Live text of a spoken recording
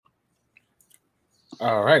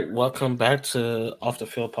All right, welcome back to Off the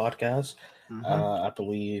Field podcast. Mm-hmm. I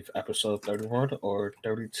believe episode 31 or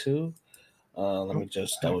 32. Let me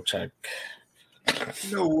just double check.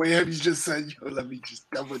 No way have you just said, yo, let me just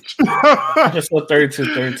double check. Episode 32.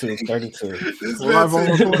 This man Live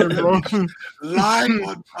on said, recording, bro. live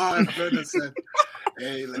on pod, brother said,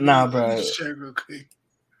 hey, let me just check real quick.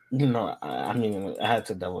 You know, I mean, I had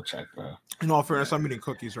to double check, bro. In all fairness, I'm eating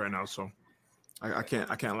cookies right now, so I can't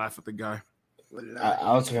laugh at the guy.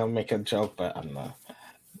 I was gonna make a joke, but I'm not.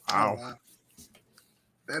 Ow. Wow.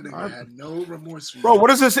 That nigga had no remorse. Bro, what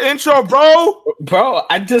is this intro, bro? Bro,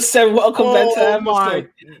 I just said welcome back to the my.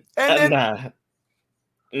 episode. And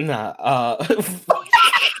Nah.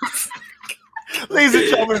 Ladies and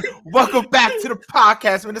gentlemen, welcome back to the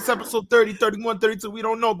podcast. Man, it's episode 30, 31, 32. We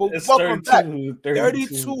don't know, but It's welcome 32, back.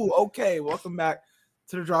 32. Okay, welcome back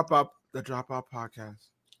to the Dropout podcast.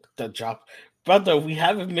 The drop, brother. We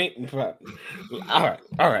haven't made. Bro. All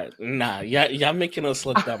right. Nah, y'all making us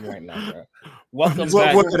look dumb right now, bro. Welcome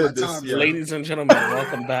back, ladies and gentlemen.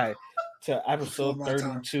 Welcome back to episode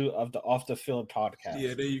 32 of the Off the Field podcast.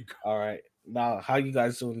 Yeah, there you go. All right, now how you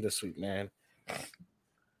guys doing this week, man?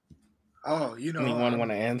 Oh, you know, anyone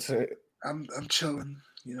want to answer? I'm chilling.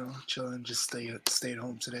 You know, chilling. Just stay at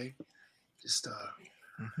home today. Just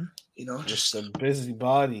you know, just a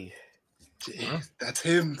busybody. That's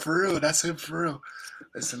him for real.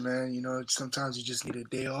 Listen, man, you know, sometimes you just need a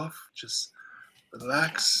day off. Just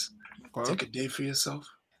relax. Take a day for yourself.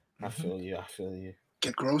 I feel you.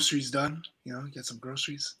 Get groceries done. You know, get some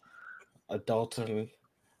groceries. Adulting.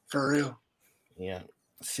 For real. Yeah.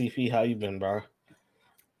 CP, how you been, bro?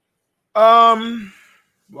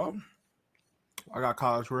 Well, I got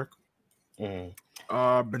college work. Been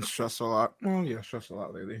stressed a lot. Well, yeah, stressed a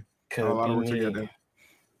lot lately. A lot of work to get in.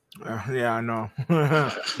 Yeah, I know.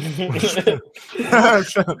 Shout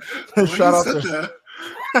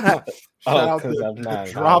out to the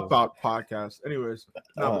Dropout podcast. Anyways,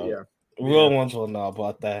 real ones will know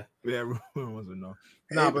about that. Yeah, real ones will know.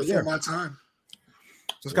 But yeah, my time.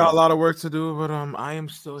 Just got a lot of work to do, but I am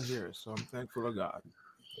still here, so I'm thankful to God.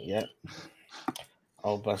 Yeah.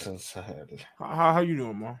 All blessings ahead. How you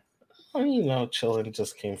doing, Mo? You know, chilling.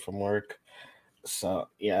 Just came from work, so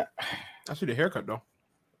yeah. I see the haircut though.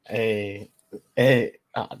 Hey. No,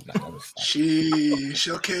 sheesh.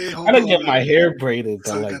 Okay, I'm trying to get my hair braided.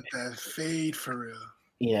 So like that fade for real.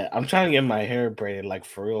 Yeah, I'm trying to get my hair braided, like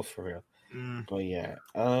for real. But yeah,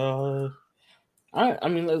 all right. I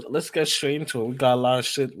mean, let's get straight into it. We got a lot of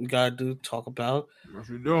shit we gotta talk about. What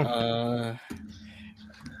you doing?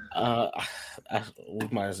 We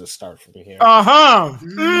might as well start from here.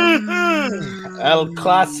 Mm-hmm. El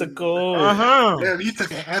Clasico. Damn, you took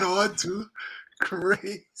a head on too.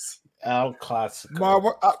 Crazy. El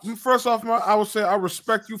Clasico. First off, I would say I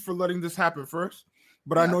respect you for letting this happen first.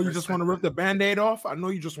 But I know you just want to rip the Band-Aid off.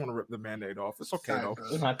 It's okay, though.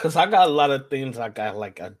 Because I got a lot of things I got,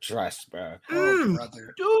 like, addressed, bro.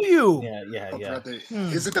 Brother. Do you? Yeah. Brother.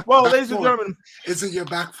 Is it ladies and gentlemen. Is it your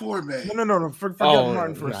back four, man? No. Forget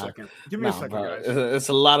Martin for a second. Give me a second, bro. guys. It's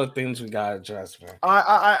a lot of things we got to address, bro.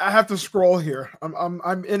 I have to scroll here.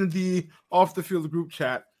 I'm in the Off the Field group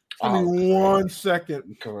chat. Give me 1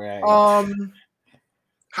 second. Correct.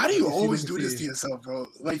 How do you always do this to yourself, bro?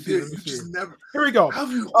 Like, you just never. Here we go. How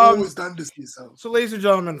have you always done this to yourself? So, ladies and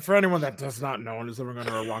gentlemen, for anyone that does not know and is ever going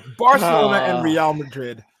to walk, Barcelona and Real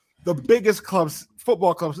Madrid, the biggest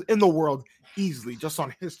football clubs in the world, easily, just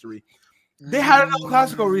on history. They had an El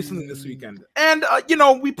Clasico recently this weekend, and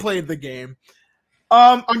we played the game.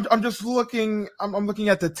 I'm just looking. I'm looking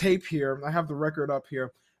at the tape here. I have the record up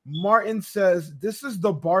here. Martin says, "This is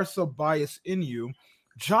the Barca bias in you."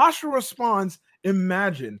 Joshua responds,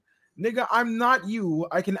 "Imagine, nigga, I'm not you.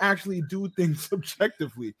 I can actually do things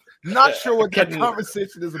objectively." Not sure what that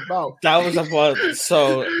conversation is about. That was about.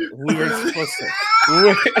 So we were supposed to.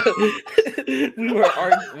 We were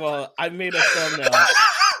arguing. Well, I made a thumbnail,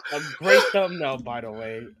 a great thumbnail, by the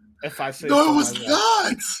way. If I say no, it was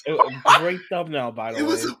not. It was a great thumbnail, by the way. It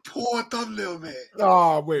was a poor thumbnail, man.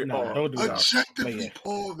 Oh wait, no, don't do that. Objectively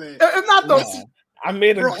poor, man. It's not those. No. I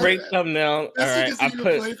made a great thumbnail. All right, I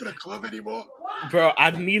put. Play for the club anymore, bro.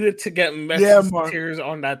 I needed to get Messi's tears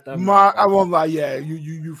on that thumbnail. I won't lie. Yeah,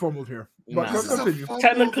 you fumbled here. But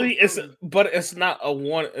technically, it's not a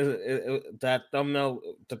one. That thumbnail.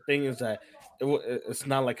 The thing is that it's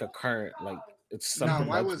not like a current like. It's something.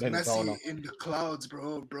 Why was Messi in the clouds,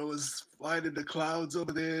 bro? Bro was flying in the clouds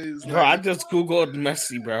over there. Bro, I just googled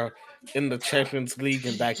Messi, bro, in the Champions League,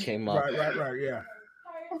 and that came up. Right, yeah.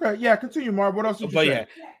 Okay, yeah. Continue, Mark. What else did you say?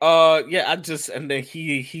 I just and then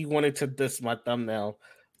he wanted to diss my thumbnail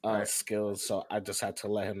skills, so I just had to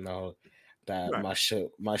let him know that my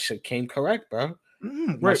shit came correct, bro.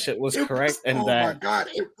 Right. My shit was correct, and oh that my god,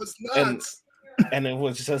 it was nuts. and it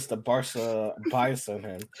was just the Barca bias in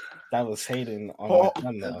him that was hating on my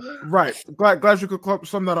Thunder. Right. Glad you could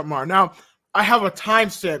sum that up, Mar. Now, I have a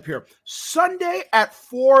timestamp here. Sunday at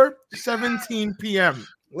 4:17 p.m.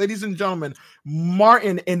 Ladies and gentlemen,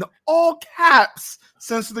 Martin in all caps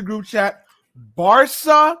sends to the group chat,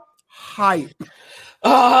 Barca hype.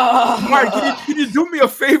 Martin, can you do me a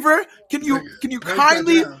favor? Can you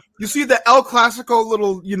kindly, you see the El Clasico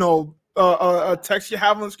little, text you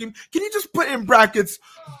have on the screen? Can you just put in brackets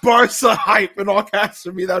Barca hype in all caps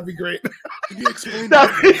for me? That'd be great. Can you explain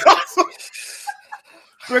That'd be awesome.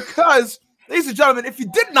 Because, ladies and gentlemen, if you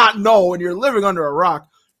did not know and you're living under a rock,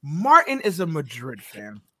 Martin is a Madrid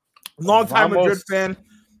fan. Long-time Madrid fan.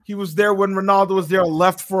 He was there when Ronaldo was there,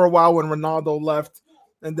 left for a while when Ronaldo left.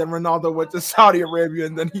 And then Ronaldo went to Saudi Arabia,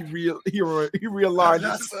 and then he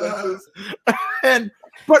realigned his expenses.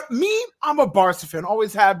 But me, I'm a Barca fan.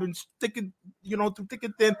 Always have been sticking, through thick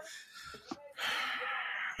and thin.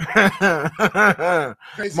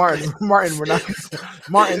 Martin, we're not.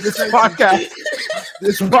 Martin, this podcast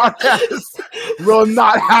will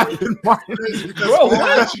not happen, Martin. Bro,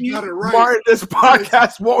 Martin, this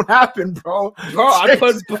podcast won't happen, bro. Bro, I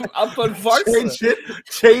put Barca.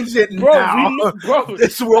 Change it bro, now. Bro,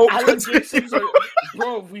 this won't allegations are,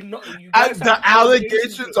 bro, we know you guys the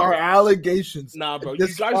allegations are allegations. Nah, bro, you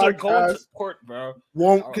guys are going to court, bro.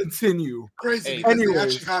 Won't continue. Crazy because they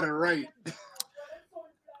actually got it right.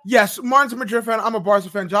 Yes, Martin's a Madrid fan. I'm a Barca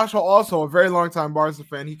fan. Joshua also a very long time Barca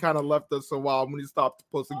fan. He kind of left us a while when he stopped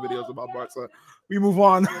posting videos about Barca. We move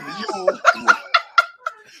on.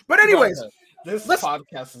 But anyways, this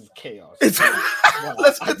podcast is chaos.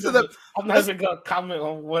 Let's get to the. I'm not even gonna comment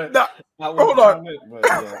on what. No, hold on. Comment, but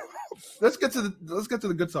yeah. Let's get to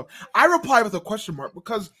the good stuff. I replied with a question mark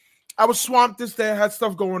because I was swamped this day. I had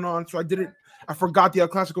stuff going on, so I forgot the El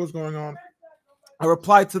Clasico was going on. I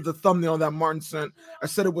replied to the thumbnail that Martin sent. I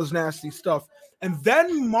said it was nasty stuff. And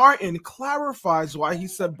then Martin clarifies why he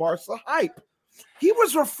said Barca hype. He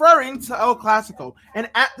was referring to El Clasico. And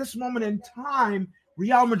at this moment in time,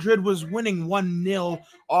 Real Madrid was winning 1-0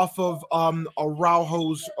 off of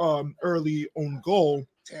Araujo's early own goal.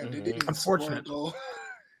 Damn, they didn't Unfortunate. Goal.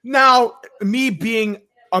 Now, me being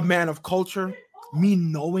a man of culture, me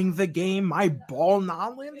knowing the game, my ball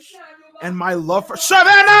knowledge, and my love for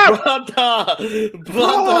Savannah!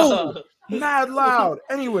 Brother! Mad loud.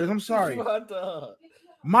 Anyways, I'm sorry.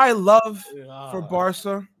 My love for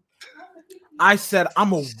Barca, I said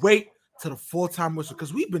I'm going to wait to the full-time whistle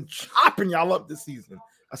because we've been chopping y'all up this season.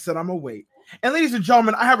 I said I'm going to wait. And ladies and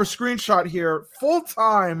gentlemen, I have a screenshot here.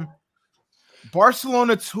 Full-time,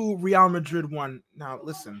 Barcelona 2, Real Madrid 1. Now,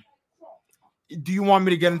 listen. Do you want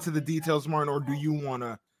me to get into the details, Martin, or do you want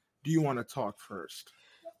to talk first?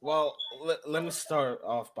 Well, let me start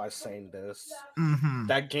off by saying this. Mm-hmm.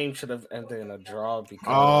 That game should have ended in a draw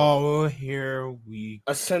because here we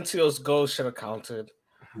Asensio's goal should have counted.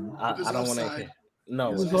 I don't want to.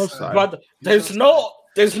 No, brother. There's no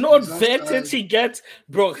advantage he gets,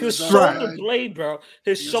 bro. His shoulder blade, bro.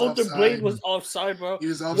 His shoulder blade was offside, bro. He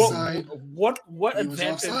was offside. What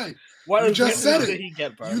advantage? Offside. What advantage did he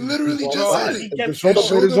get, bro? You literally just said it. The shoulder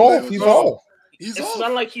blade is off. He's off. It's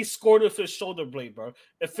not like he scored with his shoulder blade, bro.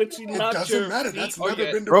 If it's not doesn't matter. That's never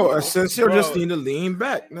been the rule. rule. Asensio just need to lean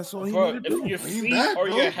back. That's all he need to do. If your feet or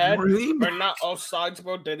your head are not offsides,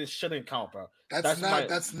 bro, then it shouldn't count, bro. That's not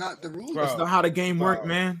the rule. Bro. That's not how the game works,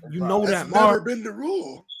 man. You know that, Mar. That's never been the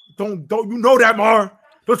rule. Don't you know that, Mar?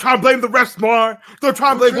 Don't try and blame the refs, Mar. Don't try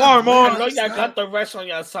and blame Mar. I know y'all got the refs on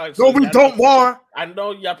your side. No, we don't, Mar. I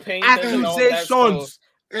know y'all paying accusations.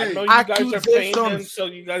 I know you guys are paying them, so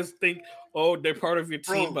you guys think, oh, they're part of your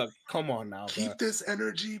team, but come on now, bro. Keep this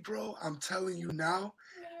energy, bro. I'm telling you now,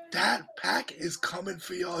 that pack is coming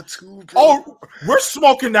for y'all too, bro. Oh, we're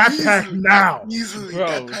smoking that pack now. Easily, bro.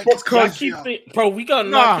 That pack is coming for y'all. Bro, we gonna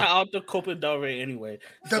knock out the Copa del Rey anyway.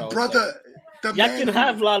 Y'all can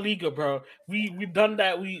have La Liga, bro. We done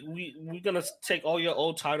that. We gonna take all your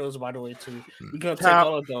old titles, by the way, too. We're gonna take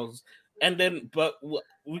all of those. And then, but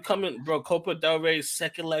we come in, bro. Copa del Rey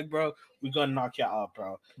second leg, bro. We gonna knock you out,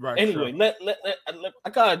 bro. Right. Anyway, let I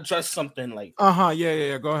gotta address something like.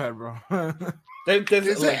 Yeah. Go ahead, bro.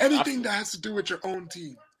 Is there anything that has to do with your own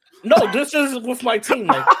team? No, this is with my team.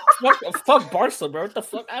 Like, fuck Barca, bro. What the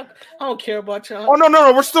fuck? I don't care about y'all. Oh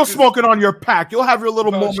no. We're still smoking on your pack. You'll have your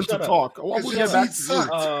little moment to talk. We'll get back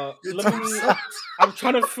to you. I'm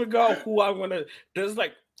trying to figure out who I want to. There's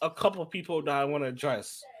like a couple people that I want to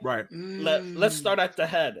address. Right. Let's start at the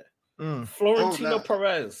head. Florentino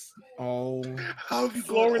Perez. Oh,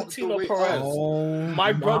 Florentino Perez. Oh,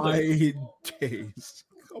 my brother. Jeez,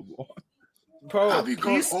 come on. Bro,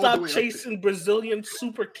 please stop chasing Brazilian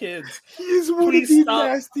super kids. He's one of the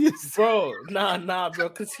nastiest. Bro, nah, bro,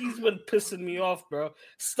 because he's been pissing me off, bro.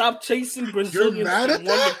 Stop chasing Brazilians and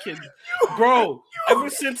wonder kids. Bro, ever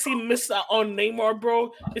since he missed out on Neymar,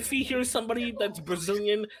 bro, if he hears somebody that's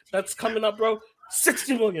Brazilian that's coming up, bro,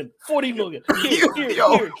 60 million, 40 million.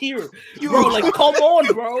 Here. Bro, like, come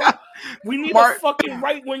on, bro. We need a fucking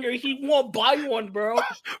right winger. He won't buy one, bro.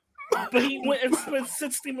 But he went and spent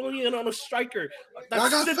 60 million on a striker.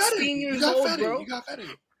 That's 16 years old, bro. You got Fetty.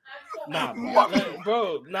 Nah,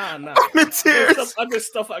 bro. Nah. I'm in tears. There's some other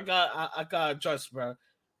stuff I got adjust, bro.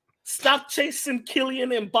 Stop chasing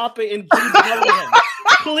Kylian Mbappe and Jude Bellingham.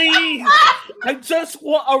 Please. I just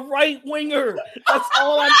want a right winger. That's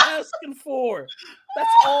all I'm asking for.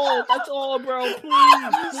 That's all, bro.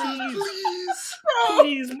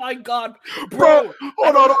 Please, my God, bro.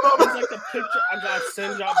 Hold on. It's like a picture I got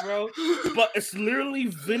sent y'all, bro. But it's literally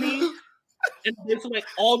Vinny, and it's like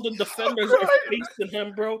all the defenders are facing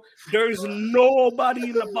him, bro. There's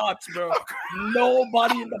nobody in the box, bro.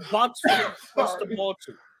 Nobody in the box for him to push the ball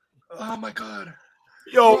to. Oh my God.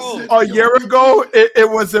 Yo, a year ago it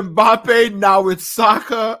was Mbappe. Now it's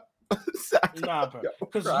Saka. Nah, bro.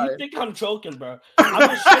 Because you think I'm joking, bro. I'm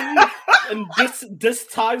gonna show you, and this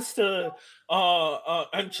ties to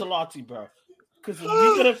Ancelotti, bro. Because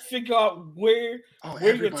we're gonna figure out where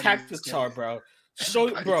your tactics are, bro.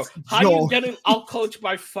 So, bro, how you getting outcoached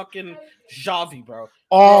by fucking Xavi, bro?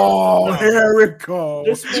 Oh, here we go.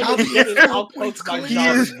 This man is getting outcoached by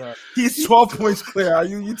Xavi, bro. He's 12 points clear.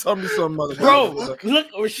 You tell me something, bro.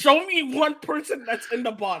 Look, show me one person that's in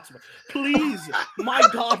the box, bro. Please, my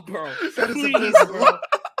God, bro. Please, bro.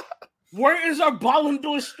 Where is our Ballon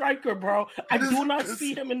d'Or striker, bro? I do not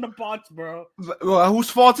see him in the box, bro. Well, whose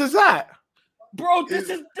fault is that? Bro, this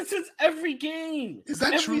is every game. Is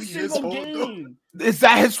that every truly single his game? Is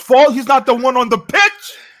that his fault? He's not the one on the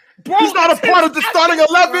pitch? Bro, he's not a part of the starting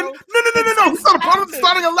 11. No. He's not a part of the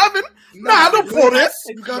starting 11. Nah, don't pour this.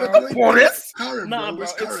 You gotta pour this. Nah, bro,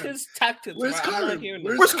 it's his tactics. Where's Karim?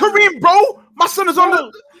 Where's Karim, bro? My son is on the.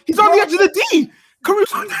 He's on the edge of the D.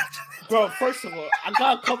 Karim's on the edge of the D. Bro, first of all, I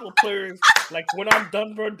got a couple of players. Like when I'm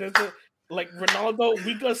done, bro, like Ronaldo,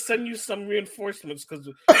 we gonna send you some reinforcements because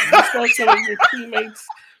we saw some of your teammates.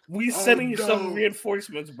 We sending you some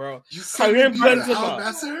reinforcements, bro. Karim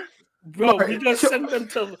Benzema. Bro, we just send them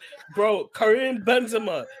to Karim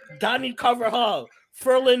Benzema, Dani Carvajal,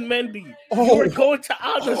 Ferland Mendy. You were going to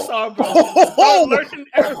Al-Nassr, bro.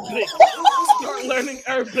 Start learning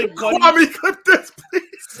Arabic, buddy. Kwame, clip this, please.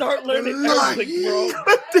 Start learning Arabic, bro.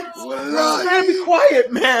 Clip this. Man, be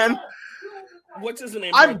quiet, man. What's his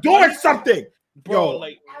name? I'm doing something, bro.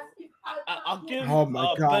 Like, I'll give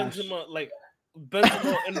Benzema, like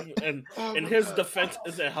Benzema, and his defense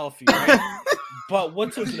isn't healthy, right? But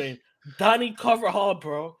what's his name? Dani Carvajal,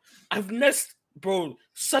 bro. I've missed, bro.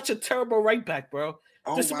 Such a terrible right back, bro.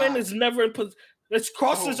 This man is never in position. His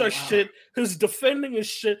crosses are shit. His defending is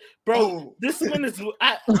shit, bro. This man is, bro.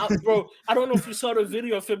 I don't know if you saw the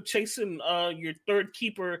video of him chasing your third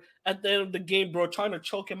keeper at the end of the game, bro, trying to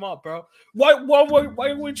choke him up, bro. Why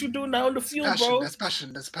weren't you doing that on the field, bro? That's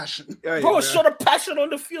passion. Bro, show the passion on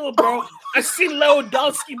the field, bro. I seen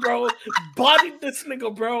Lewandowski, bro, bodied this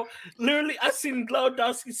nigga, bro. Literally, I seen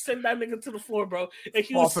Lewandowski send that nigga to the floor, bro, and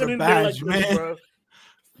he was sitting there like this, bro.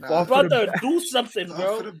 Brother, do something,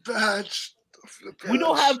 bro. For the badge. We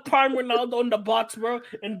don't have prime Ronaldo in the box, bro,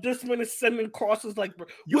 and this man is sending crosses like, bro.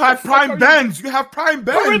 You have prime Benz. You have prime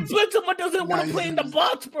Benz. Karim Benzema doesn't want to play in the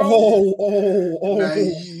box, bro.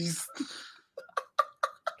 Nice.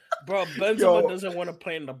 Bro, Benzema doesn't want to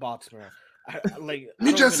play in the box, bro. I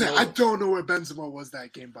don't know where Benzema was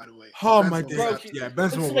that game, by the way. Oh my God.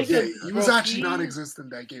 Benzema was he was actually non-existent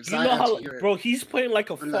that game. So you know how, bro, he's playing like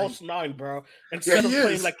a false 9, bro, instead of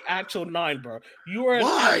playing like actual 9, bro. You are an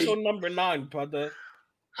actual number 9, brother.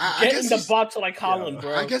 Get in the box like Holland,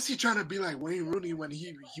 bro. I guess he's trying to be like Wayne Rooney when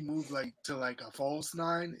he moved like to like a false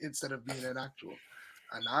 9 instead of being an actual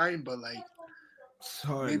 9, but like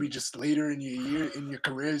maybe just later in your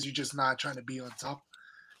careers, you're just not trying to be on top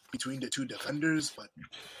between the two defenders, but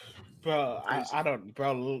bro, I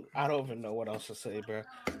don't even know what else to say, bro.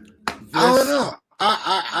 I don't know.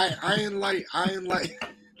 I ain't like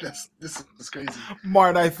this is crazy.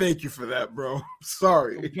 Mart, I thank you for that, bro.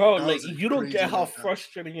 Sorry, bro. Like you don't get how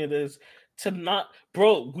frustrating it is to not,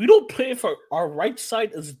 bro. We don't play for our right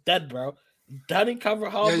side is dead, bro. Dani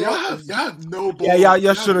Carvajal, y'all have no ball.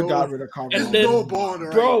 Y'all should have got rid of Carvajal. And then, no ball,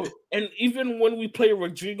 bro. And even when we play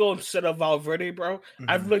Rodrigo instead of Valverde, bro,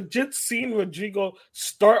 I've legit seen Rodrigo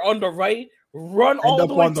start on the right, run all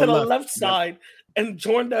the way to the left side, and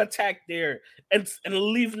join the attack there and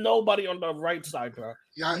leave nobody on the right side, bro.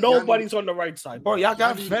 Nobody's on the right side, bro. Y'all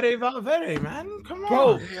got Fede Valverde, man. Come on,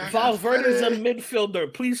 bro. Valverde's a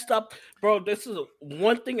midfielder. Please stop, bro. This is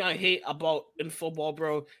one thing I hate about in football,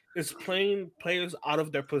 bro. Is playing players out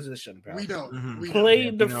of their position, bro. We know.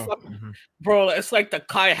 Bro. It's like the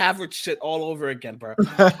Kai Havertz shit all over again, bro.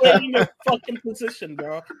 Playing your fucking position,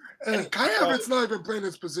 bro. And Kai Havertz not even playing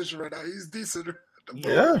his position right now. He's decent.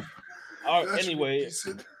 Yeah. Anyway,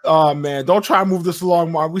 oh man, don't try to move this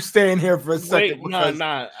along, Mark. We staying here for a second.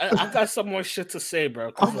 Nah. I got some more shit to say,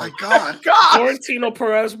 bro. Oh my god, Florentino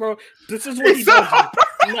Perez, bro. This is what he does.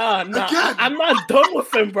 Nah. I'm not done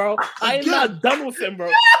with him, bro. I am not done with him,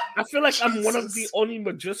 bro. I feel like I'm one of the only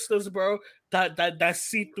magistas, bro, that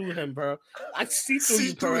see through him, bro. I see through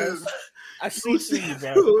you, Perez. I see through you,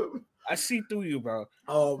 bro. I see through you, bro.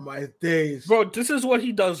 Oh my days, bro. This is what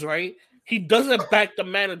he does, right? He doesn't back the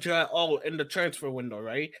manager at all in the transfer window,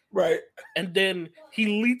 right? Right. And then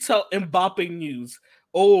he leaks out Mbappe news.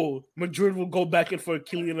 Oh, Madrid will go back in for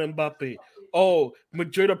Kylian Mbappe. Oh,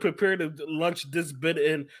 Madrid are prepared to launch this bid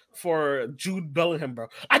in for Jude Bellingham, bro.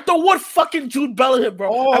 I don't want fucking Jude Bellingham,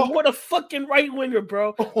 bro. I want a fucking right winger,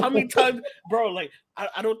 bro. How many times, bro? Like,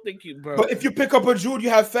 I don't think you, bro. But if you pick up a Jude,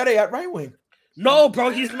 you have Fede at right wing. No,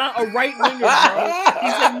 bro, he's not a right winger,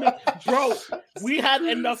 bro. We had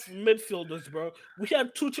enough midfielders, bro. We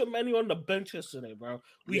had Tuchemani on the bench yesterday, bro.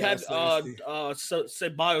 We had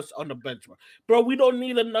Ceballos on the bench, bro. Bro, we don't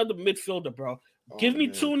need another midfielder, bro. Give me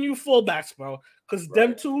 2 new fullbacks, bro. Because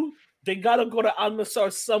them two, they gotta go to Al Nassr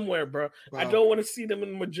somewhere, bro. Wow. I don't want to see them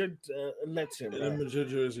in Madrid next year, bro. In Madrid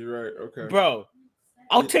jersey, right? Okay, bro.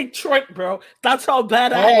 I'll take Trent, bro. That's how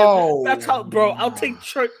bad I am. That's how, bro. I'll take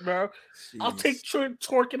Trent, bro. Jeez. I'll take Trent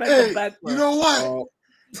twerking at the back, bro. You know what?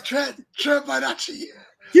 Trent might actually.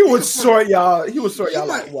 He would sort y'all. He would sort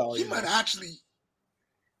y'all out well. He might actually.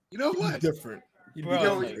 You know what? He's different.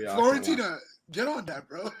 Florentina, get on that,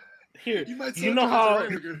 bro. Here, you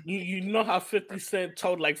know how 50 Cent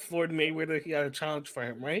told like Floyd Mayweather he had a challenge for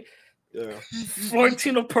him, right? Yeah.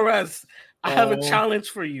 Florentino Perez, I have a challenge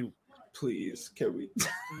for you. Please, can we?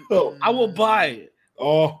 I will buy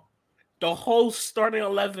the whole starting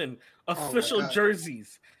 11 official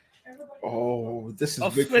jerseys. Oh, this is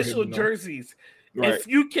official big jerseys. Right. If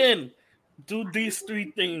you can do these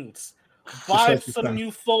 3 things, buy some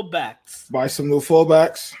new fullbacks.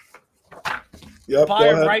 Yep. Buy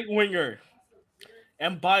a right winger.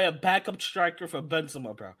 And buy a backup striker for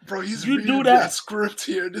Benzema, bro. Bro, he's reading that script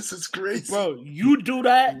here. This is crazy. Bro, you do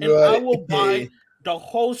that, and I will buy the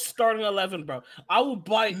whole starting 11, bro. I will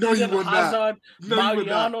buy Hazard,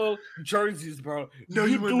 Mariano jerseys, bro.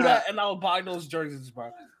 You do that, and I'll buy those jerseys,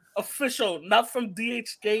 bro. Official, not from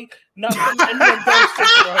DHK, not from any of those shit,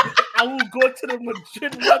 bro. I will go to the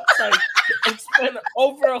Madrid website and spend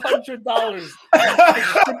over $100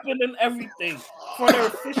 shipping and everything for their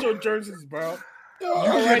official jerseys, bro. You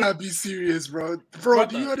cannot be serious, bro. Bro,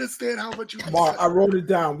 do you understand how much you... Mark, I wrote it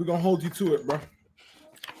down. We're going to hold you to it, bro.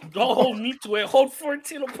 Don't hold me to it. Hold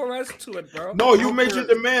Florentino Perez to it, bro. No, you made your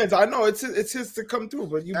demands. I know it's his to come through,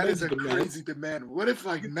 but that is a crazy demand. What if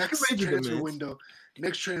next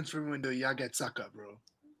transfer window, y'all get Saka, bro?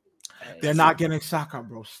 They're not getting Saka,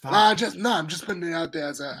 bro. Stop. I'm just putting it out there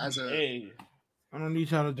as a. Hey, I don't need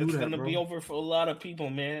y'all to do that. It's gonna be over for a lot of people,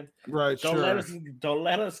 man. Right. Don't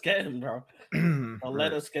let us get him, bro. Don't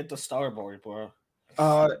let us get the starboard, bro.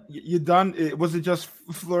 You done? Was it just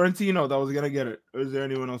Florentino that was gonna get it? Or is there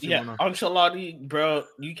anyone else? Ancelotti, bro.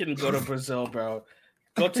 You can go to Brazil, bro.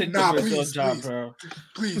 Go take the Brazil job, bro.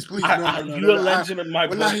 Please. You're a legend in my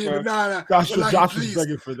book, bro. Josh was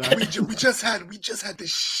begging for that. We just had this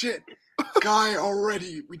shit guy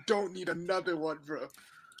already. We don't need another one, bro.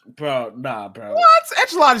 Bro, nah, bro. What?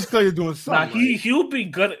 Ancelotti's clearly doing something. Nah, he'll be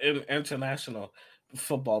good in international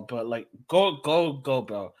football, but like, go,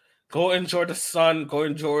 bro. Go enjoy the sun. Go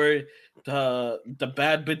enjoy the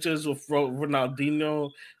bad bitches with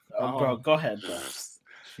Ronaldinho. Bro, go ahead, bro.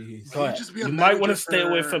 Jeez. Go ahead. You might want to stay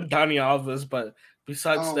away from Dani Alves, but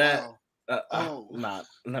besides that, nah,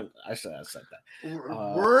 I should have said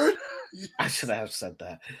that. Word? I should have said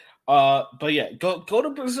that. But yeah, go to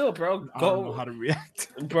Brazil, bro. I don't know how to react,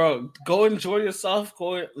 bro. Go enjoy yourself.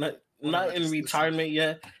 Go not in retirement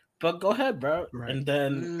yet, but go ahead, bro. Right. And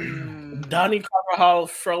then Dani Carvajal,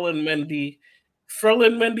 Ferland Mendy,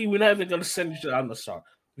 we're not even gonna send you to Al Nassr.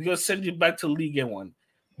 We're gonna send you back to League One.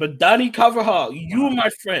 But Dani Carvajal, you my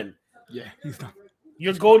friend. Yeah, he's not.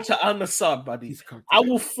 You're going to Al Nassr, buddy. I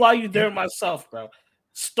will fly you there myself, bro.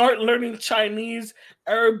 Start learning Chinese,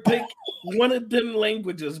 Arabic, one of them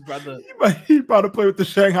languages, brother. He about to play with the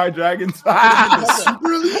Shanghai Dragons. Put him in the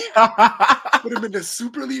Super League? Put him in the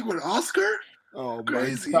Super League with Oscar? Oh,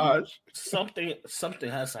 crazy. My gosh. Something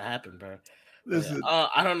has to happen, bro. Listen,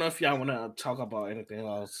 I don't know if y'all want to talk about anything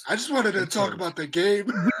else. I just wanted to talk about the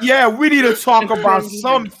game. Yeah, we need to talk about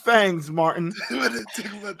some things, Martin.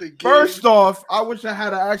 First off, I wish I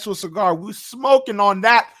had an actual cigar. We smoking on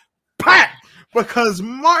that pack because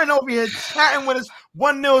Martin over here chatting with us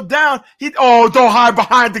 1-0 down. Don't hide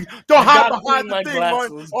behind the thing,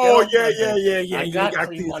 Martin. Oh yeah. I got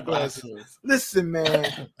clean my glasses. Listen,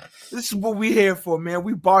 man, this is what we here for, man.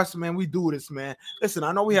 We boss, man. We do this, man. Listen,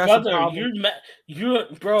 I know we have some problems. You're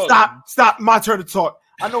bro. Stop. My turn to talk.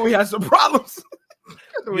 I know we had some problems.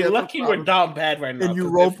 You're lucky we're down bad right now in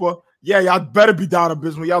Europa. Yeah, y'all better be down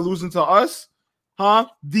abysmal. Y'all losing to us, huh?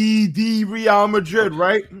 The Real Madrid,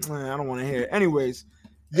 right? I don't want to hear it. Anyways,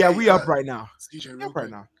 yeah, we up right now. DJ, up right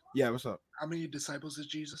now. Yeah, what's up? How many disciples does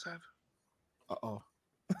Jesus have?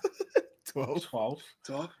 12.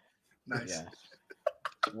 Nice. Yeah.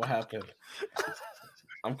 What happened?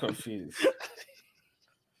 I'm confused.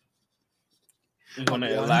 You want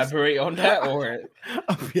to elaborate on that, or?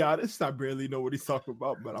 I'll be honest, I barely know what he's talking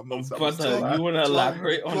about, but I'm gonna. You want to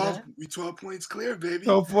elaborate on that? We 12 points clear, baby.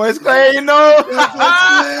 12 points clear, you know.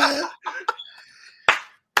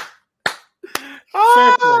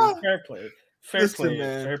 Fair play. First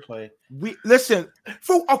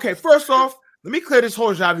off, let me clear this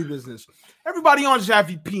whole Xavi business. Everybody on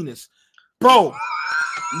Xavi penis, bro.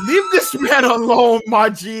 Leave this man alone, my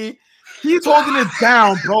G. He's holding it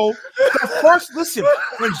down, bro.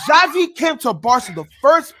 When Xavi came to Barca, the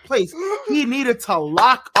first place he needed to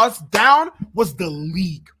lock us down was the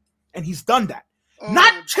league. And he's done that.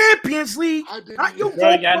 Not Champions League. Not your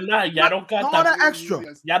bro, y'all don't got that extra.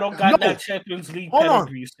 Y'all don't got that Champions League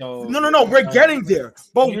pedigree. So No, we're getting there.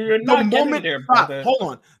 But you're not getting there, brother. Hold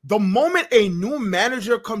on. The moment a new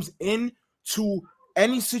manager comes in to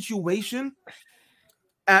any situation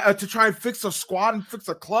to try and fix a squad and fix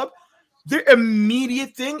a club, their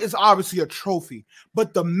immediate thing is obviously a trophy,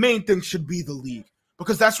 but the main thing should be the league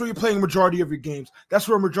because that's where you're playing a majority of your games. That's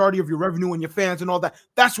where a majority of your revenue and your fans and all that.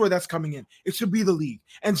 That's where that's coming in. It should be the league,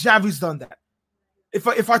 and Xavi's done that.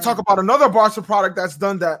 If I talk about another Barca product that's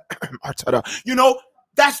done that, Arteta,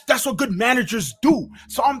 that's what good managers do.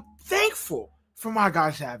 So I'm thankful for my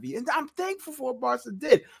guy Xavi, and I'm thankful for what Barca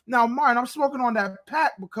did. Now, Martin, I'm smoking on that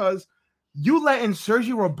pack because you letting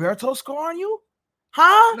Sergio Roberto score on you.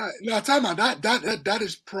 Huh? No, time out. That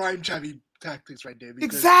is prime Xavi tactics right there.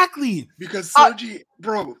 Exactly. Because Sergi,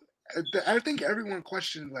 bro, I think everyone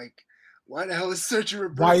questioned why the hell is Sergi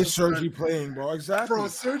Roberto? Why is Sergi playing, bro? Exactly. Bro,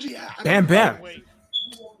 Sergi. Bam.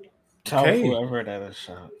 Tell whoever that is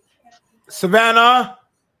shot. Savannah,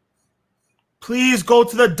 please go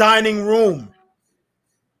to the dining room.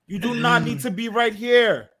 You do not need to be right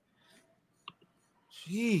here.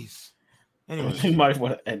 Jeez. Anyway, you might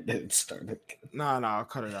want to end it and start it. Nah, I'll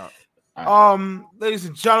cut it out. Right. Ladies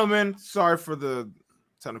and gentlemen, sorry for the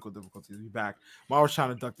technical difficulties. We back. I was trying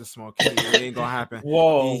to duck the smoke. It ain't gonna happen.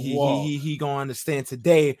 Whoa. He gonna understand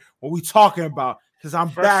today what we talking about because I'm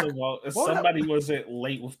back. First of all, if somebody wasn't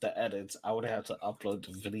late with the edits, I would have to upload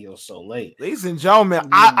the video so late. Ladies and gentlemen,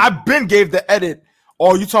 I been gave the edit.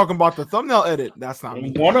 Oh, you talking about the thumbnail edit? That's not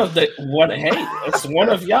me. Hey, it's one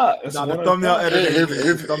of y'all. It's the thumbnail edit. If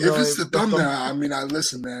it's the thumbnail, I mean,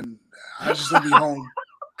 listen, man. I just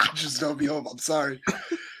don't be home. I'm sorry.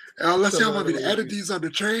 Unless y'all want me to edit these on the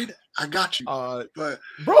trade, I got you. But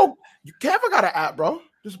bro, you Canva got an app, bro.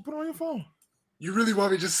 Just put it on your phone. You really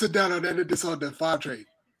want me to just sit down and edit this on the 5 trade?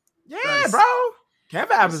 Yeah, nice. Bro. Canva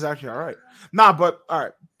app is actually all right. But all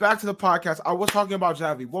right. Back to the podcast. I was talking about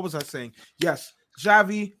Xavi. What was I saying? Yes.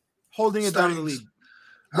 Xavi holding it down in the league.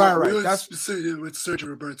 Right. That's with Sergio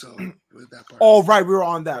Roberto with that part. Oh, right. We were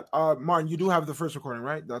on that. Martin, you do have the first recording,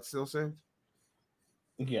 right? That's still saved?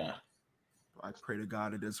 Yeah. I pray to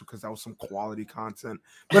God it is because that was some quality content.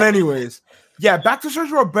 But anyways, yeah, back to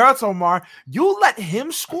Sergio Roberto, Mar. You let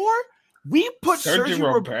him score? We put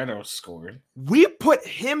Sergio Roberto scored. We put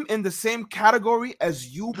him in the same category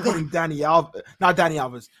as you putting Dani Alves. Not Dani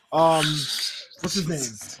Alves. What's his name?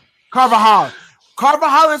 Carvajal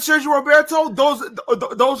and Sergio Roberto,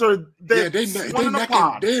 those are they neck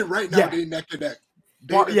and they right now they neck to neck.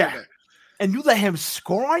 And you let him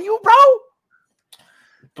score on you, bro?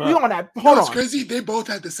 You on that? Hold on. It's crazy. They both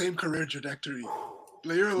had the same career trajectory.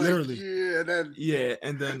 Literally.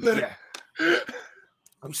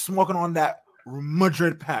 I'm smoking on that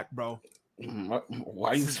Madrid pack, bro. Why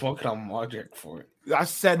are you smoking on Madrid for it? I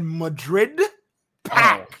said Madrid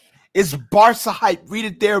pack. It's Barca hype. Read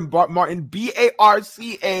it there, Martin.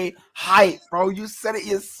 BARCA hype, bro. You said it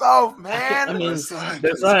yourself, man. I mean,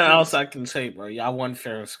 there's nothing else I can say, bro. Y'all won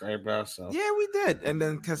fair and square, bro. So yeah, we did. And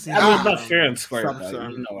then not fair and square, but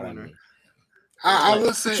you know what I mean. I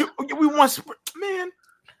will say we won, man.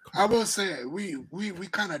 I will say we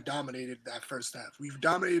kind of dominated that first half. We've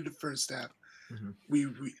dominated the first half. Mm-hmm. We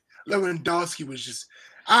Lewandowski was just.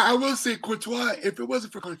 I will say Courtois. If it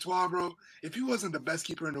wasn't for Courtois, bro, if he wasn't the best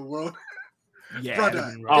keeper in the world, yeah,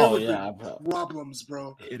 brother, problems,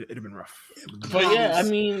 bro. It'd have been rough. But yeah, I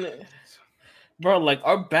mean, bro, like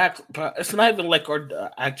our back, bro, it's not even like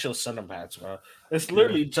our actual center backs, bro. It's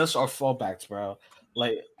literally just our fullbacks, bro.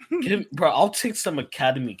 Like, bro, I'll take some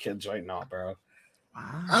academy kids right now, bro.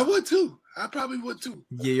 I would too. I probably would too.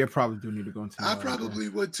 Yeah, you probably do need to go into. I probably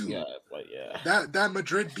would too. Yeah, but yeah. That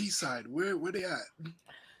Madrid B side, where they at?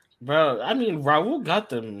 Bro, I mean, Raul got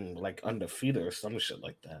them like undefeated or some shit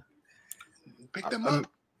like that. Pick them up.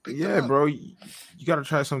 Bro, you got to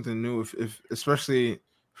try something new. If especially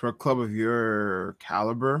for a club of your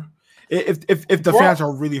caliber. If the fans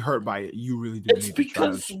are really hurt by it, you really do. It's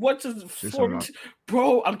because what's his form,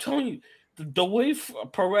 bro? I'm telling you. The way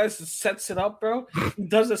Perez sets it up, bro, he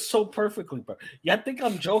does it so perfectly, bro. Yeah, I think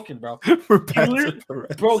I'm joking, bro.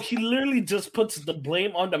 He literally just puts the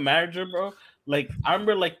blame on the manager, bro. Like I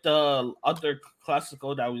remember, like the other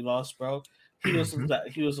Classico that we lost, bro. He was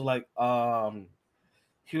like, like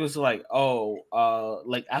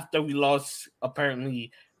after we lost,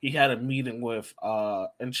 apparently he had a meeting with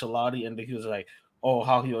Ancelotti, and he was like, oh,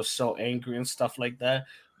 how he was so angry and stuff like that,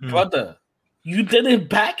 brother. You didn't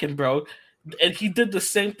back him, bro. And he did the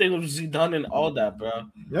same thing with Zidane and all that, bro.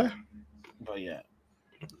 Yeah. But yeah.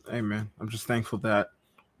 Hey, man. I'm just thankful that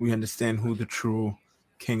we understand who the true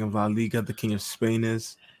king of La Liga, the king of Spain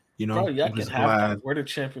is. You know, bro, y'all can have that. We're the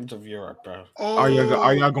champions of Europe, bro. Oh. Are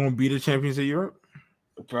y'all going to be the champions of Europe?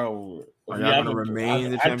 Bro, are y'all going to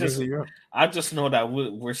remain the champions of Europe? I just know that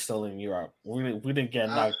we're still in Europe. We didn't get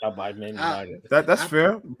knocked out by Man United. That's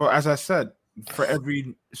fair. But as I said, for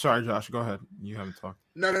every... Sorry, Josh, go ahead. You haven't talked.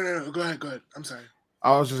 No. Go ahead. I'm sorry.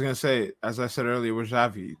 I was just going to say, as I said earlier with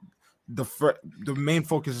Xavi, the main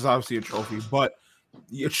focus is obviously a trophy, but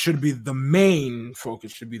it should be the main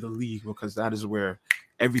focus should be the league, because that is where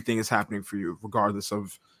everything is happening for you, regardless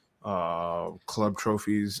of club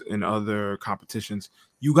trophies and other competitions.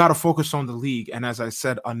 You got to focus on the league. And as I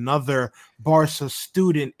said, another Barca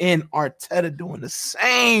student in Arteta doing the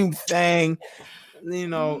same thing. You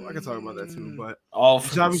know, I can talk about that too, but all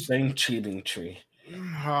from the same cheating tree.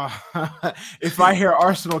 If I hear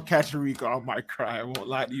Arsenal catch a Rico, I might cry. I won't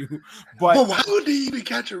lie to you. But why would they even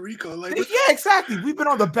catch a Rico? Like, yeah, exactly. We've been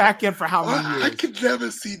on the back end for how many years? I could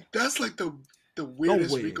never see. That's like the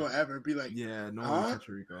weirdest Rico ever. Be like, yeah, no one catch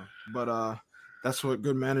a Rico. But that's what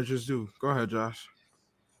good managers do. Go ahead, Josh.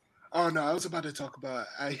 Oh no, I was about to talk about.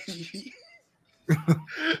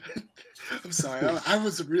 I'm sorry. I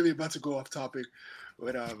was really about to go off topic,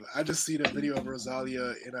 but I just seen a video of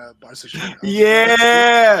Rosalia in a Barca shirt.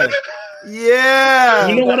 Yeah.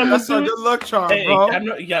 You know what I'm gonna do? A good luck charm, bro.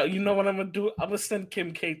 You know what I'm gonna do? I'm gonna send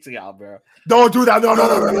Kim K to y'all, bro. Don't do that.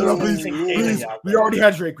 No, please. We already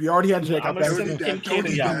had Drake. I'm gonna send Kim K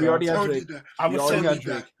to y'all. We already had Drake. I'm gonna send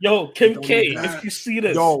Drake. Yo, Kim K, if you see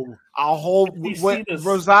this, I'll hold.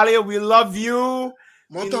 Rosalia, we love you.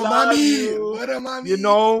 Mami. You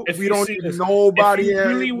know, if we don't need nobody else.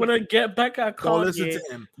 If you really want to get back at Kanye,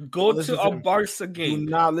 go to a Barca game.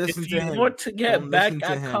 Do not listen to him. If you want to get back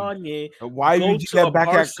at Kanye, why would you get back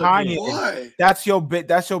at Kanye?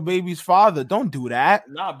 That's your baby's father. Don't do that.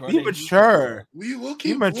 Nah, bro. Be mature. We'll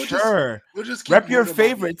keep mature. We'll just rep your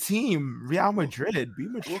favorite team, Real Madrid. Be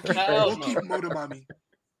mature. We'll keep Motomami.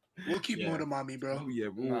 We'll keep Motomami, bro. Yeah,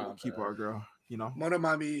 we'll keep our girl. You know,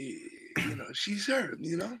 Motomami. You know, she's her.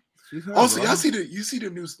 You know. She's her, also, bro. y'all see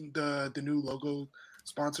the new logo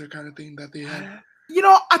sponsor kind of thing that they had. You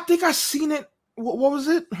know, I think I seen it. What was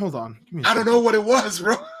it? Hold on. I don't know what it was,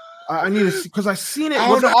 bro. I need to see because I seen it.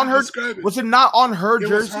 Was it on her? Was it not on her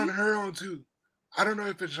jersey? It was on her own too. I don't know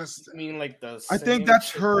if it's just. I mean, like the. I think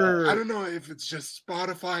that's her. I don't know if it's just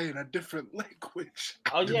Spotify in a different language.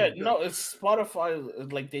 Oh yeah, no, it's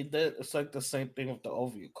Spotify. Like they did. It's like the same thing with the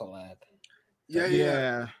OVU collab.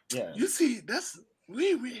 Yeah. You see, that's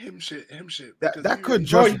we him shit. That could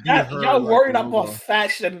just be her. Y'all worried about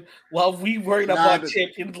fashion while we worried about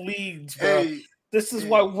Champions Leagues, bro. Hey, this is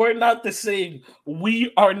why we're not the same.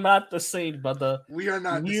 We are not the same, brother. We are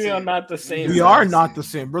not the same. We are not the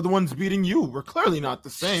same. We're the ones beating you. We're clearly not the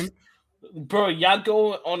same. Bro, y'all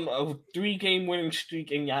go on a 3-game winning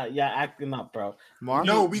streak and y'all acting up, bro.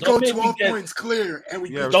 No, we go 12 points clear and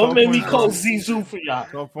we don't make me call Zizou for y'all.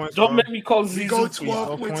 12 points, don't make me call Zizou. We go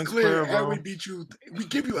 12 points clear and we beat you. We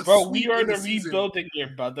give you a bro. sweep. We are in a rebuilding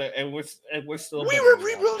year, brother, and we're still. We were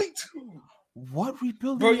rebuilding too. What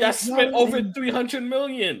rebuilding? Bro, y'all spent over $300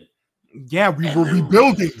 million. Yeah, we were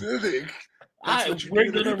rebuilding.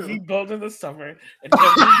 We're gonna rebuild in the summer, and then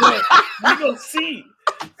we gonna see.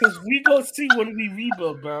 Because we gonna see when we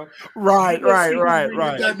rebuild, bro. Right.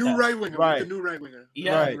 That new right winger. The new right winger.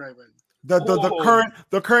 Yeah. Right winger.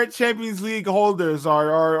 The current Champions League holders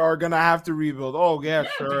are gonna have to rebuild. Oh yeah,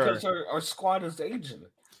 sure. Because our squad is aging.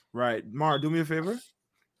 Right, Mar, do me a favor.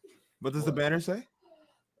 What does the banner say?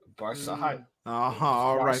 Barca hype.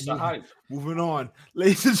 All right. Barca hype. Moving on,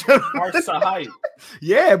 ladies and gentlemen. Barca hype.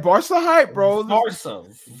 Yeah, Barca hype, bro. Barca.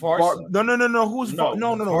 No. Who's no?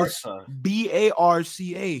 Barca.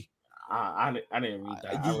 BARCA. I didn't read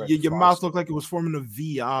that. Your mouth looked like it was forming a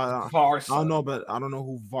V. Barca. I don't know, but I don't know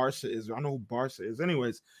who Barca is. I know who Barca is.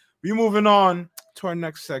 Anyways, we're moving on to our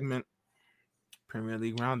next segment. Premier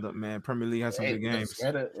League Roundup, man. Premier League has some good games.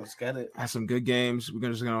 Let's get it. Has some good games.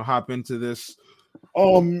 We're just gonna hop into this.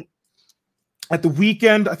 At the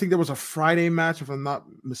weekend, I think there was a Friday match, if I'm not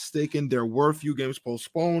mistaken. There were a few games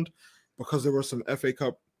postponed because there were some FA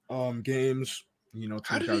Cup games.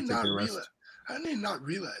 How did they not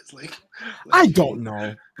realize? Like I don't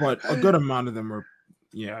know, but a good amount of them were,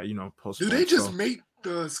 postponed. Do they just make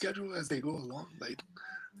the schedule as they go along? Like,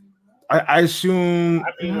 I assume.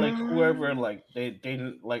 I mean, like whoever, like they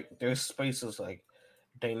like there's spaces like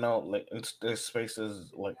they know, like there's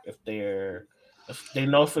spaces like if they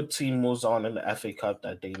know if a team moves on in the FA Cup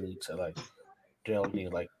that they need to they'll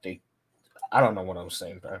need I don't know what I'm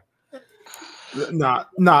saying, bro. Nah.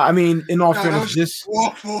 I mean, in all fairness, this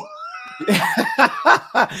season.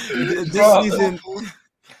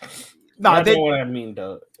 I know what I mean,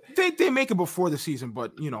 though. They make it before the season,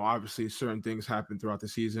 but obviously certain things happen throughout the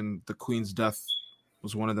season. The Queen's death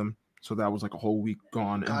was one of them, so that was like a whole week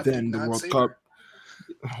gone, and then the World Cup.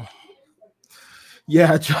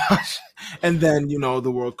 Yeah, Josh. And then,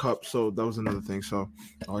 the World Cup. So that was another thing. So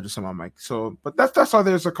I'll just on my mic. So, but that's how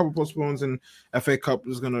there's a couple postpones, and FA Cup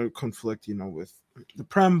is going to conflict, with the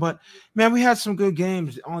Prem. But man, we had some good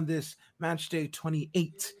games on this match day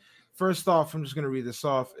 28. First off, I'm just going to read this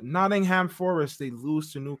off. Nottingham Forest, they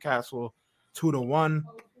lose to Newcastle 2-1.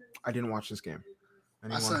 I didn't watch this game.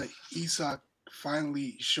 I saw Isak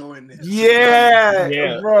finally showing his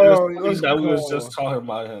bro. We was just talking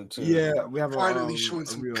about him too. Yeah, we have finally showing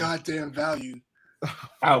some goddamn value.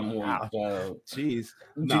 Jeez.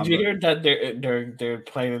 Did you hear that they're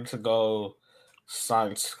planning to go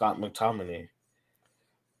sign Scott McTominay?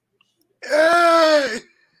 Hey,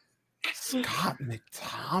 Scott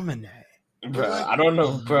McTominay. Bro, I don't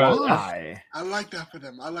know, bro. Why? I like that for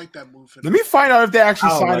them. I like that move for them. Let me find out if they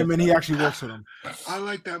actually sign him and he actually works for them. I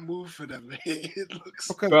like that move for them. It looks.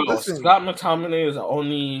 Okay, bro, Scott McTominay is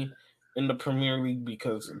only in the Premier League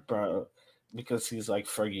because he's like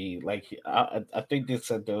Fergie. Like I think they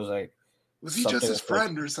said there was like. Was he just his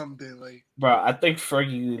friend or something? Like, bro, I think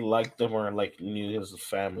Fergie liked him or like knew his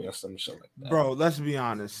family or some shit like that. Bro, let's be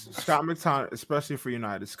honest. Scott McTominay, especially for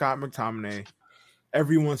United, Scott McTominay.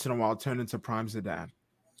 Every once in a while, turn into Prime Zidane.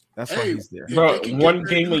 That's why he's there, bro. One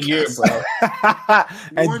game a year, bro.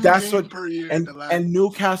 And that's what. And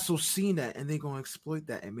Newcastle seen that, and they gonna exploit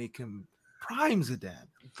that and make him Prime Zidane,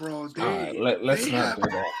 bro. Let's not do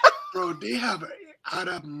that, bro. They have out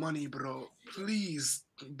of money, bro. Please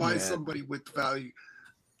buy somebody with value.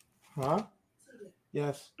 Huh?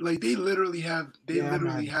 Yes. Like they literally have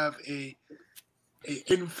a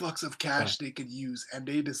influx of cash they could use, and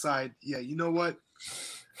they decide, you know what?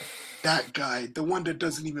 That guy, the one that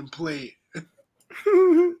doesn't even play.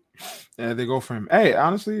 Yeah, they go for him. Hey,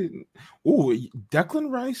 honestly,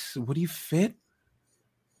 Declan Rice, would he fit?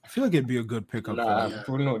 I feel like it'd be a good pickup.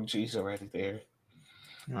 Bruno G's already there.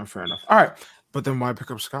 No, fair enough. All right, but then why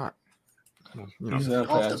pick up Scott? He's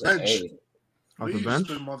off the bench. Off the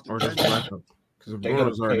bench, or just backup? Because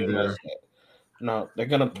Bruno's already there. No, they're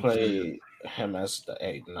gonna play him as the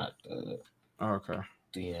 8, not the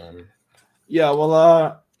DM. Yeah,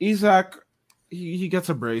 well, Isak, he gets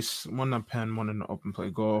a brace, one in a pen, one in an open play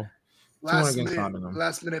goal. Last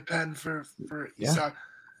minute pen for Isak.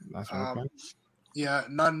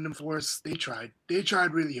 Nottingham Forest, they tried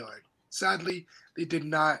really hard. Sadly, they did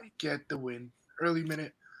not get the win. Early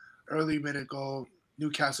minute goal.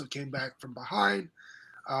 Newcastle came back from behind,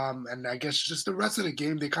 and I guess just the rest of the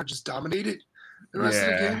game they kind of just dominated the rest of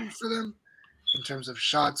the game for them. in terms of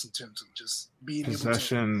shots, in terms of just being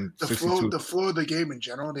possession, able to the flow of the game in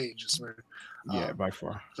general. They just were by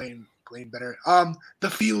far playing better. The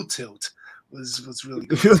field tilt was really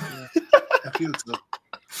good. The field tilt.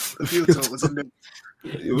 The field tilt was in there.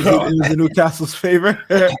 It was in Newcastle's favor.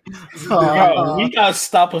 Bro, we gotta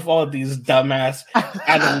stop with all these dumbass bro.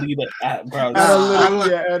 I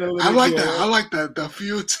like that. I like that. The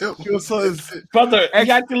field tilt. Brother,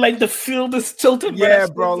 you acting like the field is tilted. Yeah,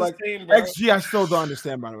 bro. Like same, bro. XG, I still don't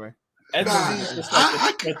understand. By the way, I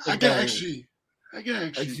get XG. I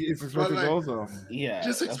get XG. It's expected goals, though. Yeah,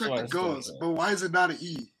 just expected goals. But why is it not an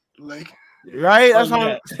E? Like. Right, that's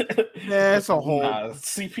how. Yeah, it's a whole.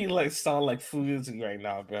 CP like sound like Fuzi right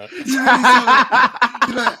now, bro. Like,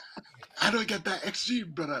 I don't get that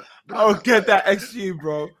XG, brother. I don't get that XG,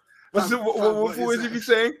 bro. What Fuzi be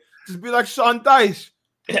saying? Just be like Sean Dyche.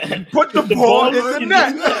 Put the ball in the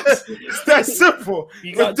net. It's that simple.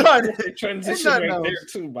 You got done. Transition right there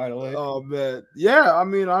too, by the way. Oh man, yeah. I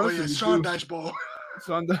mean, honestly, Sean Dyche ball.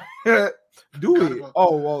 Sean Dyche. Do we?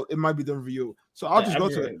 Oh well, it might be done for you. So I'll just go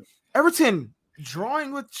to it. Everton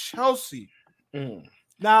drawing with Chelsea.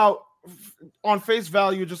 Now, on face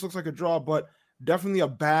value, it just looks like a draw, but definitely a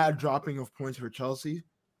bad dropping of points for Chelsea.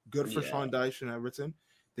 Good for Sean Dyche and Everton.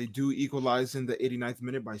 They do equalize in the 89th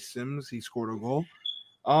minute by Sims. He scored a goal.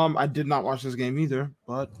 I did not watch this game either,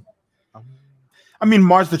 but I mean,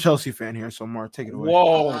 Mar's the Chelsea fan here, so Mar, take it away.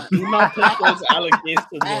 Whoa, do not put those allegations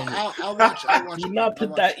on me. I'll watch. Do not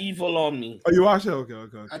put that evil on me. Oh, you watched it?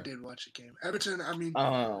 Okay. I did watch the game. Everton, I mean,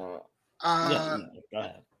 go ahead.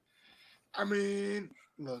 I mean,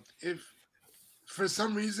 look, if for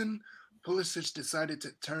some reason Pulisic decided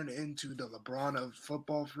to turn into the LeBron of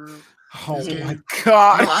football for real. Oh my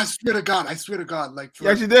God. No, I swear to God. Like, he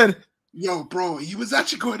actually did. Yo, bro, he was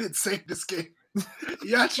actually going insane this game.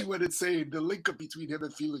 He actually went insane. The link up between him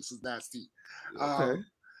and Felix is nasty. Okay.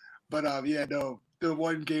 The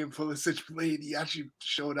one game Pulisic played, he actually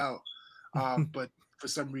showed out. But for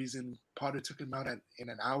some reason, Potter took him out in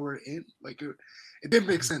an hour in. Like, it didn't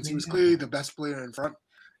make sense. He was clearly the best player in the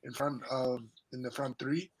front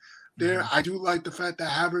three. There, I do like the fact that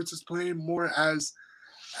Havertz is playing more as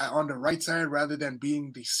on the right side rather than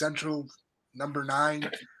being the central number 9,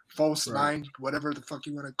 false 9, whatever the fuck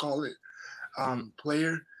you want to call it,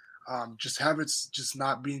 player. Just Havertz just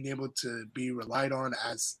not being able to be relied on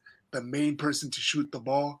as the main person to shoot the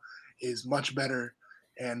ball is much better.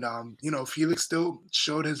 And Felix still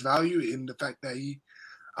showed his value in the fact that he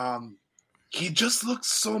just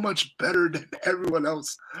looks so much better than everyone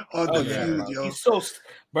else on the field, yo. He's so,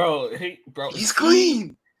 bro. He's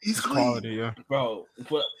clean. He's clean, quality, yeah, bro.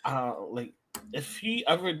 But like, if he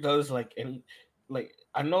ever does like any, like,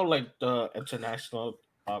 I know like the international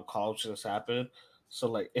calls just happened. So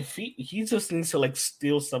like, if he just needs to like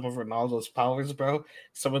steal some of Ronaldo's powers, bro,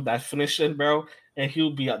 some of that finishing, bro, and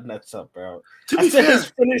he'll be up nuts up, bro. To be fair,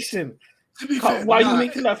 his finishing. Why are you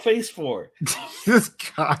making that face for? This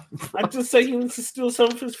guy. I just say he needs to steal some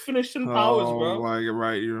of his finishing powers, bro. Like,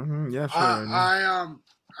 right. Yeah, sure.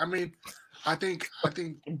 I mean, I think,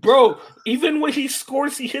 bro. Even when he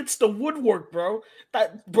scores, he hits the woodwork, bro.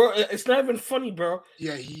 Bro, it's not even funny, bro.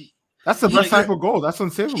 Yeah, that's the best type of goal. That's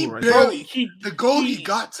unsavable, right? The goal he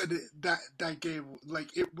got to that game,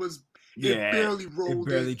 like it barely rolled. It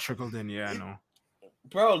barely trickled in. Yeah, I know.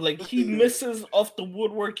 Bro, like he misses off the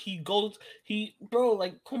woodwork. Bro,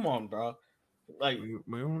 like, come on, bro. Like, what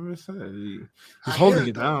do you want me to say? He's holding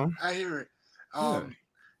it down. I hear it.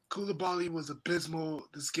 Koulibaly was abysmal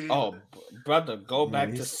this game. Oh, brother, go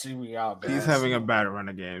back to Serie A. He's having a bad run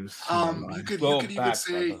of games. You could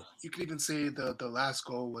even say the last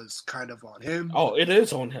goal was kind of on him. Oh, it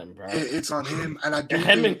is on him, bro. It's on him, and I do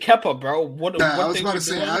him and Kepa, bro. I was about to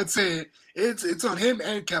say, I'd say it's on him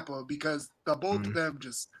and Kepa because the both of them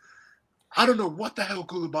just, I don't know what the hell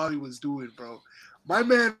Koulibaly was doing, bro. My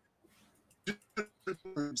man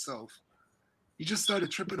himself. He just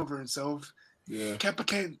started tripping over himself. Yeah.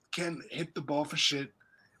 Kepa can't hit the ball for shit.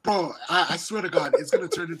 Bro, I swear to God, it's going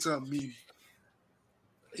to turn into a meme.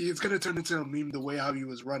 It's going to turn into a meme the way how he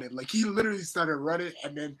was running. Like, he literally started running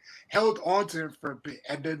and then held on to him for a bit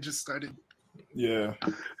and then just started. Yeah.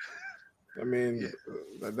 I mean,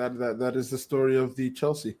 that is the story of the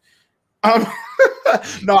Chelsea.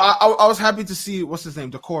 No, I was happy to see, what's his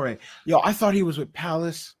name, Decore. Yo, I thought he was with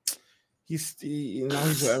Palace. He's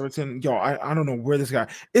with Everton. Yo, I don't know where this guy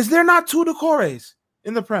is. There not 2 Decores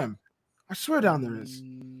in the Prem? I swear down there is.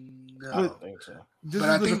 No, I don't think so. But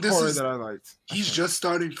I think this is that I liked. He's just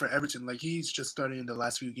starting for Everton. Like he's just starting in the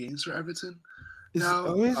last few games for Everton.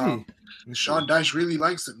 Now, is he? Sean Dyche really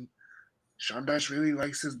likes him. Sean Dyche really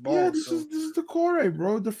likes his ball. Yeah, this is the core,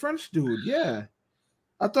 bro. The French dude. Yeah.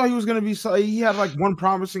 I thought he was going to be – he had like one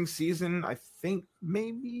promising season, I think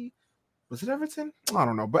maybe. Was it Everton? I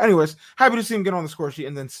don't know. But anyways, happy to see him get on the score sheet.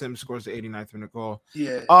 And then Sims scores the 89th minute goal.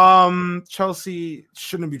 Yeah. Chelsea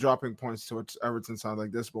shouldn't be dropping points to Everton sound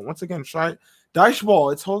like this. But once again, Dyche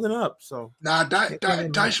ball, it's holding up. So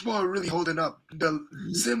Dyche ball really holding up. The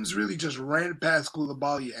Sims really just ran past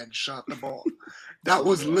Koulibaly and shot the ball. That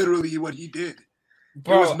was literally what he did.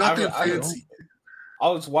 Bro, it was nothing fancy. I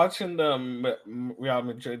was watching the Real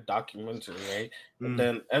Madrid documentary, right? And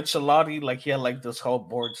then Ancelotti, like, he had like this whole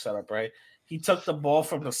board set up, right? He took the ball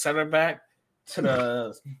from the center back to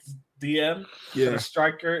the DM, to the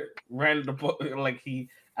striker, ran the ball, like he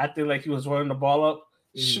acted like he was running the ball up,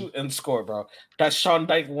 shoot and score, bro. That's Sean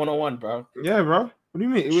Dyche 101, bro. Yeah, bro. What do you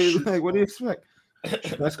mean? Like, what do you expect?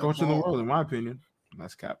 Best coach in the world, in my opinion.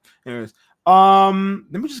 That's cap. Anyways, let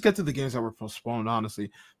me just get to the games that were postponed. Honestly,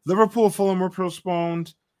 Liverpool, Fulham were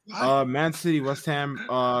postponed. Man City, West Ham,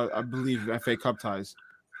 I believe FA Cup ties,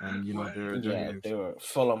 and they were.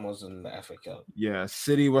 Fulham was in the FA Cup. Yeah,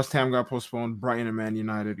 City, West Ham got postponed. Brighton and Man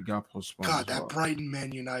United got postponed. God, that Brighton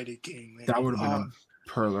Man United game, man. That would have been a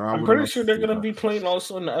perler. I'm pretty sure they're gonna be playing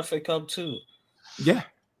also in the FA Cup too. Yeah.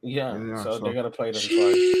 So they're gonna play them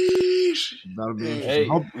twice. That'll be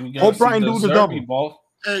interesting. Hope Brighton do the double. Ball.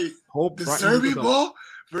 Hey, the Serbi ball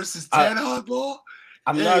versus Ten Hag ball.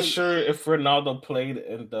 I'm not sure if Ronaldo played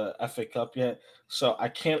in the FA Cup yet, so I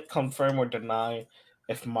can't confirm or deny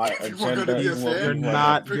if my agenda. You're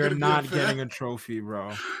not getting a trophy,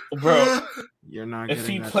 bro. You're not. If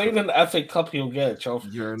he played in the FA Cup, he'll get a trophy.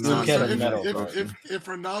 You're not getting a medal. If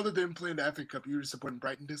Ronaldo didn't play in the FA Cup, you were supporting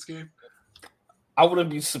Brighton this game. I wouldn't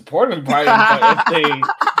be supporting Brighton, but if they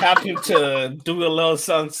happen to do a little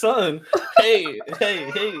son, hey.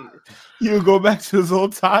 You go back to his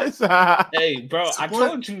old ties? Hey, bro, I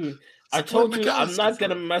told you, I'm not going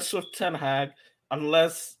to mess with Ten Hag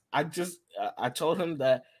unless I told him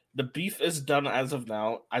that the beef is done as of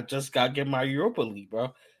now. I just got to get my Europa League,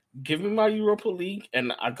 bro. Give me my Europa League,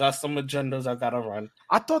 and I got some agendas I got to run.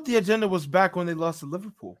 I thought the agenda was back when they lost to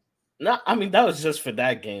Liverpool. No, I mean, that was just for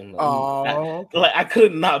that game. I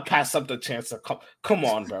could not pass up the chance to come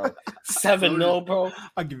on, bro. 7-0, bro.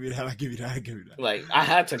 I'll give you that. Like, I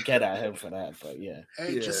had to get at him for that, but yeah.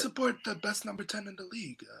 Hey, just support the best number 10 in the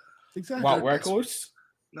league. Exactly. What, Workhorse?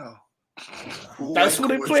 No. That's what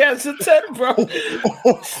they play as a 10, bro.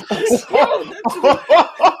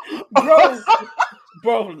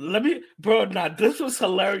 Bro, this was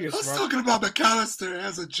hilarious, bro. I was talking about McAllister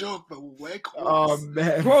as a joke, but Weghorst. Oh,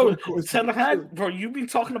 man. Bro, Ten Hag, bro, you be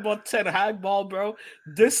talking about Ten Hag ball, bro.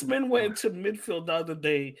 This man went into midfield the other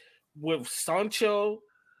day with Sancho,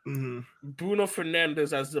 Bruno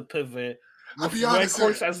Fernandes as the pivot, with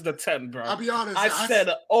Weghorst as the 10, bro. I'll be honest. I said,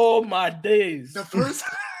 oh, my days. The first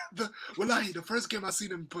game I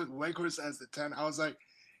seen him put Weghorst as the 10, I was like,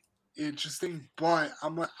 interesting, but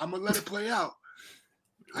I'm gonna let it play out.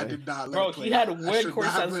 I did not let it play he had out.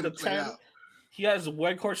 Weghorst as the 10. He has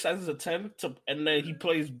Weghorst as the 10, and then he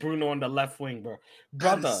plays Bruno on the left wing, bro.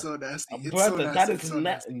 Brother, that is so nasty. That is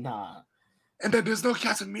nah. And then there's no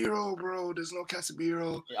Casemiro, bro. There's no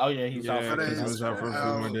Casemiro. Oh yeah, he's out for a few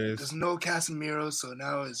more days. There's no Casemiro, so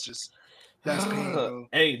now it's just that's pain, bro.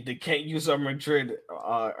 Hey, they can't use our Madrid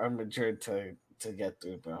to get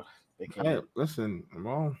through, bro. They can't. Hey, listen,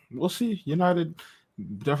 well, we'll see. United,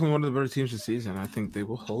 definitely one of the better teams this season. I think they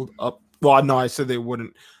will hold up. Well, no, I said they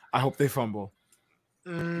wouldn't. I hope they fumble.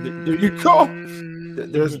 There you go.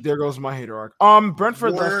 There goes my hater arc.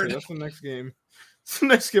 Brentford, Leicester. That's the next game. It's the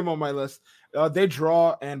next game on my list. They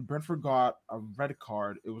draw, and Brentford got a red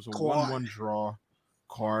card. It was a 1-1 draw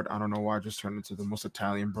card. I don't know why I just turned into the most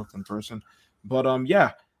Italian Brooklyn person. But,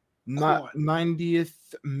 yeah. Not 90th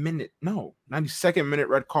minute. No, 92nd minute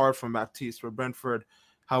red card from Baptiste for Brentford.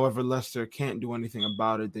 However, Leicester can't do anything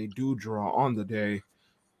about it. They do draw on the day.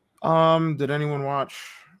 Did anyone watch?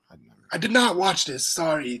 I did not watch this.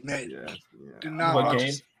 Sorry, mate. Yeah. Did not watch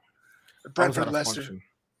this. Brentford Leicester.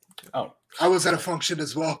 Oh, I was at a function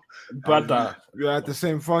as well. But you're at the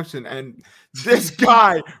same function, and this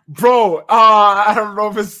guy, bro. I don't know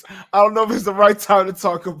if it's the right time to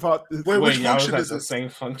talk about this. Wait, which function is the same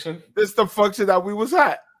function? It's the function that we was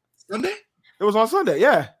at. Sunday? It was on Sunday,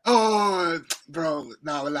 yeah. Oh, bro,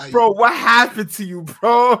 no, like, bro, what happened to you,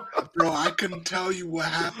 bro? Bro, I couldn't tell you what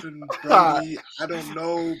happened, bro. I don't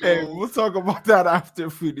know, bro. Hey, we'll talk about that after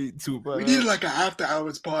if we need to. But we need like an after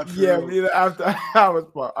hours pod. Yeah, we need an after hours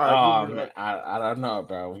pod. All right, man, I don't know,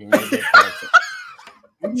 bro. We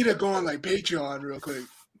need to go on like Patreon real quick.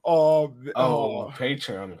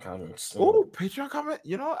 Patreon comments. Oh, Patreon comment.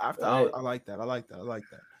 You know, after I like that. I like that.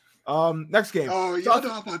 Next game. Oh, y'all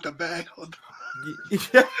know about the bag.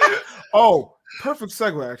 Yeah. Oh, perfect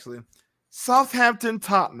segue actually. Southampton,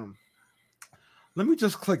 Tottenham. Let me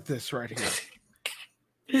just click this right here.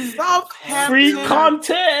 Southampton, free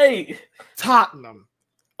Conte, Tottenham,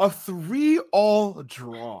 a 3-3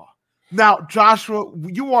 draw. Now, Joshua,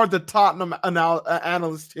 you are the Tottenham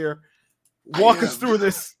analyst here. Walk us through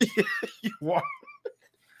this. What,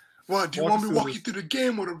 do you want me to walk you through the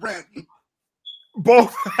game or the rant?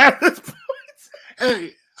 Both at this point.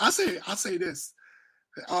 Hey, I say this.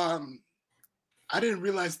 I didn't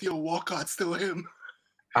realize Theo Walcott's still him.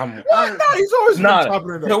 No, he's always been topping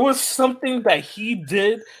it up. There was something that he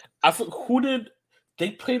did.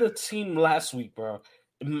 They played a team last week, bro.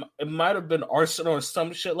 It might have been Arsenal or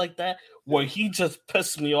some shit like that, where he just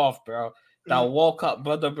pissed me off, bro. That Walcott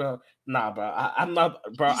brother, bro. Nah, bro. I'm not,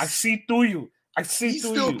 bro. I see through you. He's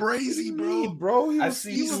still brazy, bro. He was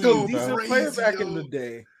still a decent player back in the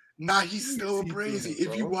day. Nah, he's still brazy.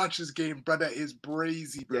 If you watch this game, brother is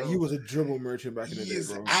brazy, bro. Yeah, he was a dribble merchant back in the day,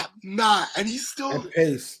 bro. And he's still and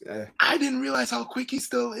pace. I didn't realize how quick he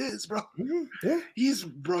still is, bro. Mm-hmm. Yeah,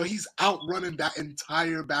 he's outrunning that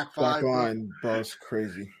entire back five. Back line, bro, it's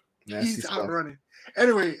crazy. Nasty he's stuff. Outrunning.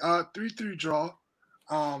 Anyway, 3-3 draw.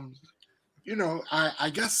 You know,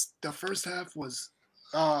 I guess the first half was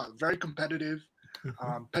very competitive.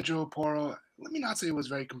 Pedro Porro. Let me not say it was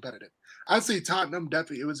very competitive. I'd say Tottenham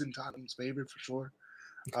definitely. It was in Tottenham's favor for sure.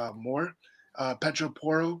 More. Pedro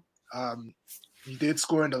Porro. He did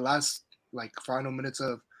score in the last final minutes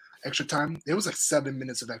of extra time. It was 7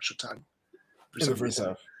 minutes of extra time. In the first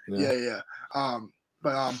half. Yeah.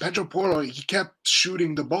 But Pedro Porro, he kept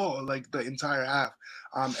shooting the ball the entire half.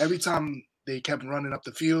 Every time they kept running up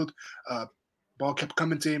the field, ball kept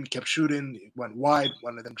coming to him. He kept shooting. It went wide.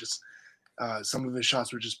 One of them just. Some of his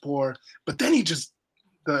shots were just poor, but then he just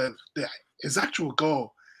his actual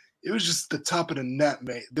goal. It was just the top of the net,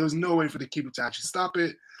 mate. There was no way for the keeper to actually stop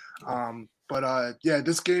it. But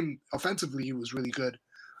this game offensively he was really good.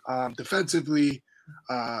 Defensively,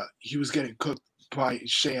 he was getting cooked by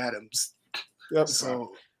Shea Adams. Yep.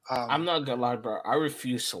 So I'm not gonna lie, bro. I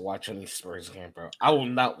refuse to watch any Spurs game, bro. I will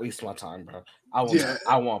not waste my time, bro. I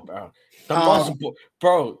won't, bro.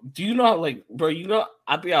 Bro, do you know, bro, you know,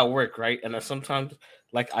 I be at work, right? And then sometimes,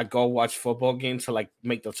 I go watch football games to,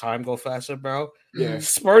 make the time go faster, bro. Yeah.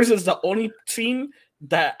 Spurs is the only team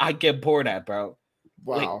that I get bored at, bro.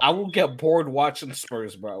 Wow. I will get bored watching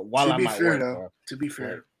Spurs, bro, while I'm at work, bro. To be fair,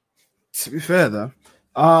 though. To be fair, though.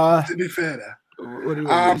 What do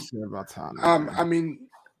you say about Tottenham?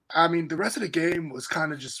 I mean, the rest of the game was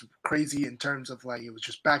kind of just crazy in terms of it was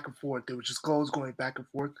just back and forth. There was just goals going back and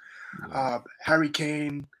forth. Harry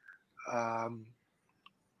Kane,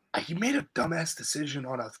 he made a dumbass decision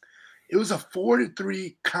it was a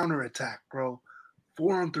 4-3 counterattack, bro.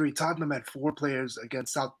 4-on-3. Tottenham had 4 players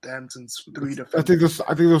against Southampton's 3 defenders.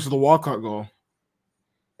 I think this was the Walcott goal.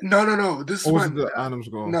 No. This was the Adams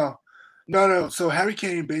goal. No. So Harry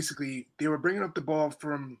Kane, basically, they were bringing up the ball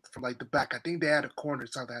from the back. I think they had a corner,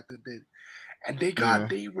 Southampton did, and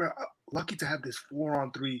they were lucky to have this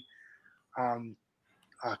 4-on-3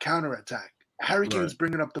 counterattack. Harry Kane's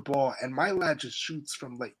bringing up the ball, and my lad just shoots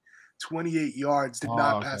from 28 yards. Did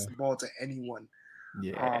not pass the ball to anyone.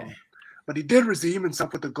 Yeah. But he did redeem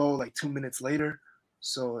himself with the goal 2 minutes later,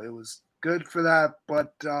 so it was good for that.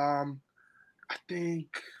 But I think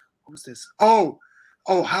what was this? Oh,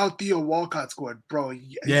 how Theo Walcott scored, bro.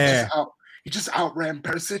 He just outran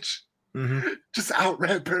Perisic. Mm-hmm. Just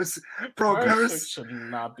outran Perisic. Bro, Perisic should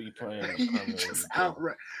not be playing. He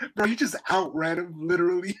just outran him,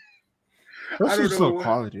 literally. Perisic so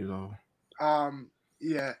quality, though.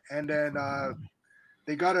 Yeah, and then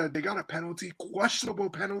they got a penalty, questionable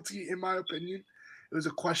penalty, in my opinion. It was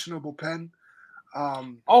a questionable pen.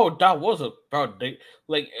 That was a bro. They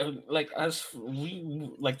as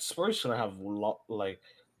we Spurs should have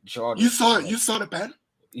drawn. You saw the pen?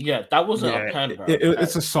 Yeah, that wasn't a pen, bro.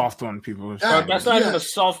 It's a soft one, people. Bro, that's not even a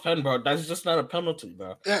soft pen, bro. That's just not a penalty,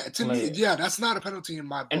 bro. Yeah, to me, that's not a penalty in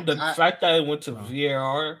my book. And the fact that it went to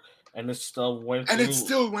VAR and it still went and it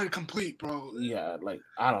still went complete, bro. Yeah,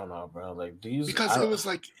 I don't know, bro. Because it was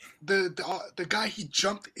the guy, he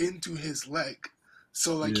jumped into his leg.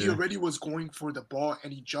 So he already was going for the ball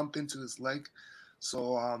and he jumped into his leg.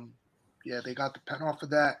 So they got the pen off of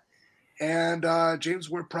that. And James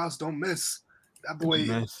Ward-Prowse don't miss. That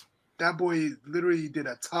boy literally did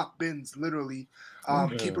a top bins, literally.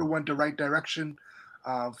 Keeper went the right direction.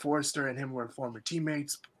 Forrester and him were former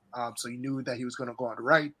teammates. So he knew that he was going to go on the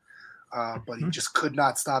right. But he just could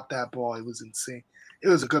not stop that ball. It was insane. it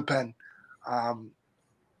was a good pen.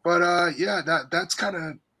 But that's kind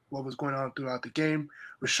of what was going on throughout the game.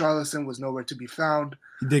 Richarlison was nowhere to be found.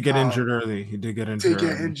 He did get injured early.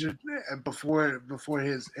 Before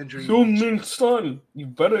his injury. You mean, son, you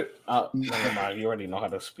better. Never mind. You already know how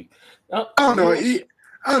to speak. I don't know. I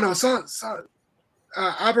don't know. Son,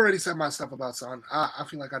 I've already said my stuff about Son. I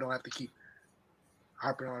feel like I don't have to keep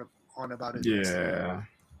harping on about it. Yeah.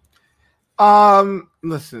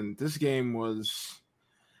 Listen, this game was.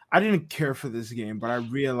 I didn't care for this game, but I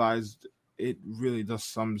realized it really does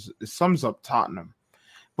sums up Tottenham,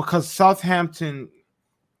 because Southampton,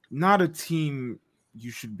 not a team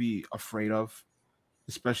you should be afraid of,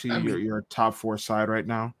 especially your top 4 side right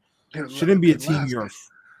now. Shouldn't be a team you're.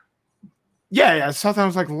 Yeah.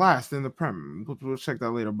 Southampton's like last in the Prem. We'll check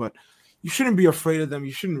that later, but you shouldn't be afraid of them.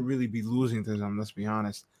 You shouldn't really be losing to them. Let's be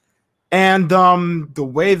honest. And the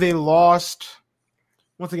way they lost.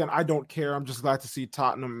 Once again, I don't care. I'm just glad to see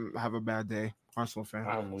Tottenham have a bad day. Arsenal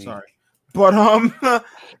fan. Sorry. But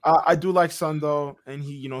I do like Son though, and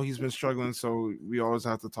he's been struggling, so we always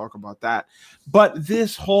have to talk about that. But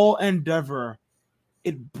this whole endeavor,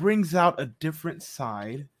 it brings out a different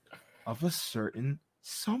side of a certain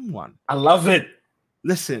someone. I love it.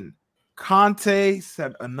 Listen, Conte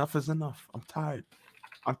said enough is enough. I'm tired.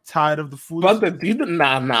 I'm tired of the foolishness. Brother,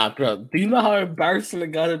 bro. Do you know how embarrassing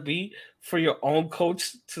it gotta be for your own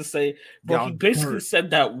coach to say? But he basically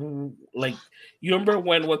said that, like, you remember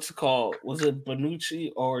when was it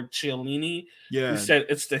Bonucci or Chiellini? Yeah, he said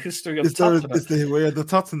it's the history of Tottenham. It's the way of the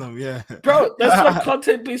Tottenham. Yeah, bro. That's what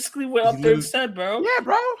Conte basically went up there and said, bro. Yeah,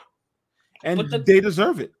 bro. And they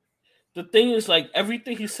deserve it. The thing is, like,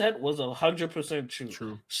 everything he said was 100%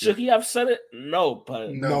 true. Should he have said it? No,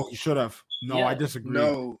 but no, he should have. No, I disagree.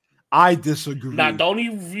 No, I disagree. Now, the only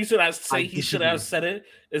reason I say he should have said it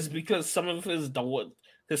is because some of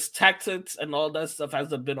his tactics and all that stuff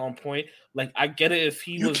hasn't been on point. Like, I get it if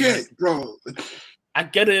he bro. I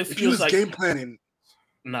get it if he was like game planning.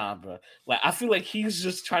 Nah, bro. Like, I feel like he's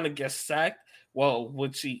just trying to get sacked. Well,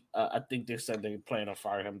 which I think they said they plan to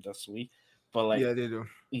fire him this week. But like, yeah, they do.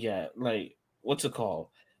 Yeah, like, what's it called?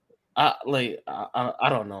 I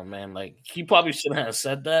don't know, man. Like, he probably shouldn't have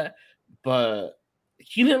said that, but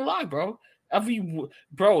he didn't lie, bro.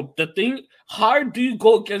 The thing, how do you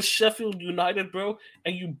go against Sheffield United, bro,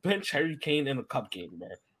 and you bench Harry Kane in a cup game, bro?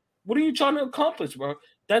 What are you trying to accomplish, bro?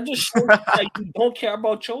 That just shows that you don't care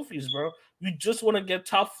about trophies, bro. You just want to get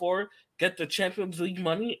top 4, get the Champions League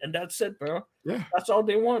money, and that's it, bro. Yeah, that's all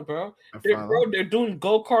they want, bro. They're doing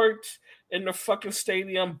go-karts in the fucking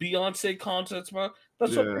stadium, Beyonce concerts, bro.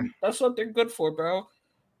 That's what they're good for, bro.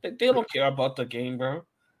 They don't care about the game, bro.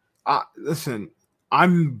 Listen,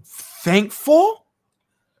 I'm thankful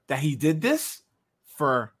that he did this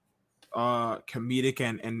for comedic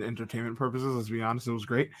and entertainment purposes. Let's be honest, it was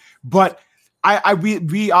great. But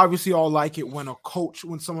we obviously all like it when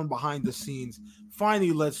someone behind the scenes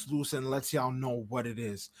finally lets loose and lets y'all know what it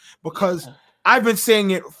is. Because I've been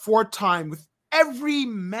saying it for time with every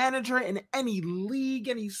manager in any league,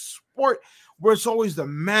 any sport, where it's always the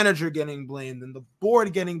manager getting blamed and the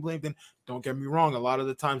board getting blamed. And don't get me wrong, a lot of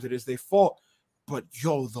the times it is their fault. But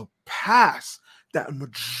the pass that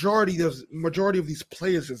majority of these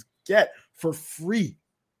players just get for free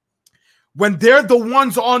when they're the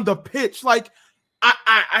ones on the pitch. Like,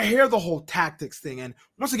 I hear the whole tactics thing. And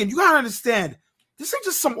once again, you got to understand, this ain't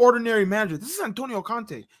just some ordinary manager. This is Antonio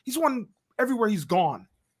Conte. He's won everywhere he's gone.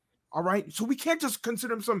 All right. So we can't just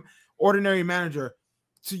consider him some ordinary manager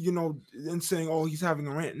and saying, oh, he's having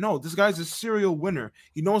a rant. No, this guy's a serial winner.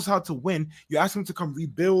 He knows how to win. You ask him to come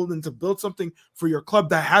rebuild and to build something for your club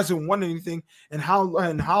that hasn't won anything and how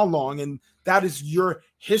long. And that is your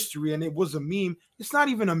history. And it was a meme. It's not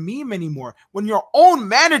even a meme anymore. When your own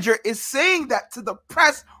manager is saying that to the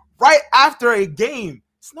press right after a game,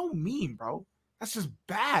 it's no meme, bro. That's just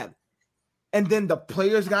bad. And then the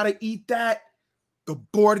players got to eat that. The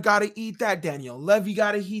board got to eat that. Daniel Levy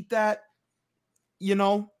got to eat that.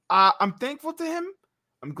 I'm thankful to him.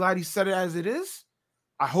 I'm glad he said it as it is.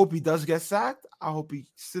 I hope he does get sacked. I hope he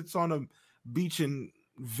sits on a beach in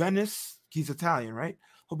Venice. He's Italian, right?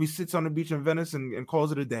 Hope he sits on the beach in Venice and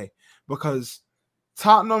calls it a day. Because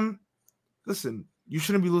Tottenham, listen, you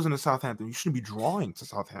shouldn't be losing to Southampton. You shouldn't be drawing to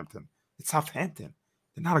Southampton. It's Southampton.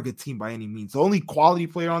 They're not a good team by any means. The only quality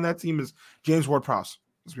player on that team is James Ward-Prowse.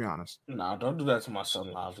 Let's be honest. Nah, don't do that to my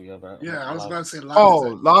son Lavia, bro. Yeah, I was about to say Lavia.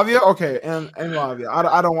 Oh, Lavia? Okay, and Lavia.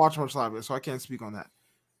 I don't watch much Lavia, so I can't speak on that.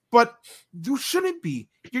 But you shouldn't be.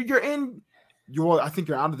 I think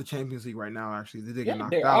you're out of the Champions League right now, actually. They did get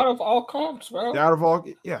knocked out. They're out of all comps, bro. They're out of all,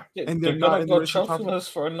 yeah. And they're going to go trophyless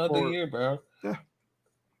for another year, bro. Yeah.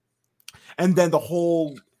 And then the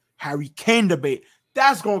whole Harry Kane debate,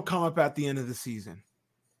 that's going to come up at the end of the season.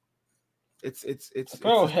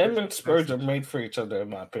 Bro, him and Spurs are made for each other, in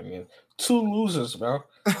my opinion. Two losers, bro.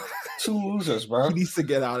 He needs to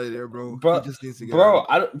get out of there, bro. He just needs to get out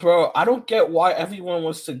of there. I don't get why everyone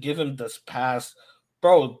wants to give him this pass.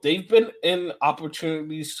 Bro, they've been in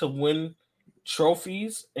opportunities to win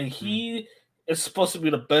trophies, and he is supposed to be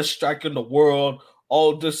the best striker in the world,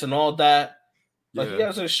 all this and all that. But he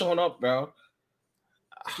hasn't shown up, bro.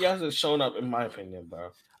 He hasn't shown up, in my opinion, bro.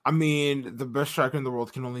 I mean, the best striker in the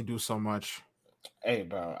world can only do so much. Hey,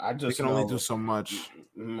 bro, they can only do so much.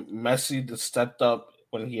 Messi stepped up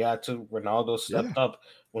when he had to. Ronaldo stepped up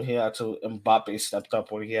when he had to. Mbappe stepped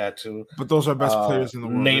up when he had to. But those are best players in the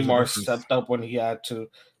world. Neymar stepped up when he had to.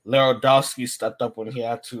 Lewandowski stepped up when he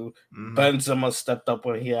had to. Benzema stepped up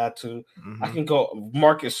when he had to. I can go.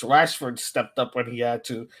 Marcus Rashford stepped up when he had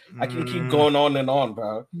to. I can keep going on and on,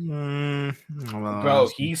 bro. Bro,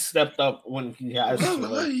 he stepped up when he has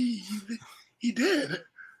to. He did.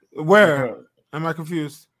 Where? Bro. Am I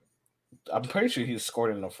confused? I'm pretty sure he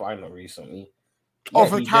scored in the final recently. Oh,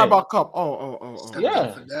 for Carabao Cup. Oh.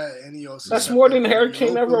 Yeah. And he also that's more than Harry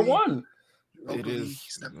Kane ever won. It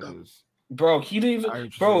is. Bro, he didn't even.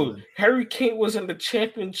 Bro, Harry Kane was in the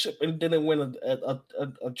championship and didn't win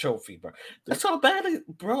a trophy, bro. That's how bad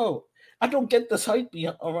it, bro. I don't get this hype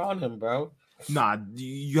around him, bro. Nah,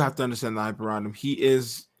 you have to understand the hype around him. He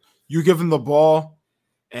is. You give him the ball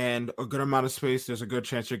and a good amount of space, there's a good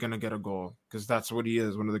chance you're going to get a goal because that's what he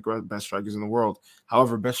is, one of the best strikers in the world.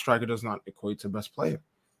 However, best striker does not equate to best player.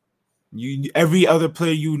 Every other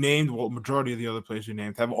player you named, well, majority of the other players you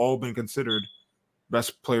named have all been considered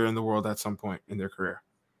best player in the world at some point in their career.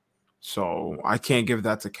 So I can't give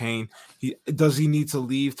that to Kane. Does he need to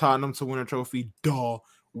leave Tottenham to win a trophy? Duh.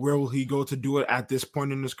 Where will he go to do it at this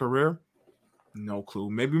point in his career? No clue.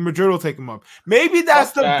 Maybe Madrid will take him up. Maybe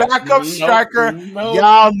that's the backup striker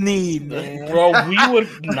y'all need, man. Bro, we would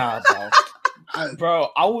bro.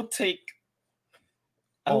 Bro, I would take.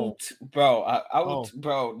 No.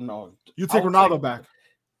 You take Ronaldo back.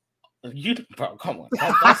 Bro, come on.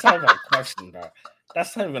 That's not even a question, bro.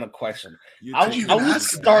 That's not even a question. I would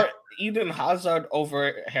start Eden Hazard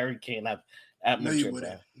over Harry Kane at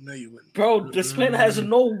Madrid. No, you wouldn't. Bro, this man has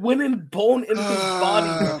no winning bone in his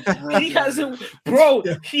body. Bro. He hasn't. Bro,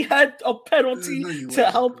 he had a penalty to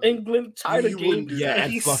help England tie the game. Yeah,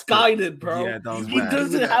 and he skied it, bro. Yeah, that was he bad.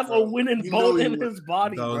 doesn't have a winning bone in his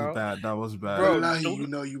body, that bro. That was bad. Bro, you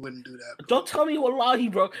know you wouldn't do that, bro. Don't tell me wallahi,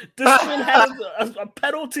 bro. This man had a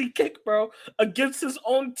penalty kick, bro, against his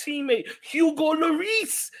own teammate, Hugo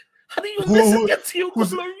Lloris. How do you miss against Hugo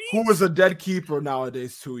Lloris? Who was a dead keeper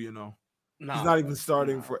nowadays, too, you know? He's not even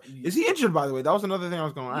starting for. Is he injured, by the way? That was another thing I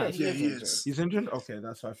was going to ask. Yeah, he is. He's injured? Okay,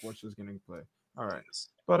 that's why Force is getting play. All right.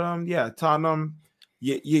 But, Tottenham,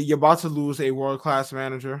 you're about to lose a world-class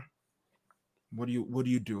manager. What do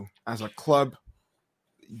you do? As a club,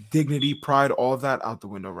 dignity, pride, all of that out the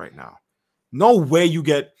window right now. No way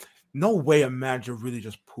a manager really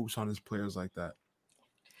just poops on his players like that.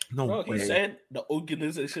 No way. He said the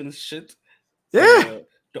organization is shit. Yeah.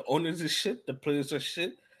 The owners is shit. The players are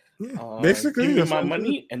shit. Yeah, basically, give me my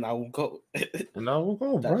money and I will go.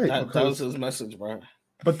 That was his message, bro.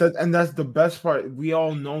 But that's the best part. We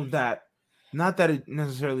all know that. Not that it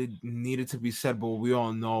necessarily needed to be said, but we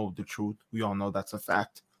all know the truth. We all know that's a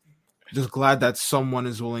fact. Just glad that someone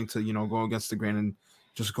is willing to, go against the grain and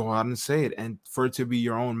just go out and say it. And for it to be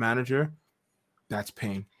your own manager, that's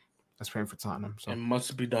pain. That's pain for Tottenham. So it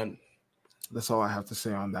must be done. That's all I have to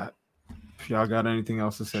say on that. If y'all got anything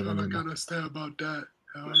else to say, I gotta say about that.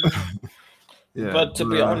 Yeah, but to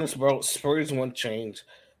be honest, bro, Spurs won't change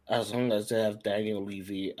as long as they have Daniel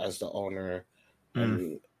Levy as the owner,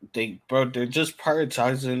 and they're just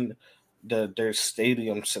prioritizing their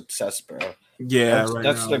stadium success, bro. Yeah,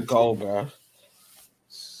 that's their goal, bro.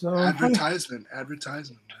 So advertisement, man.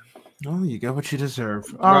 Oh, you get what you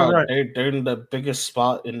deserve. All right, they're in the biggest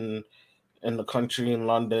spot in the country in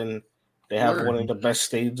London. They have one of the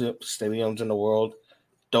best stadiums in the world.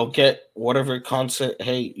 Don't get whatever concert.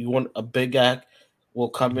 Hey, you want a big act? Will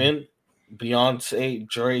come in. Beyonce,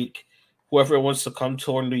 Drake, whoever wants to come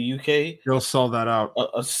tour in the UK, they'll sell that out.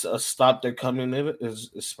 A stop they're coming in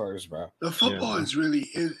is Spurs, bro. The football is really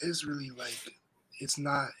like it's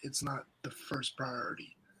not the first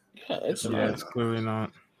priority. Yeah, it's clearly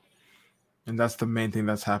not. And that's the main thing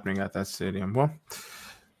that's happening at that stadium. Well,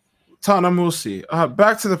 Tottenham, we'll see.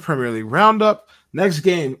 Back to the Premier League roundup. Next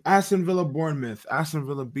game, Aston Villa, Bournemouth. Aston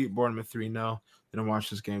Villa beat Bournemouth 3-0. Didn't watch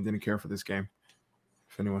this game. Didn't care for this game.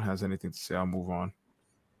 If anyone has anything to say, I'll move on.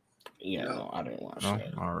 Yeah, no, I didn't watch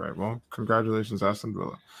it. All right. Well, congratulations, Aston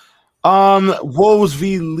Villa. Wolves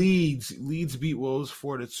v Leeds. Leeds beat Wolves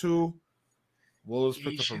 4-2. Wolves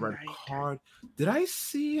picked up a red card. Did I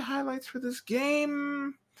see highlights for this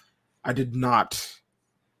game? I did not.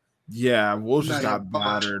 Yeah, Wolves just got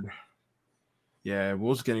battered. Yeah,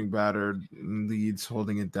 Wolves getting battered. Leeds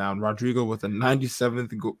holding it down. Rodrigo with a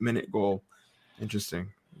 97th minute goal. Interesting.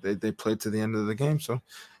 They played to the end of the game, so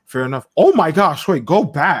fair enough. Oh my gosh! Wait, go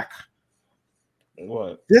back.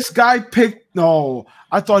 What? This guy picked. No,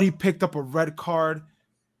 I thought he picked up a red card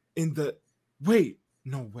in the. Wait,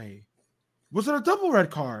 no way. Was it a double red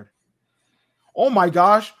card? Oh my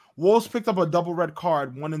gosh! Wolves picked up a double red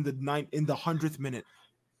card, one in the 100th minute.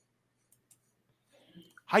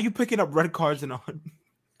 How you picking up red cards in a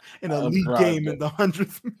league game in the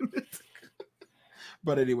 100th minute?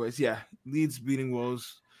 But anyways, yeah, Leeds beating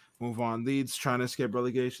Wolves. Move on. Leeds trying to escape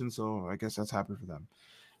relegation, so I guess that's happy for them.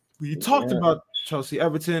 We talked about Chelsea,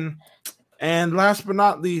 Everton, and last but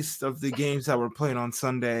not least of the games that were played on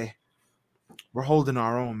Sunday, we're holding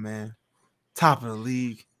our own, man. Top of the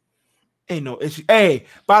league. Ain't no issue. Hey,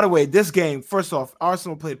 by the way, this game, first off,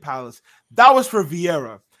 Arsenal played Palace. That was for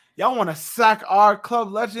Vieira. Y'all want to sack our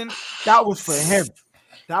club legend? That was for him.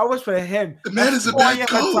 That was for him. The man is a bad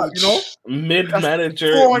coach. Top, you know?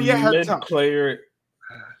 Mid-manager, mid-player.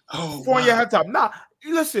 Oh, four on your head top. Nah,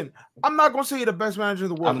 listen, I'm not going to say you're the best manager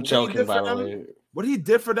in the world. I'm joking, by the way. What he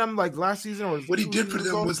did for them like last season or what he did for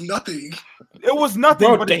them was nothing. It was nothing.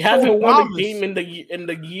 Bro, but they haven't won a game in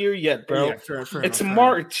the year yet, bro. Yeah, fair it's enough,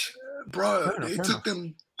 March. Bro, it took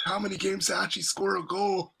them how many games to actually score a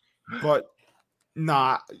goal? But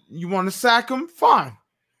nah, you want to sack him? Fine.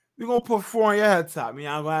 We're going to put 4 on your head top. I'm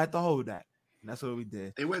going to have to hold that. And that's what we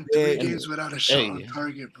did. They went 3 games without a shot on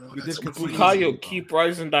target, bro. Bukayo, keep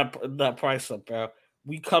rising that price up, bro.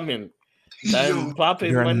 We coming. That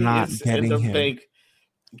Mbappe money is in the bank.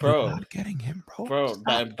 Bro. You're not getting him, bro. Bro, stop.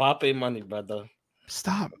 That Mbappe money, brother.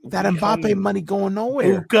 Stop. That Mbappe money going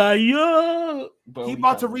nowhere. Bukayo. Bro, he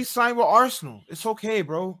about to re-sign with Arsenal. It's okay,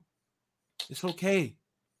 bro. It's okay.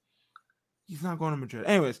 He's not going to Madrid.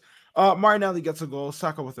 Anyways, Martinelli gets a goal,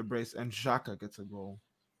 Saka with a brace, and Xhaka gets a goal.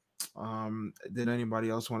 Did anybody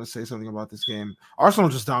else want to say something about this game? Arsenal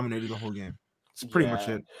just dominated the whole game. It's pretty much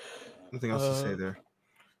it. Nothing else to say there.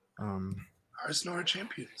 Arsenal are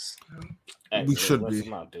champions. We should be. Let's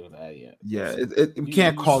not do that yet. Yeah, we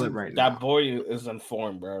can't call it right now. That boy is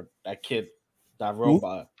informed, bro. That kid, that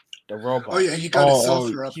robot. The robot. Oh, yeah, he got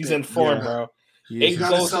himself up. He's informed, bro. 8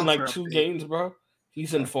 goals in like 2 games, bro.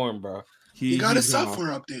 He's informed, bro. He got his software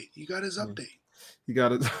update. He got his update. He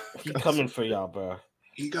got it. He's coming for y'all, bro.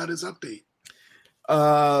 He got his update.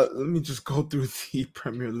 Let me just go through the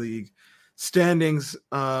Premier League standings.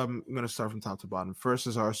 I'm going to start from top to bottom. First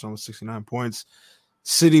is Arsenal with 69 points.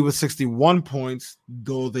 City with 61 points,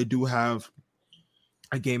 though they do have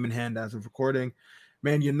a game in hand as of recording.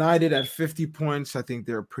 Man United at 50 points. I think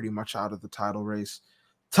they're pretty much out of the title race.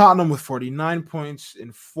 Tottenham with 49 points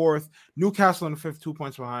in fourth. Newcastle in fifth, 2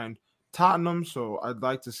 points behind Tottenham. So I'd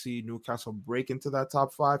like to see Newcastle break into that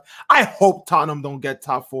top 5. I hope Tottenham don't get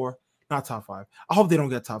top 4. Not top 5. I hope they don't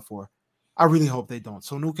get top 4. I really hope they don't.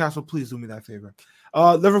 So Newcastle, please do me that favor.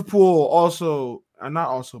 Liverpool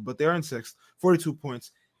but they're in 6th, 42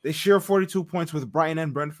 points. They share 42 points with Brighton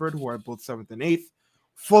and Brentford, who are both 7th and 8th.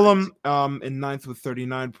 Fulham in 9th with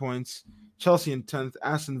 39 points. Chelsea in 10th.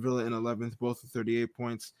 Aston Villa in 11th, both with 38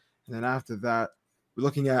 points. And then after that, we're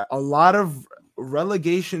looking at a lot of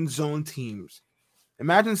relegation zone teams.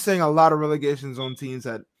 Imagine saying a lot of relegation zone teams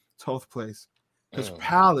at 12th place. Because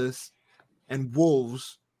Palace and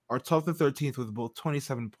Wolves are 12th and 13th with both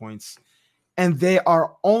 27 points. And they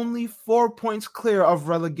are only 4 points clear of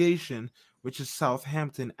relegation, which is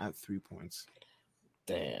Southampton at 3 points.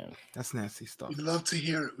 Damn. That's nasty stuff. We love to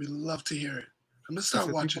hear it. I'm gonna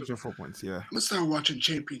start watching 4 points, yeah. I'm gonna start watching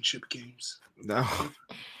championship games. No.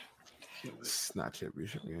 It's not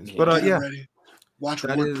championship games. But yeah. Ready. Watch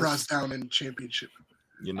WordPress down in championship.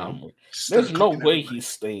 You know. There's no way he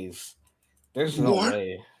stays. There's no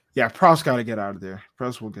way. Yeah, Proust got to get out of there.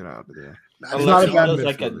 Proust will get out of there. Unless he does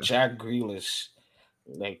like a Jack Grealish,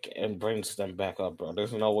 and brings them back up, bro.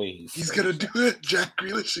 There's no way he's gonna do it. Jack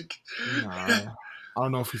Grealish. Nah, I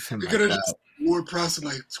don't know if he's him. You're gonna just Ward Prowse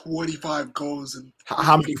like 25 goals and.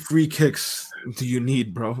 How many free kicks do you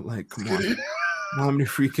need, bro? Like, come on. How many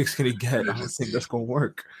free kicks can he get? I don't think that's gonna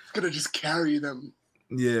work. He's gonna just carry them.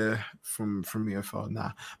 Yeah, from EFL,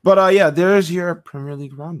 nah. But yeah, there's your Premier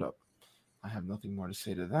League roundup. I have nothing more to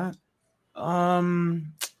say to that.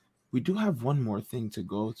 We do have one more thing to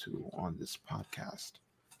go to on this podcast.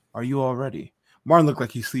 Are you all ready? Martin looked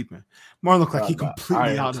like he's sleeping. Martin looked like he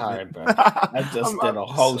completely out tired, of bro. I just did a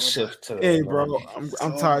whole shift today. Hey, bro,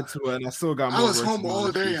 I'm tired too, and I still got more. I was home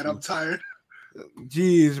all day, and I'm tired.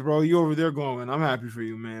 Jeez, bro, you over there glowing. I'm happy for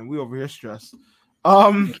you, man. We over here stressed.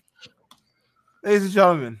 Ladies and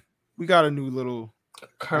gentlemen, we got a new little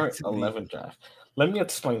current activity. 11 draft. Let me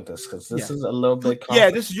explain this because this is a little bit. Yeah,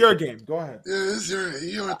 this is your game. Go ahead. Yeah, this is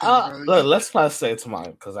your thing, bro. Let's not say it's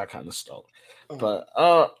mine because I kind of stole. But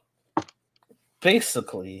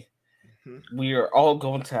basically, we are all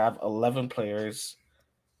going to have 11 players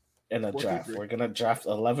in a draft. We're gonna draft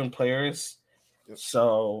 11 players. Yep.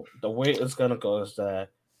 So the way it's gonna go is that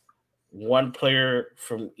one player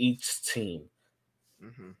from each team.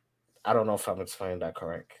 Mm-hmm. I don't know if I'm explaining that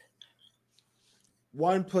correct.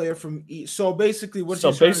 One player from each. So basically,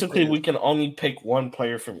 we can only pick one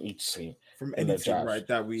player from each team from any team, right?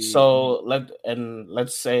 That we. So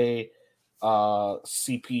let's say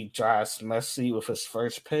CP drafts Messi with his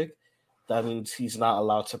first pick. That means he's not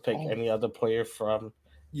allowed to pick any other player from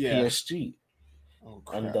PSG.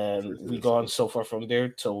 And then we go on so far from there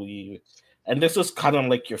till we. And this is kind of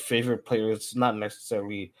like your favorite player. It's not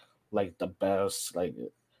necessarily like the best, like.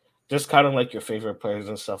 Just kind of like your favorite players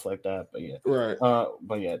and stuff like that, but yeah, right.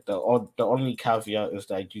 But yeah, the only caveat is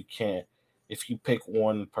that you can't, if you pick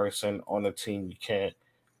one person on a team, you can't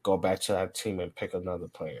go back to that team and pick another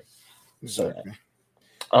player. Exactly.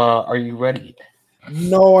 So, are you ready?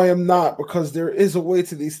 No, I am not, because there is a way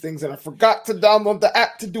to these things, and I forgot to download the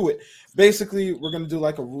app to do it. Basically, we're gonna do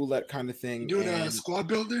like a roulette kind of thing. You doing a squad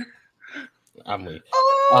builder? I'm weak.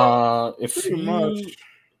 If pretty much.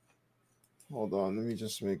 Hold on, let me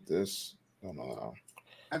just make this. No.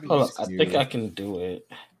 I think I can do it.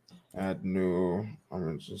 Add new. I'm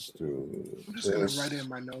gonna just gonna write in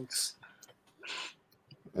my notes.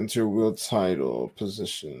 Enter wheel title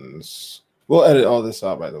positions. We'll edit all this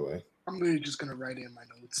out, by the way. I'm really just gonna write in my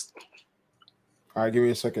notes. All right, give me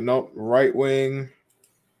a second. Nope, right wing.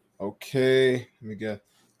 Okay, let me get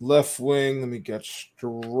left wing. Let me get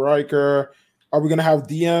striker. Are we gonna have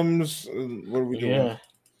DMs? What are we doing? Yeah.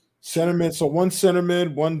 Center mid, so one center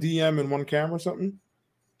mid, one DM, and one cam or something?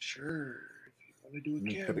 Sure. Let me do a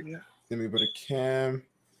cam, yeah. Let me put a cam,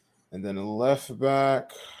 and then a left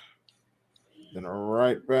back, then a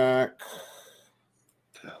right back.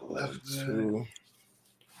 Left two.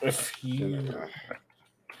 If you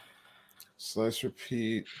slice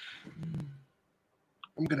repeat.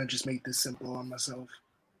 I'm gonna just make this simple on myself.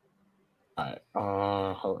 All right.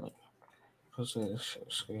 Hold on.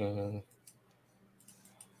 Position.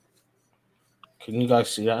 Can you guys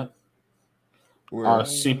see that?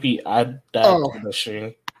 CP, add that to the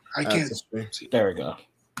screen. I can't. There we go.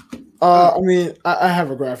 I mean, I have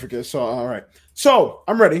a graphic here, so all right. So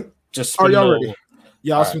I'm ready. Are y'all ready?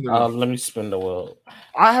 Yeah, I'll spin the wheel. Let me spin the wheel.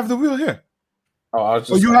 I have the wheel here.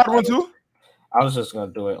 You had one too? I was just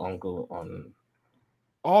gonna do it on Google.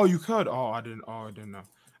 Oh, you could. I didn't know.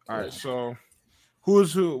 All right. So,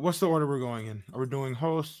 who's who? What's the order we're going in? Are we doing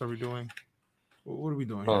hosts? Are we doing? What are we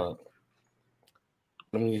doing here?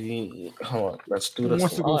 Hold on. Let's do this. Who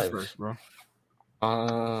wants to go first, bro?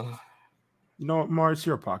 You know what, Mar? It's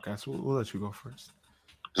your podcast. We'll let you go first.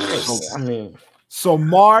 I mean, so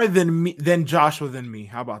Mar, then me, then Joshua, then me.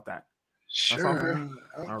 How about that? Sure.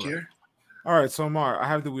 I don't care. All right. So Mar, I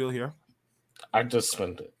have the wheel here. I just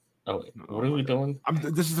spent it. Oh wait, what are we doing?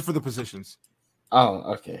 This is for the positions.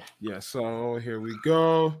 Oh, okay. Yeah. So here we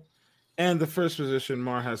go, and the first position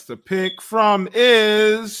Mar has to pick from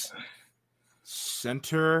is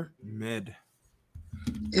center mid.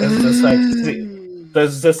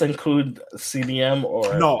 Does this include CDM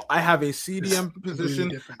or no? I have a CDM position,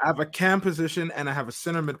 really I have a cam position, and I have a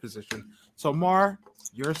center mid position. So Mar,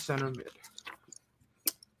 you're center mid,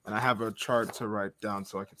 and I have a chart to write down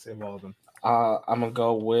so I can save all of them. I'm gonna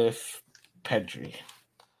go with Pedri.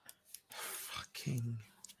 Fucking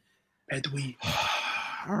Pedri.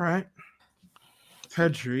 All right,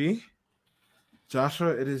 Pedri. Joshua,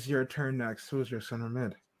 it is your turn next. Who's your center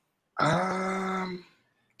mid? I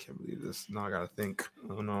can't believe this. Now I gotta think.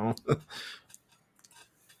 Oh no.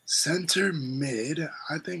 Center mid.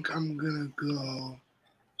 I think I'm gonna go.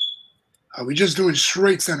 Are we just doing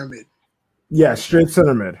straight center mid? Yeah, straight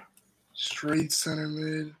center mid. Straight center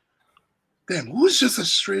mid. Damn, who's just a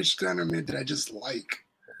straight center mid that I just like?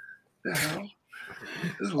 The hell?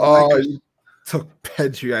 You took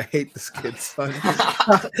Pedri. I hate this kid, son.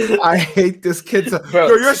 I hate this kid, son.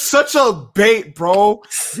 Bro, you're such a bait, bro.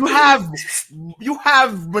 You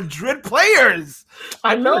have Madrid players.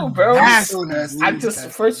 I know, bro.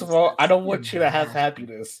 First of all, I don't want you to have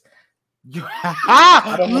happiness.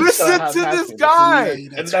 Listen to this guy.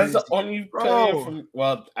 And that's the only player from.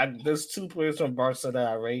 Well, there's two players from Barca that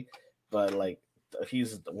I rate, but like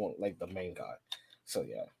he's the one, like the main guy. So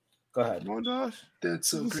yeah, go ahead. Come on, Josh. That's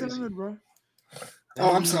so crazy, sentiment, bro.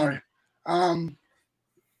 Oh, I'm sorry.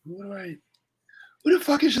 Who the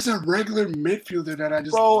fuck is just a regular midfielder that I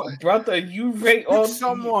just? Brother, you rate on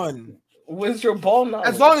someone. Where's your ball now?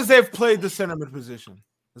 As long as they've played the center mid position.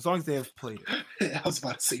 As long as they have played it. I was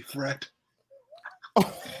about to say Fred.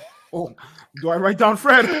 Oh, do I write down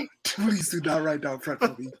Fred? Please do not write down Fred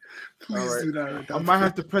for me. Please do not write down I might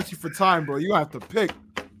have to press you for time, bro. You have to pick.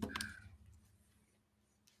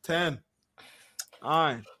 10,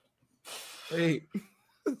 9, 8.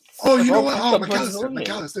 Oh, you know what? Oh,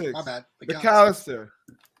 McAllister. My bad. McAllister.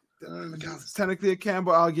 Technically a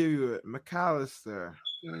Campbell. I'll give you it. McAllister.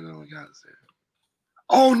 No, McAllister.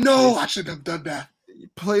 Oh, no. I should have done that. He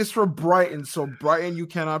plays for Brighton, so Brighton you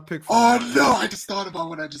cannot pick for. Oh, no. I just thought about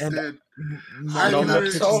what I just did. I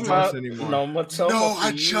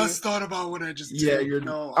just thought about what I just did. Yeah, you're.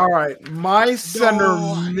 No. All right. My center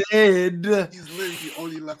mid. He's literally the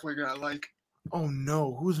only left winger I like. Oh,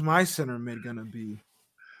 no. Who's my center mid going to be?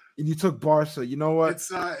 And you took Barca. You know what?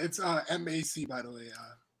 It's MAC, by the way.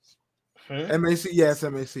 MAC? Yeah, it's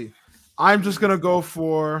MAC. I'm just going to go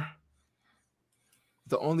for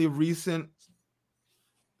the only recent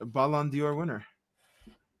Ballon d'Or winner.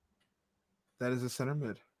 That is a center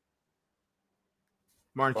mid.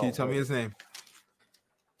 Martin, can you tell me his name?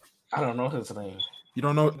 I don't know his name. You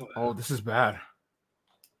don't know? Oh, this is bad.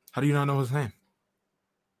 How do you not know his name?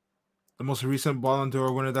 The most recent Ballon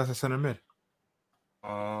d'Or winner, that's a center mid.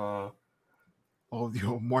 Oh, the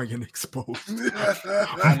old Morgan exposed.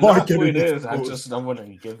 I know who it is. I just don't want to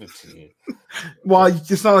give it to you. Well,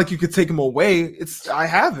 it's not like you could take him away. I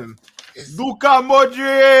have him. It's Luka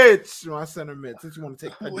Modric, my center mid. Since you want to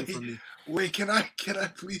take Pedro from me. Wait, can I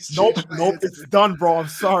please? Nope. It's done, bro. I'm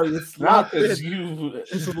sorry. It's locked in.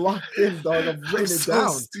 It's locked in, dog. I've written it down.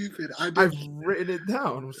 Stupid. I've written it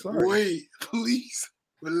down. I'm sorry. Wait, please.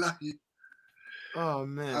 Wallahi. Oh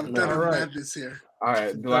man, I'm done with madness here. All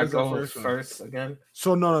right, do I go first again?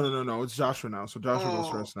 So no. It's Joshua now. So Joshua goes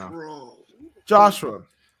first now. Bro. Joshua,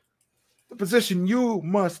 the position you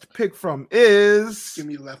must pick from is. Give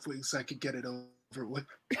me left wing so I can get it over with.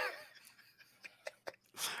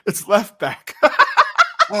 It's left back. I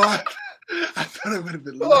thought it would have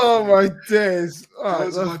been left back. My days! I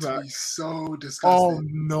was about to be so disgusted. Oh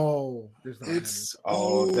no! There's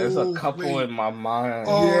a couple in my mind.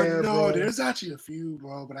 Oh yeah, no, bro. There's actually a few,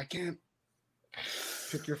 bro, but I can't.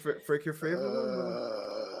 Pick your favorite.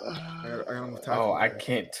 I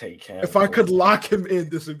can't take him. If I could lock him in,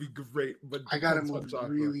 this would be great. But I got him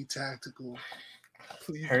really tactical.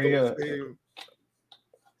 Please hurry up.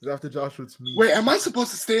 After Joshua, it's me. Wait, am I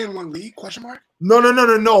supposed to stay in one league? Question mark?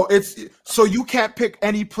 No. It's so you can't pick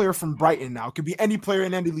any player from Brighton now. It could be any player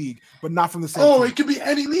in any league, but not from the same. Oh, team. It could be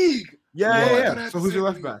any league. Yeah. So who's your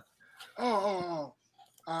left back? Who's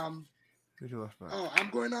your left back? Oh, I'm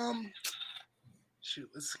going. Shoot,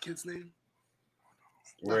 what's the kid's name?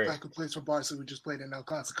 Left back who plays for Barca, who just played in El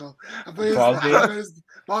Clasico.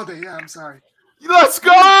 Balde. Yeah, I'm sorry. Let's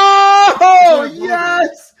go!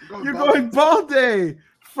 Yes, you're going Balde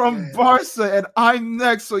from Barca, and I'm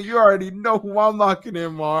next. So you already know who I'm locking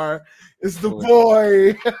in, Mar. It's the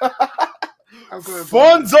boy,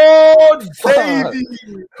 Fonzo, baby.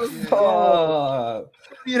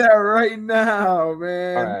 See that right now,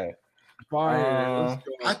 man. All right. Bayern,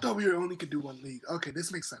 I thought we only could do one league. Okay,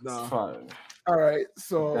 this makes sense. No. Fine. All right,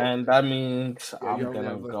 so and that means I'm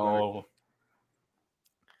gonna go.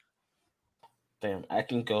 Damn, I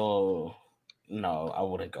can go. No, I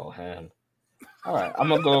wouldn't go him. All right, I'm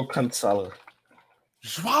gonna go Cancelo.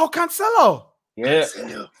 João Cancelo. Yeah,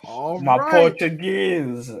 my right.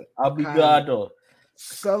 Portuguese. Obrigado.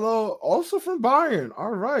 Cancelo, also from Bayern. All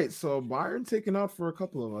right, so Bayern taking out for a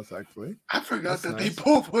couple of us actually. I forgot that nice. They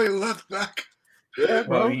both play left back. Yeah,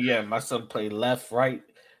 bro. Yeah, my son play left, right,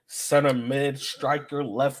 center, mid, striker,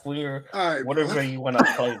 left winger, right, whatever you want to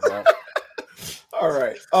play, bro. All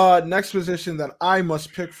right. Next position that I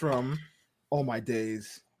must pick from. Oh my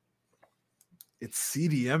days. It's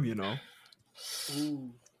CDM, you know. Ooh.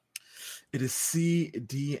 It is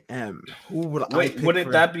CDM. Who would I Wait, pick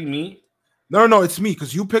wouldn't that be me? No, it's me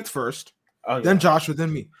because you picked first. Oh, yeah. Then Joshua,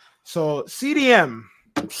 then me. So CDM.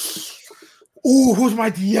 Ooh, who's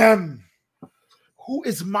my DM? Who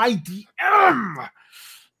is my DM?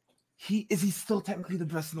 He's still technically the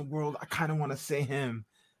best in the world. I kind of want to say him,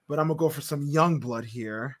 but I'm gonna go for some young blood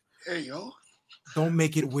here. Hey yo. Don't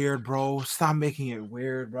make it weird, bro. Stop making it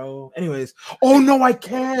weird, bro. Anyways. Oh no, I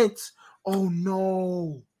can't. Oh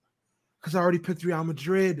no. because I already picked Real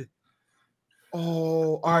Madrid.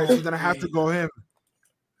 Oh, all right. So then I have to go him.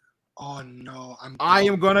 Oh no, I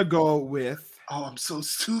am gonna go with. Oh, I'm so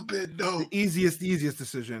stupid. No, the easiest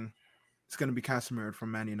decision. It's gonna be Casemiro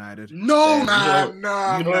from Man United. No, man, you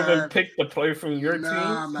don't even pick the player from your team.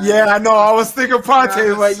 Man. Yeah, I know. I was thinking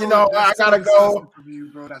Partey, but you know, I gotta go.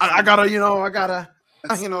 I gotta, you know, I gotta.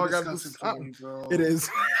 That's you know, so I gotta. disgusting from you, bro. It is.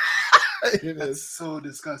 That's so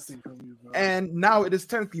disgusting from you, bro. And now it is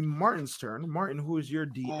technically Martin's turn. Martin, who is your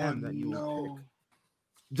DM that you will pick?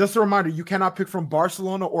 Just a reminder, you cannot pick from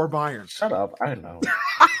Barcelona or Bayern. Shut up. I know.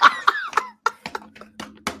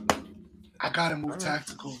 I gotta move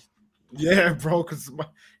tactical. Yeah, bro, because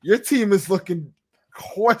your team is looking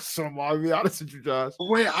questionable. I'll be honest with you, Josh.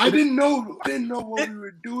 Wait, I didn't know what we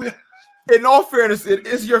were doing. In all fairness, it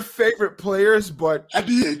is your favorite players, but to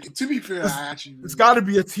be fair, it's got to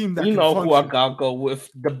be a team that you can know function. who I gotta go with.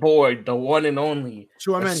 The boy, the one and only,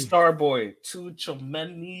 Tchouaméni. Star Boy,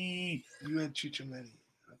 Tchouaméni. You and Tchouaméni.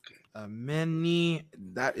 Okay. Many.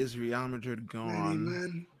 That is Real Madrid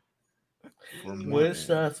gone. Wish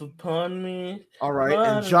that's upon me. All right,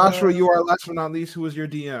 and Joshua, you are last but not least. Who is your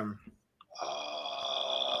DM?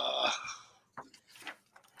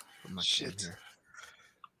 Shit.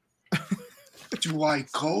 Do I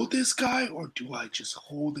go this guy or do I just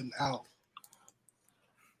hold him out?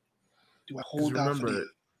 Do I hold out for the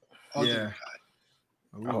other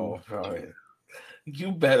guy? Oh, bro.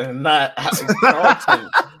 You better not.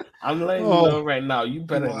 I'm letting you know right now. You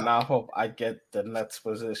better not hope I get the next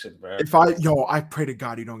position, bro. I pray to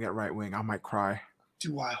God you don't get right wing. I might cry.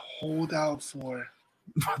 Do I hold out for?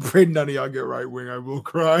 I pray none of y'all get right wing. I will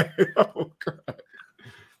cry. All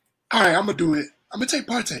right, I'm gonna do it. I'm gonna take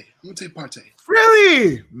Partey.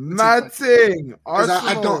 Really? Mad thing.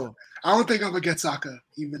 Arsenal. I don't think I'm gonna get Saka,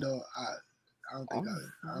 even though I don't think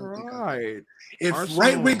right. If Arsenal.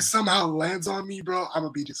 Right wing somehow lands on me, bro, I'm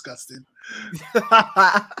gonna be disgusted.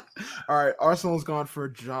 All right, Arsenal's gone for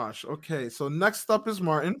Josh. Okay, so next up is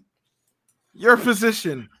Martin. Your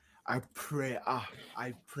position. I pray, I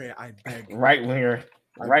beg. Right winger.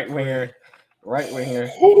 Right winger. Right winger.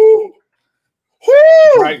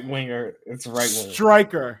 It's right winger.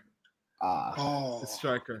 Striker. It's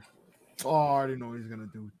striker. Oh, I already know what he's gonna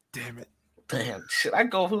do. Damn it. Damn. Should I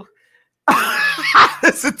go?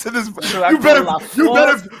 Listen to this.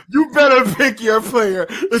 You better pick your player.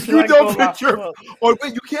 If you don't pick your,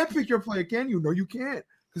 wait, you can't pick your player, can you? No, you can't,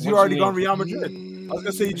 because you already gone Real Madrid. I was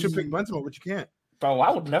gonna say you should pick Benzema, but you can't. Bro, I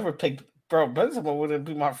would never pick. Bro, Benzema wouldn't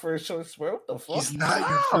be my first choice. Bro, what the fuck? He's not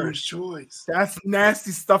your first choice. That's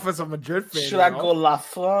nasty stuff as a Madrid fan. Should I go La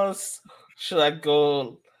France? Should I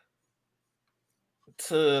go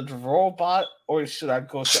to the Robot, or should I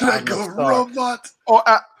go to Robot?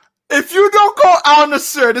 If you don't go Al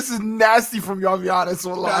Nassr, this is nasty from you. I'll be honest.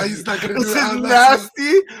 He's not gonna this is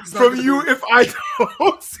nasty from you. If I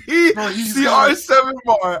don't see CR7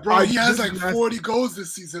 more, bro, he has like 40 goals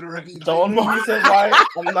this season already. The only reason why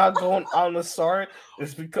I'm not going Al Nassr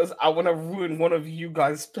is because I want to ruin one of you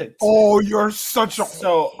guys' picks. Oh, you're such a.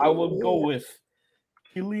 So I will go with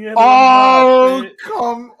Kylian. Oh,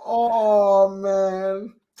 come on,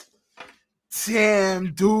 man.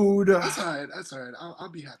 Damn, dude. That's all right. I'll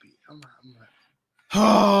be happy. I'm happy.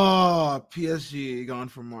 Oh, PSG gone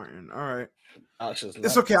for Martin. All right.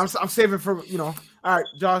 It's okay. I'm saving for, All right,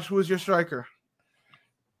 Josh, who is your striker?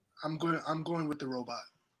 I'm going with the robot.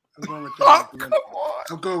 I'm going with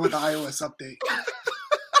I'm going with the iOS update.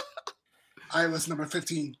 iOS number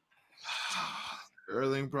 15.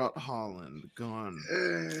 Erling Braut Haaland gone.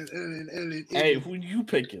 Hey, who you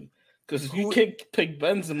picking? Because you can't pick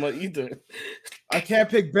Benzema either. I can't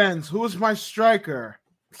pick Benz. Who's my striker?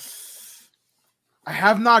 I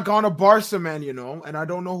have not gone to Barca, man, and I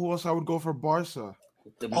don't know who else I would go for Barca.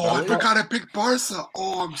 I forgot I picked Barca.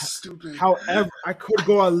 Oh, I'm stupid. However, I could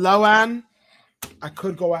go a Lewan. I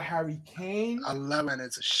could go a Harry Kane. A Lewan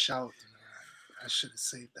is a shout. I should have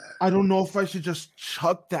saved that. I don't know if I should just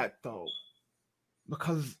chuck that, though.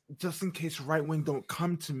 Because just in case right wing don't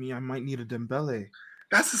come to me, I might need a Dembele.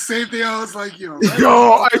 That's the same thing. I was like,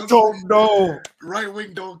 I don't know. Right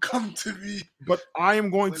wing don't come to me. But I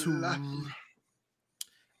am going to.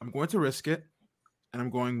 I'm going to risk it, and I'm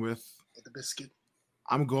going with the biscuit.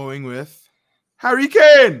 I'm going with Harry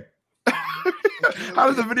Kane. How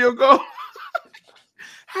does the video go?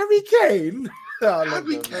 Harry Kane.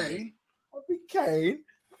 Harry Kane. Harry Kane.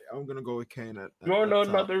 I'm gonna go with Kane. You want to know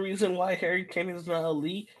another reason why Harry Kane is not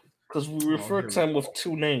elite? Because we refer to him with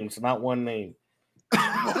two names, not one name.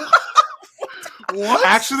 What?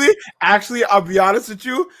 Actually, I'll be honest with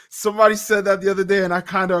you. Somebody said that the other day, and I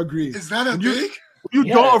kind of agree. Is that a thing? You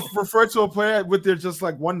don't refer to a player with their just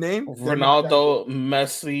like one name? Ronaldo,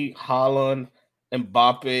 Messi, Haaland,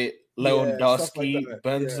 Mbappe, Lewandowski,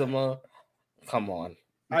 Benzema. Come on.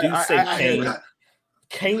 Do you say Kane?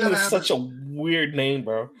 Kane is such a weird name,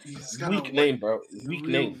 bro. Weak name, bro. Weak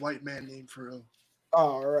name. White man name for real.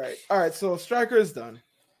 All right. So striker is done.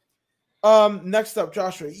 Next up,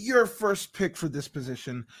 Joshua, your first pick for this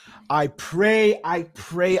position. I pray.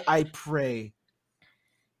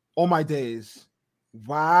 All my days.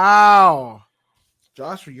 Wow.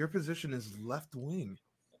 Joshua, your position is left wing.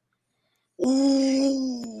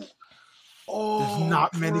 Ooh. There's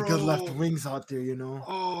not many good left wings out there, you know.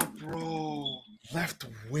 Oh, bro. Left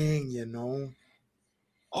wing, you know.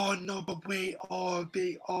 Oh, no, but wait. Oh,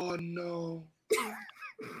 no.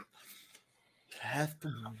 Left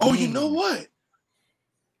wing. Oh, you know what?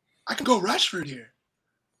 I can go Rashford here.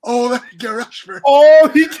 Oh, let me get Rashford. Oh,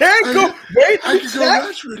 he can't go. Wait, I can go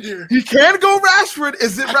Rashford here. He can go Rashford.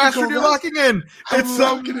 Is it Rashford you're locking in? It's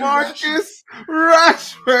a Marcus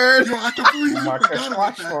Rashford. Yo, I completely Marcus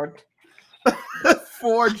Rashford.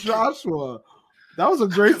 For Joshua. That was a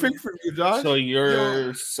great pick for you, Josh. So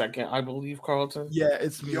you're second, I believe, Carlton? Yeah,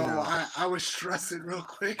 it's me. Yo, I was stressing real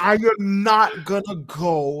quick. I am not going to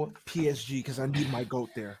go PSG because I need my GOAT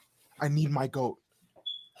there. I need my GOAT.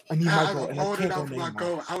 And I can't go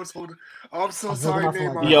Neymar. I'm so sorry,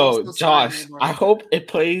 Neymar. Yo, Josh, I hope it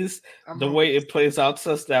plays the way it plays out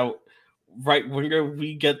such that right winger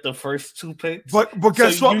we get the first two picks. But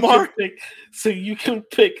guess what, Mark? So you can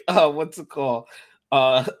pick what's it called?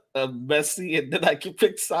 Messi, and then I can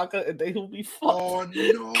pick Saka, and they will be fucked. Oh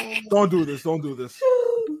no! Don't do this.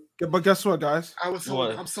 But guess what, guys? I'm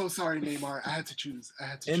so sorry, Neymar. I had to choose.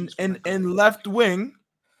 In left wing,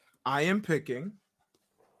 I am picking.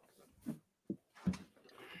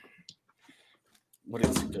 What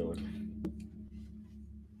is he doing?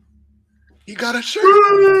 He got a shirt.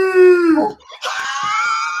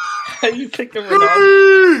 Are you picking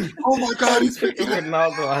Ronaldo? Oh my God, he's picking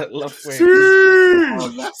Ronaldo at left wing.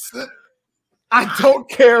 Oh, that's it. I don't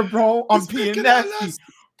care, bro. I'm being nasty.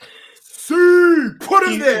 Put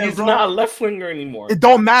him there, he's bro. Not a left winger anymore. It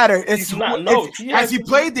don't matter. It's not. No, has he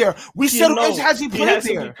played there? We said has he played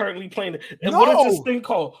there? He currently playing there. And what is this thing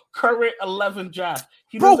called? Current 11 draft.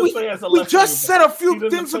 He bro, play as a we left just winger, said a few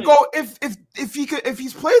things ago if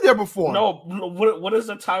he's played there before. No, what is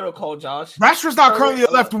the title called, Josh? Rashford's not currently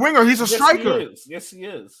a left winger. He's a striker. Yes, he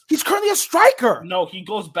is. He's currently a striker. No, he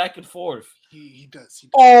goes back and forth. He does.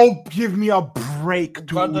 Oh, give me a break, dude.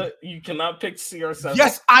 Brother, you cannot pick CR7.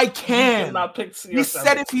 Yes, I can. You cannot pick CR7. We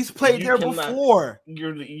said if he's played there before.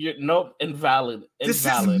 You're nope, invalid. This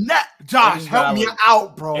is Josh, help me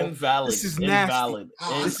out, bro. Invalid. This is nasty.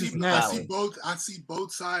 This is nasty. I see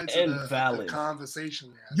both sides of the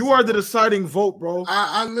conversation. You are the deciding vote, bro.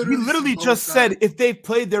 We literally just said if they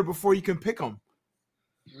played there before, you can pick them.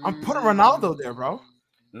 I'm putting Ronaldo there, bro.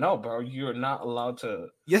 No, bro, you're not allowed to.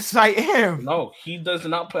 Yes, I am. No, he does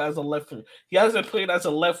not play as a left winger. He hasn't played as a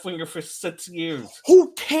left winger for 6 years.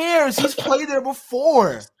 Who cares? He's played there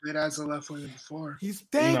before. He's played as a left winger before.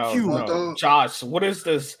 Thank you. No. Josh, what is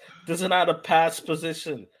this? This is not a pass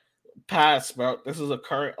position. Pass, bro. This is a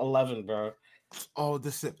current 11, bro. Oh,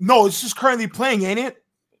 it's just currently playing, ain't it?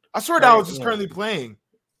 I swear that was just currently playing.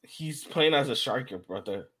 He's playing as a striker,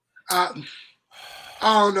 brother.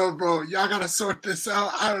 I don't know, bro. Y'all gotta sort this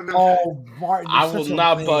out. I don't know. Oh, Martin, I will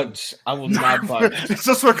not budge. I will not budge. It's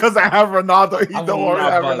just because I have Ronaldo. He don't already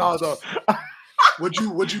have Ronaldo.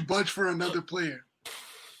 Would you budge for another player?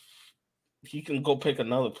 He can go pick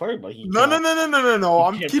another player, but No.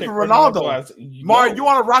 I'm keeping Ronaldo. Martin, you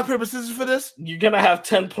want to rock paper scissors for this? You're gonna have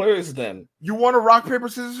 10 players then. You want to rock paper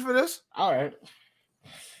scissors for this? All right.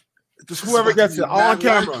 Just whoever gets it on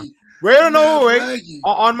camera. Wait.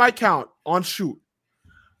 On my count. On shoot.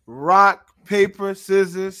 Rock, paper,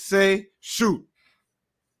 scissors, say, shoot.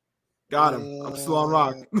 Got him. I'm still on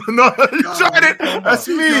rock. No, you tried it. That's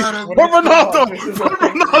me. Put Ronaldo.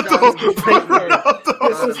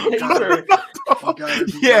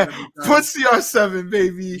 Yeah, put CR7,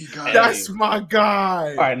 baby. That's my guy.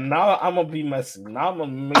 All right, now I'm going to be messy. Now I'm going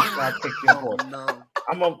to make sure I pick your boy.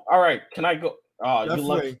 All right, can I go? Oh, you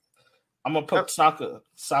lucky. I'm going to put Saka.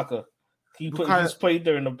 He's played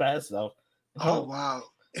there in the past, though. Oh, wow.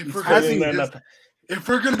 If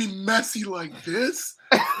we're gonna be messy like this,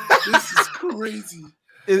 this is crazy.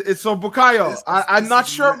 It's so Bukayo. I'm not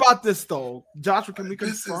sure about this though. Joshua, can we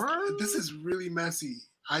confirm? This is really messy.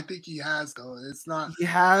 I think he has though. It's not. He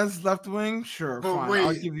has left wing, sure. But fine. wait,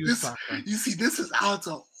 I'll give you Saka. You see, this is out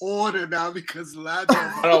of order now because I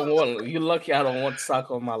don't want. You're lucky. I don't want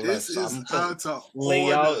Saka on my left. This is out of order.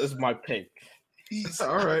 Layout is my pick. He's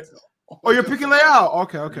all right. Oh, you're picking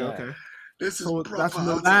Leao. Okay. This is so that's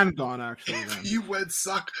Milan gone, actually. If he went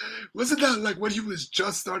Saka, wasn't that like when he was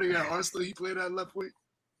just starting at Arsenal? He played at left wing.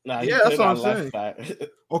 Nah, yeah, that's what I'm saying.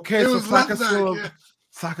 Okay, so Saka's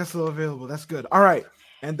still available. That's good. All right,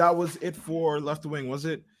 and that was it for left wing, was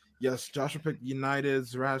it? Yes, Joshua picked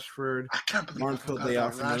United's Rashford. I can't believe Martin I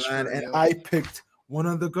forgot from Milan, and yo. I picked one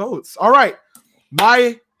of the goats. All right,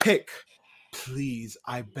 my pick. Please,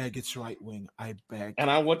 I beg, it's right wing. I beg.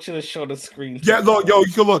 And I want you to show the screen. Yeah, look, yo,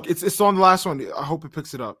 you can look. It's on the last one. I hope it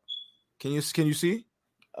picks it up. Can you see?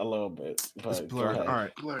 A little bit. But it's blurred. All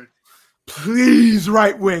right. Blurred. Please,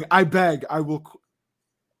 right wing. I beg. I will.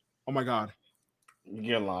 Oh my God.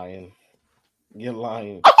 You're lying. You're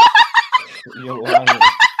lying.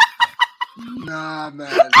 Nah, man.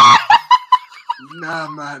 Nah.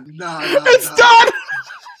 It's done.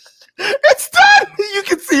 It's done. You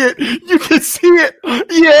can see it.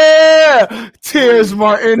 Yeah. Tears,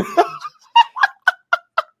 Martin.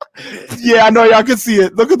 Yeah, I know y'all can see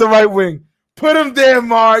it. Look at the right wing. Put him there,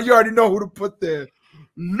 Mar. You already know who to put there.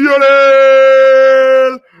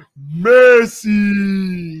 Lionel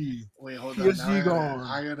Messi. Wait, hold PSG on. gone.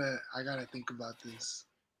 I gotta think about this.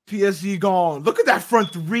 PSG gone. Look at that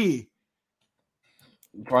front three.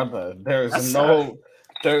 Brother, there's no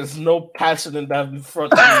passion in that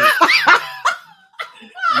front three.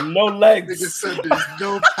 No legs. Nigga said there's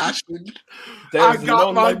no passion. There's no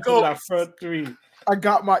legs in that front three. I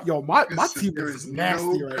got my team is nasty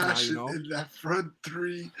no right now, you know. In that front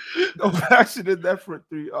three. No passion in that front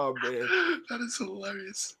three. Oh man. That is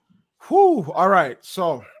hilarious. Whew. All right.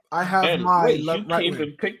 So I have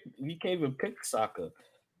you can't even pick Saka.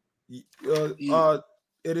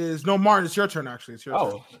 It is Martin. It's your turn. Actually, it's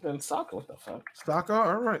your turn. Then Saka. What the fuck? Saka.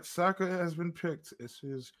 All right. Saka has been picked. It's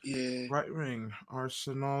his right wing.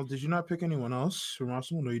 Arsenal. Did you not pick anyone else from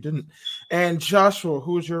Arsenal? No, you didn't. And Joshua,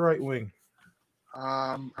 who is your right wing?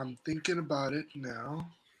 I'm thinking about it now.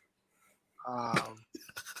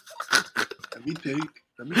 Let me think.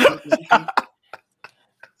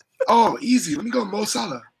 Oh, easy. Let me go Mo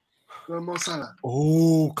Salah.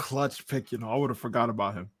 Oh, clutch pick. You know, I would have forgot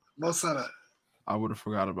about him. Mo Salah. I would have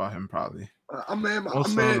forgot about him probably. I'm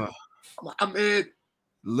in.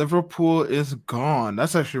 Liverpool is gone.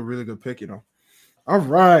 That's actually a really good pick, you know. All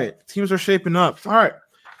right. Teams are shaping up. All right.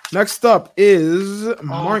 Next up is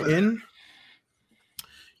Martin.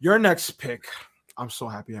 Your next pick. I'm so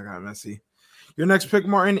happy I got Messi. Your next pick,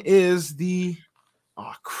 Martin, is the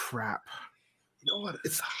crap. You know what?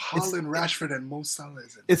 It's Haaland, Rashford, and Mo Salah.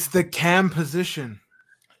 It's the cam position.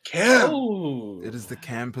 Cam. It is the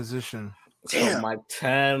cam position. Damn. So my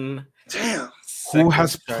 10. Damn. Who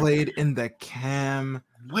has played in the cam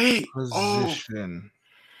position?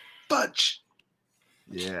 Fudge.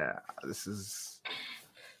 Yeah, this is.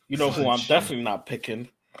 You know who I'm definitely not picking.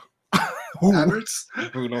 Havertz?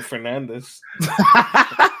 Bruno Fernandes.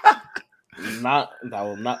 That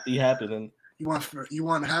will not be happening. You want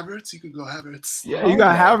Havertz? You can go Havertz. Yeah, you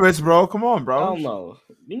got Havertz, bro. Come on, bro. I don't know.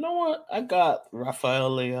 You know what? I got Rafael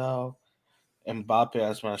Leao, Mbappe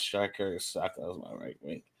as my striker, Saka as my right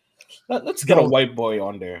wing. Let's get a white boy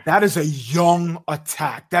on there. That is a young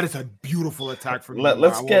attack. That is a beautiful attack for me.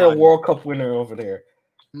 Let's get a World Cup winner over there.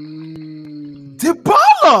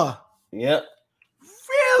 Dybala. Yep.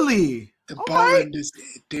 Really? Dybala in this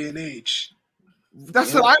day and age.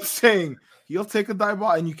 That's what I'm saying. He'll take a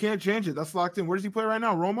Dybala, and you can't change it. That's locked in. Where does he play right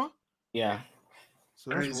now? Roma? Yeah.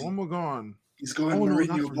 So that's Roma gone. He's going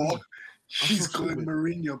Mourinho ball. He's going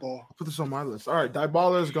Mourinho ball. I'll put this on my list. All right,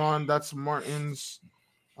 Dybala is gone. That's Martin's.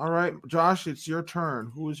 All right, Josh, it's your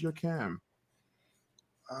turn. Who is your cam?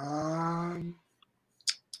 I'm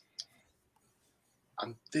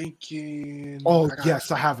thinking.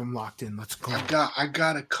 Yes, I have him locked in. Let's go. I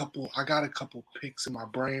got a couple picks in my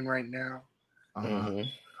brain right now.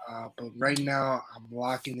 But right now I'm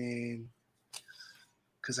locking in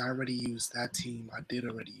because I already used that team. I did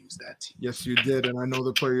already use that team. Yes, you did, and I know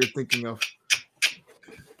the player you're thinking of.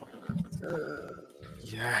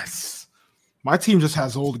 Yes. My team just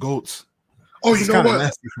has old goats. Oh, you know what?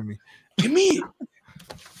 Nasty for me. Give me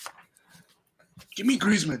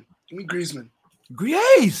Griezmann.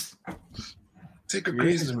 Griez. Take a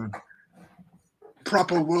Griezmann.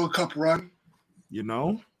 Proper World Cup run. You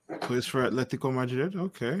know, plays for Atletico Madrid.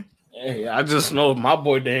 Okay. Hey, I just know my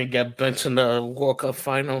boy didn't get benched in the World Cup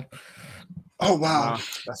final. Oh wow,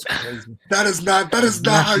 that's crazy. That is not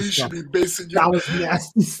how you should be basing your. That was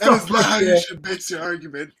nasty stuff. That is not how you should base your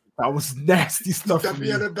argument. That was nasty stuff.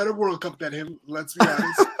 Definitely had a better World Cup than him. Let's be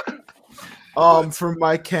honest. For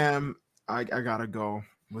my cam, I gotta go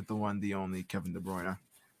with the one, the only Kevin De Bruyne,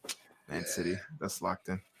 Man City. That's locked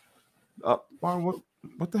in.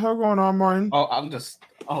 What the hell going on, Martin?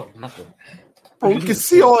 Oh, nothing. Bro, we can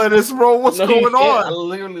see all of this, bro. What's going on? I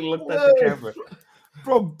literally looked at the camera.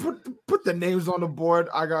 Bro, put the names on the board.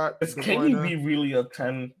 I got. Can he be really a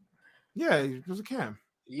 10? Yeah, he was a Cam.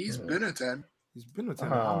 He's been a 10. He's been a 10.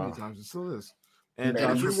 How many times? It still is. And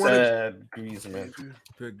Josh said Griezmann.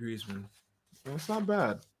 Big Griezmann. That's not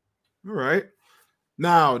bad. All right.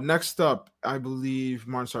 Now, next up, I believe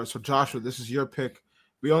Martin started. So, Joshua, this is your pick.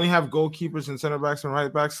 We only have goalkeepers and center backs and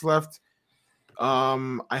right backs left.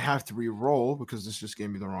 I have to re-roll because this just gave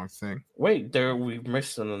me the wrong thing. Wait, we're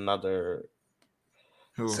missing another.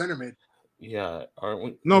 Who? Center mid. Yeah, aren't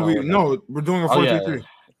we? No, we're doing a 4-3-3.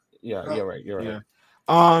 Yeah, you're right. You're right. Yeah.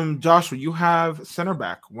 Joshua, you have center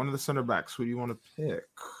back. One of the center backs. Who do you want to pick?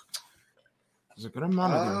 There's a good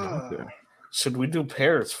amount of them out there. Should we do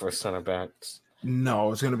pairs for center backs?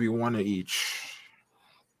 No, it's gonna be one of each.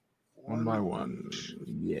 One by one.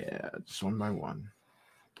 Yeah, just one by one.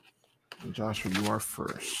 And Joshua, you are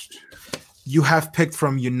first. You have picked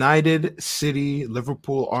from United, City,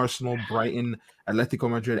 Liverpool, Arsenal, Brighton, Atletico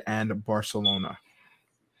Madrid, and Barcelona.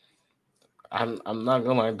 I'm not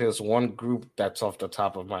gonna lie. There's one group that's off the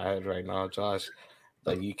top of my head right now, Josh,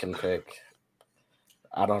 that you can pick.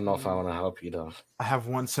 I don't know if I want to help you though. I have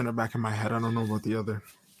one center back in my head. I don't know about the other.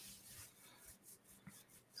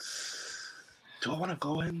 Do I want to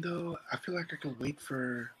go in though? I feel like I could wait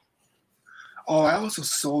for. Oh, I also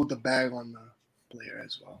sold the bag on the player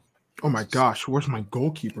as well. Oh my gosh, where's my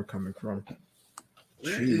goalkeeper coming from?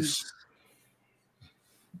 Jeez.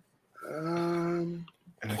 And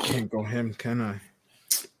I can't go him, can I?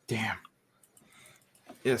 Damn.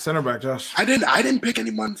 Yeah, center back, Josh. I didn't pick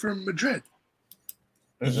anyone from Madrid.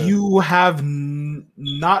 You have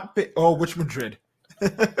not picked. Oh, which Madrid?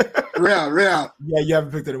 Real. Yeah, you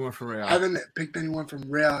haven't picked anyone from Real. I haven't picked anyone from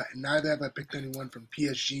Real, and neither have I picked anyone from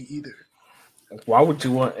PSG either. Why would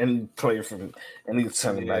you want any player from any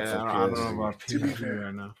center back from PSG? I don't know about PSG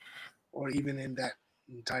right now. Or even in that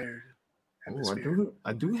entire hemisphere.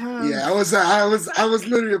 I do have. Yeah, I was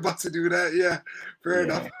literally about to do that. Yeah, fair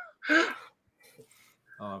enough.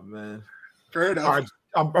 Oh man, fair enough. All right,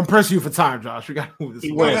 I'm pressing you for time, Josh. We got to move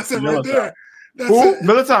this. That's it right there. Who?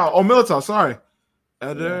 Militao. Oh, Militao. Sorry.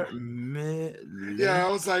 Yeah, I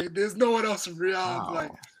was like, there's no one else from Real. Wow.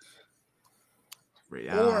 Like,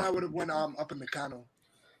 Real. Or I would have went up in Meccano.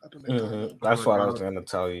 That's what I was going to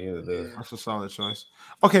tell you. That's a solid choice.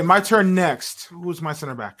 Okay, my turn next. Who's my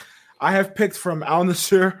center back? I have picked from Al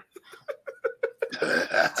Nassr.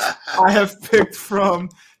 I have picked from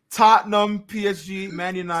Tottenham, PSG,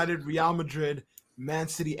 Man United, Real Madrid, Man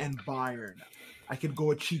City, and Bayern. I could go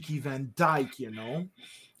a cheeky Van Dijk, you know.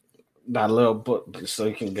 That little book, so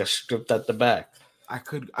you can get stripped at the back. I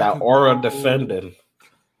could aura defending.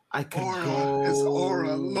 I could go his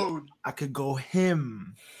aura alone. I could go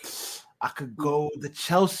him. I could go the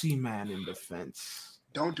Chelsea man in defense.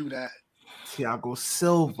 Don't do that. Thiago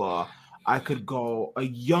Silva. I could go a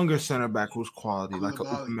younger center back who's quality, like a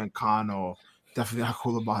Upamecano. Definitely not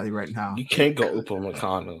Koulibaly right now. You can't go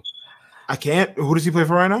Upamecano. I can't. Who does he play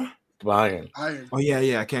for right now? Bayern. Oh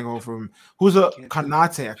yeah. I can't go for him. Who's a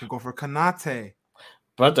Konate? I could go for Konate.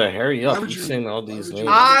 Brother, hurry up! You're saying all these names.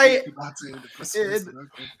 I'm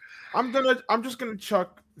just gonna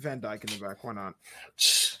chuck Van Dijk in the back. Why not?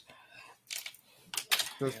 Just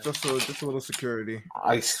a little security.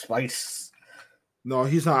 Ice Spice. No,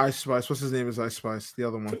 he's not Ice Spice. What's his name? Is Ice Spice? The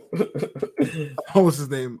other one. What was his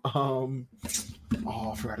name? I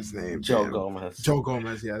forgot his name. Joe Gomez. Joe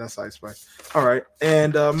Gomez. Yeah, that's Ice Spice. All right,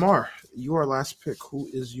 and Mar, your last pick. Who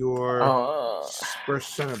is your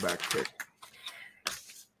first center back pick?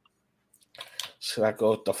 Should I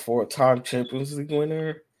go with the 4-time Champions League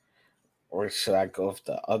winner, or should I go with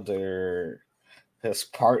his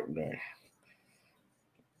partner?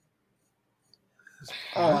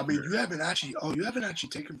 Oh, I mean, you haven't actually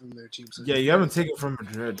taken from their team. Yeah, you haven't taken from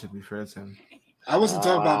Madrid, to be fair to him. I wasn't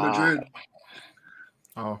talking about Madrid.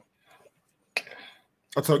 Oh.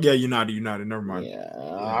 Yeah, United. Never mind.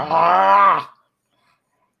 Yeah.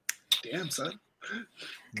 Damn, son.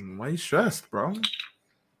 Why you stressed, bro?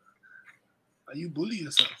 Why you bully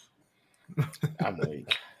yourself? I'm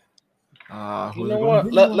weak. You know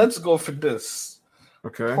what? Let's go for this.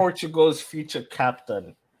 Okay. Portugal's future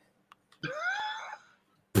captain.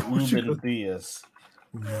 Ruben Dias.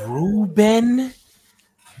 Ruben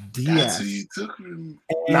Diaz. That's who you took.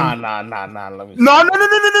 Nah. Let me. No.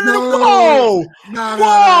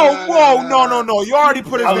 No. You already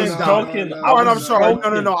put his name down. I'm sorry.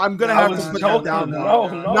 No. I'm gonna have to put that down. No.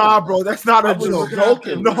 Nah, bro, that's not a joke.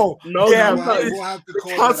 No. Yeah, we'll have to the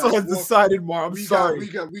council has decided, Mar. I'm sorry. We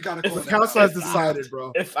got to call the council has decided,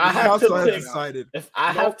 bro. If I have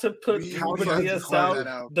to put Ruben Diaz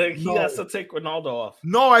down, then he has to take Ronaldo off.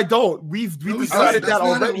 No, I don't. We've decided that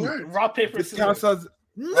already. Rock, paper, scissors.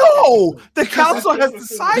 No, the council has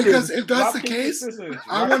decided. Because if that's the case,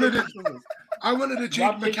 I wanted to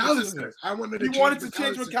change McAllister. You wanted to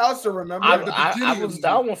change McAllister, remember? I was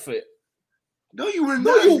down with it. No, you were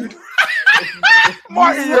not.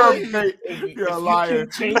 Martin, you're a liar.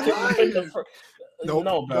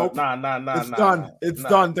 No, bro. Nah. It's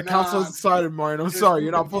done. The council has decided, Martin. I'm sorry,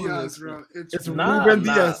 you're not pulling this. Bro. It's Ruben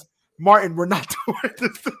Diaz. Martin, we're not doing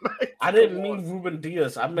this tonight. I didn't mean Ruben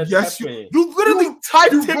Diaz. I meant Pepe. You literally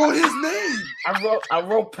typed You wrote his name. I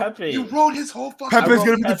wrote Pepe. You wrote his whole fucking. Pepe's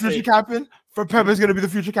gonna be the future captain. Pepe's gonna be the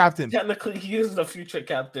future captain. Technically, he is the future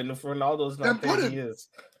captain. If Ronaldo's not there, he is.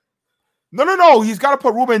 No. He's got to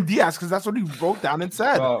put Ruben Diaz because that's what he wrote down and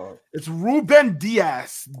said. It's Ruben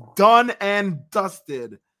Diaz, done and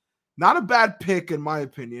dusted. Not a bad pick in my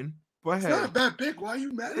opinion. But it's not a bad pick. Why are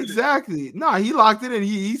you mad at it? Exactly. No, he locked it in.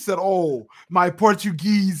 He said, "Oh, my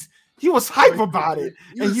Portuguese." He was hype about it,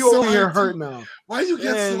 and you over here hurt now. Why you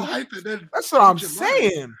get so hyped? That's what I'm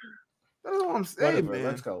saying. That's what I'm saying, man.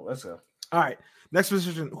 Let's go. All right. Next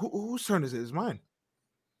position. Whose turn is it? It's mine.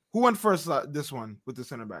 Who went first this one with the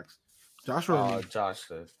center backs? Josh or Josh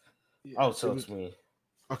says. Oh, so it's me.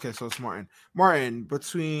 Okay, so it's Martin. Martin,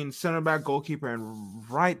 between center back, goalkeeper, and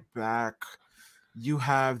right back, you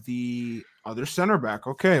have the other center back.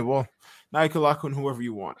 Okay, well, now you can lock in whoever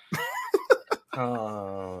you want.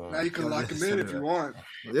 Now you can lock him in if you want.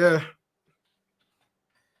 Yeah.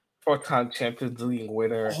 4-time Champions League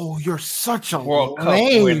winner. Oh, you're such a World Cup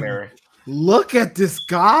winner. Look at this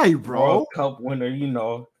guy, bro. World Cup winner, you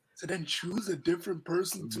know. So then choose a different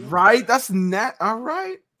person too. Right? That's net. All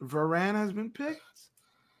right. Varane has been picked.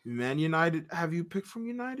 Man United. Have you picked from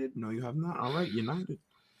United? No, you have not. All right, United.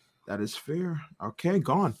 That is fair. Okay,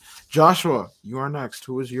 gone. Joshua, you are next.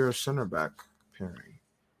 Who is your center back pairing?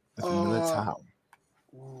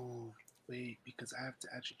 Oh, wait, because I have to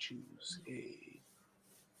actually choose a.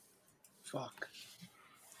 Fuck.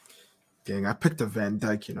 Dang, I picked a Van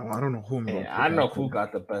Dijk. You know, I don't know who. I know who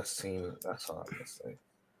got the best team. That's all I'm gonna say.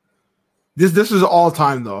 This is all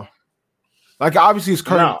time though. Like obviously, it's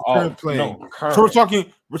current playing. Current. So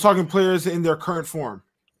we're talking players in their current form.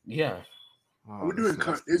 Yeah. We're doing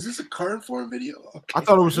current. Is this a current form video? Okay. I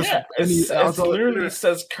thought it was just it literally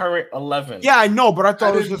says current 11. Yeah, I know, but I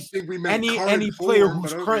thought it was just any player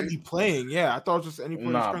who's currently playing. Yeah, I thought it was just any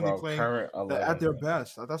player who's currently playing at their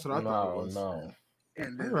best. That's what I thought it was. No.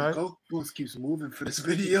 And then the goalpost keeps moving for this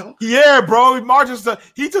video. Yeah, bro. Mark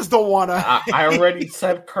he just don't want to. I already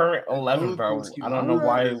said current 11, bro. I don't know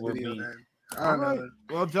why it would be. All right.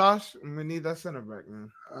 Well, Josh, we need that center back, man.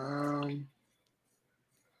 I'm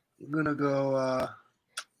gonna go.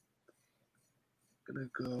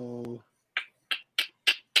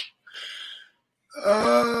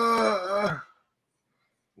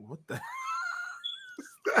 What the?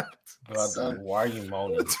 Brother, why are you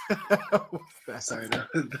moaning? Sorry, that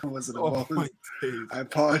wasn't a moment. I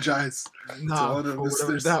apologize. Nah, for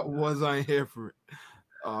whatever that was, I ain't here for it.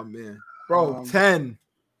 Oh man, bro, 10,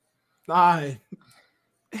 9,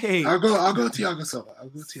 8. I'll go Thiago Silva.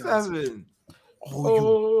 7.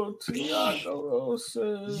 Thiago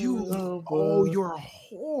Silva. You're a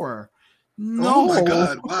whore. No. Oh my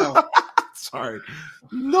god! Wow. Sorry.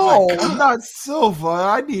 No, not Silva.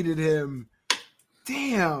 I needed him.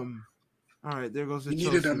 Damn. All right, there goes the You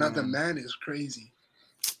needed another man. Is crazy.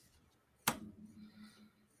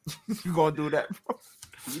 You gonna do that, bro?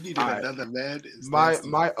 You needed another man.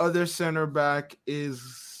 My other center back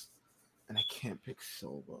is, and I can't pick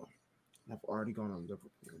Silva. I've already gone on Liverpool,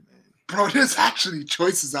 man. Bro, there's actually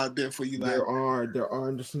choices out there for you. There are.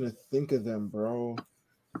 I'm just gonna think of them, bro.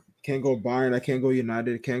 Can't go Bayern. I can't go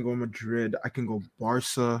United. I can't go Madrid. I can go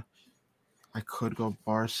Barca. I could go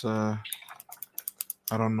Barca.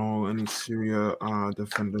 I don't know any Syria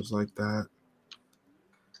defenders like that.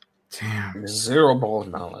 Damn. Zero ball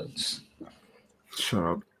knowledge. Shut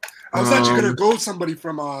up. I was actually gonna go somebody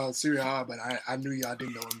from Syria A, but I knew y'all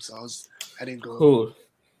didn't know him, so I didn't go. Who?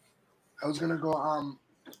 I was gonna go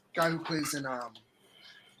guy who plays in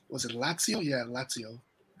was it Lazio? Yeah, Lazio.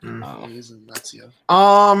 He's in Lazio.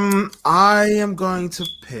 I am going to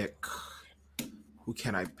pick. Who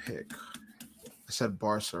can I pick? I said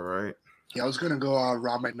Barca, right? Yeah, I was gonna go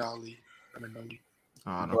Romagnoli.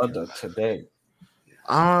 Brother, today.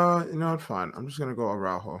 You know what? Fine. I'm just gonna go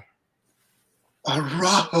Araujo.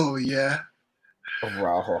 Araujo, yeah.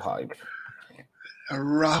 Araujo hype.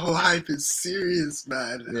 Araujo hype is serious,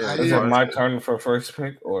 man. Yeah, is it my turn for first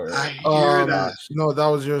pick or? I hear that. No, that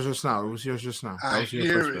was yours just now. It was yours just now. That was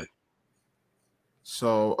your first pick.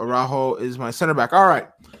 So Araujo is my center back. All right,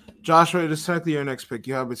 Joshua, it is technically your next pick.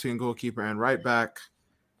 You have between goalkeeper and right back,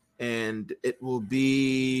 and it will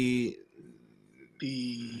be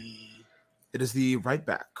It is the right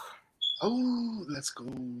back. Oh, let's go.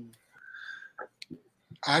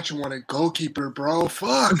 I actually want a goalkeeper, bro.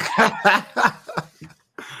 Fuck.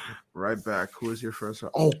 Right back. Who is your first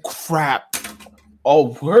one? Oh, crap.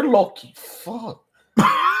 Oh, we're lucky. Fuck.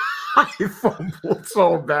 I fumbled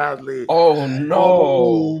so badly. Oh, no.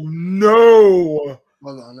 Oh, no.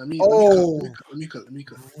 Hold on. Let me cook.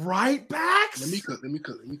 Right backs? Let me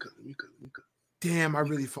cook. Damn, I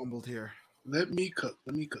really fumbled here. Let me cook.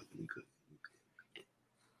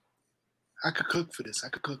 I could cook for this for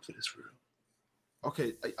real.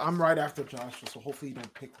 Okay, I'm right after Joshua, so hopefully you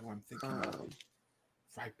don't pick who I'm thinking of.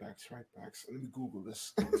 Right backs. Let me Google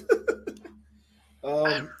this.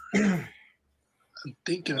 I'm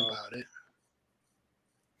thinking about it.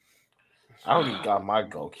 I already got my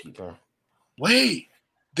goalkeeper. Wait,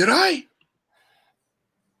 did I?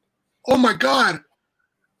 Oh my God,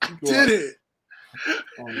 I did it!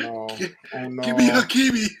 Oh no! Give me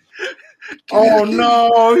Hakimi.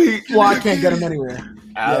 No! I can't get him anywhere.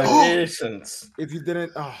 Allegations. If you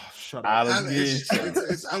didn't, shut up. Allegations.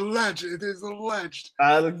 It's alleged. It is alleged.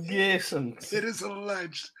 Allegations. It is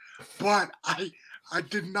alleged. But I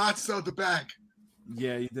did not sell the bag.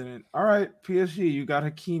 Yeah, you didn't. All right, PSG, you got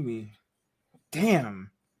Hakimi.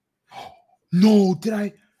 Damn. No, did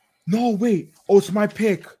I? No, wait. Oh, it's my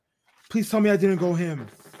pick. Please tell me I didn't go him.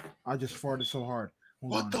 I just farted so hard.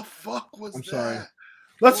 What the fuck was that? I'm sorry.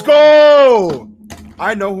 Let's go.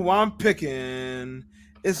 I know who I'm picking.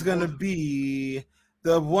 It's going to be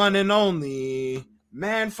the one and only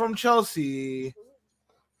man from Chelsea.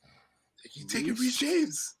 You taking Reece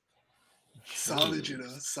James. Solid,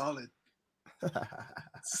 solid.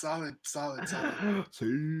 Solid.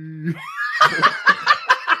 See.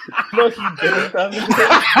 No, he didn't.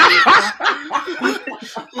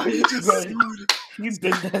 He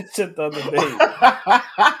did that shit the other day.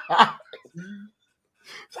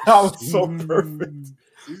 That was so perfect.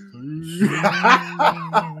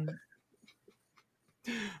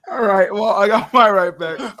 All right. Well, I got my right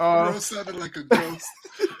back. Bro sounded like a ghost.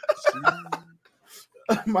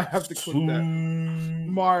 I might have to clip that.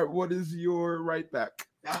 Mar, what is your right back?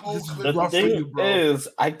 The thing is,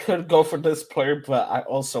 I could go for this player, but I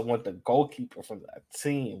also want the goalkeeper for that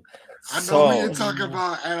team. I know what you're talking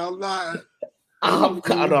about, and I'm not. I'm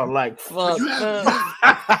kind of like, fuck.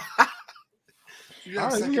 You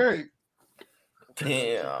have second pick.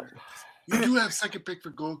 Damn. You do have second pick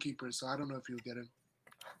for goalkeeper, so I don't know if you'll get him.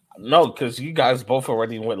 No, because you guys both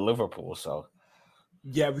already went Liverpool, so.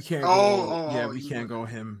 Yeah, we can't. We can't go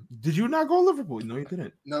him. Did you not go Liverpool? No, you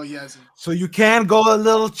didn't. No, he hasn't. So you can go a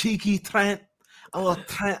little cheeky Trent. A little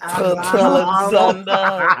Trent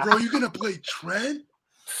Alexander. Bro, you gonna play Trent?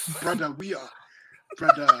 Brother, we are.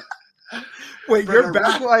 Brother. Wait, your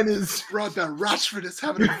backline is. Brother, Rashford is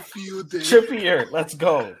having a field day. Trippier, let's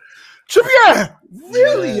go. Trippier!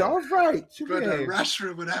 Really? Yeah. All right. Trippier. Brother,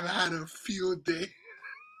 Rashford would have had a field day.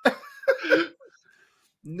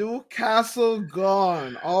 Newcastle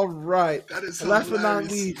gone. All right. That is last but not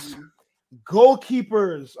least,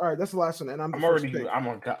 goalkeepers. All right, that's the last one. And I'm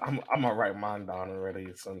gonna write mine down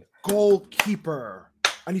already. So. Goalkeeper.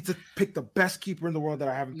 I need to pick the best keeper in the world that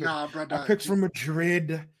I haven't picked. Nah, brother. I picked from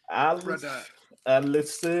Madrid.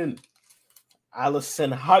 Alisson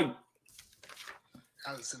Hype.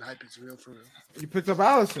 Alisson Hype is real for real. You picked up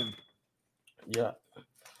Alisson. Yeah.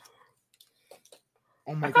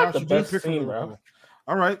 Oh my gosh, you did pick him, bro.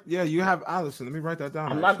 All right, yeah, you have Alisson. Let me write that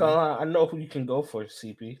down. I'm not gonna lie. I know who you can go for,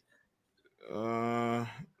 CP.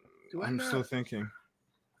 I'm still thinking.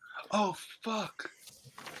 Oh fuck!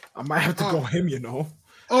 I might have to go him. You know.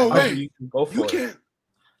 Oh wait, you can go for you it. can't.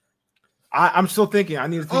 I'm still thinking. I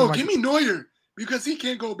need to think. Give me Neuer because he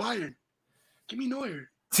can't go Bayern. Give me Neuer.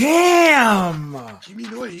 Damn. Give me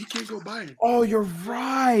Neuer. He can't go Bayern. Oh, you're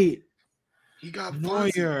right. He got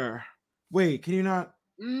Neuer. Wait, can you not?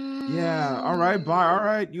 Yeah. All right. Bye. All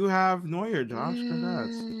right. You have Neuer, Josh.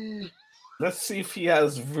 Congrats. Let's see if he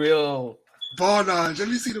has real ball knowledge. Let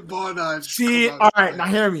me see the ball knowledge. See. All right. Now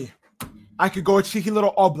hear me. I could go a cheeky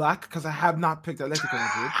little all black because I have not picked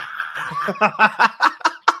Atletico Madrid.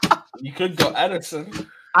 You could go Edison.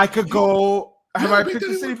 I could go. Have I picked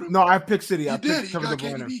the City? No, I picked City. I picked Kevin De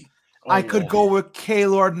Bruyne. I could go with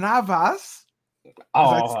Keylor Navas.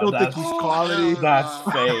 I still think he's quality. That's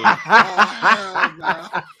fake.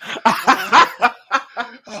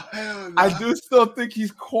 I do still think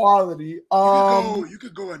he's quality. You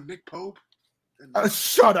could go with Nick Pope.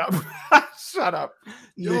 Shut up. Shut up.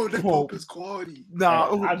 Yo, Nick Pope is quality.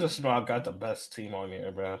 No, I just know I got the best team on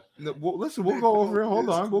here, bro. Listen, we'll go over it. Hold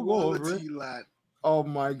on. We'll go over it. Oh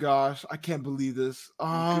my gosh. I can't believe this.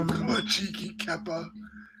 Cheeky Kepa.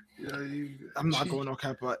 Yeah, I'm not going no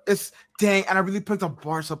Kepa. It's dang, and I really picked a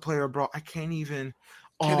Barca player, bro. I can't even.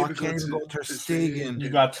 I can't even go Ter Stegen.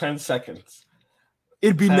 You got 10 seconds.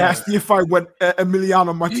 It'd be 10. Nasty if I went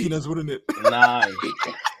Emiliano Martinez, wouldn't it? 9.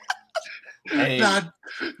 8.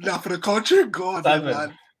 Not for the culture. God,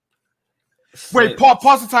 7. Wait,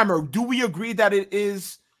 pause the timer. Do we agree that it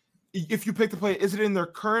is? If you pick the player, is it in their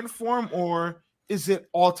current form or is it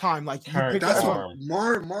all time? Like you pick that's form.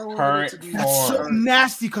 Current form. That's so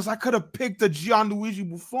nasty because I could have picked the Gianluigi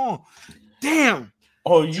Buffon. Damn.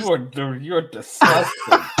 Oh, you're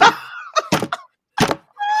disgusting.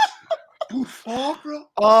 Buffon,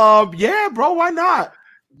 bro. Yeah, bro. Why not?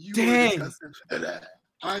 Dang.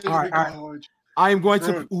 All right. I am going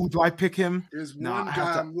to. Ooh, do I pick him? There's one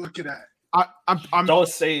guy I'm looking at. I'm. Don't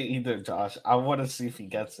say it either, Josh. I want to see if he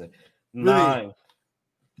gets it. 9. Really?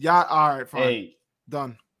 Yeah. All right. Fine. 8.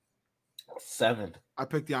 Done. 7. I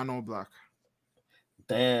picked the Arnaud Black.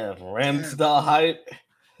 Damn, Ramsdale hype.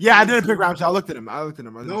 Yeah, I didn't pick Ramsdale. I looked at him.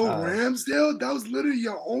 Ramsdale. That was literally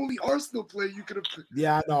your only Arsenal player you could have.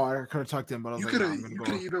 Yeah, no, I could have tucked him, but you could have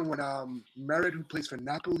even went Merritt, who plays for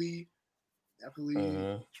Napoli.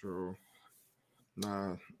 True.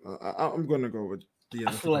 Nah, I'm gonna go with the.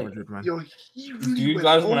 I feel like, man. Yo, he really do you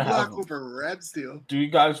guys want to have over Ramsdale? Do you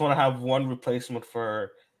guys want to have one replacement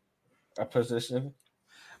for a position?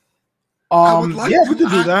 We could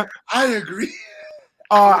do that. I agree.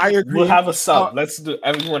 I agree. We'll have a sub. Let's do.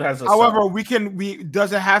 Everyone has a. However, sub. We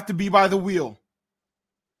does it have to be by the wheel?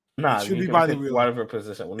 Nah, it should be by the wheel. Whatever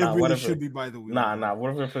position. It really should be by the wheel. Nah.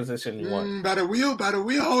 Whatever position you want. By the wheel.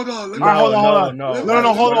 Hold on. Hold on. No.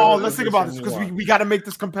 Hold on. Let's think about this because we got to make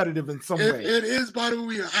this competitive in some way. It is by the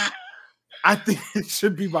wheel. I think it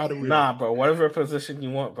should be by the wheel. Nah, bro. Whatever position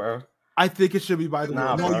you want, bro. I think it should be by the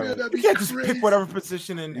wheel. No, you can't just pick whatever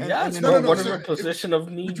position and whatever position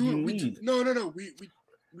of need you need. No.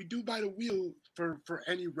 We do by the wheel for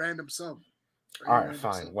any random sub. All right,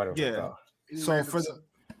 fine, whatever. Yeah.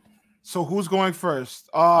 So who's going first?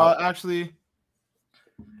 Actually,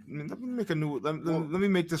 let me make a new. Let me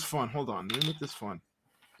make this fun. Hold on. Let me make this fun.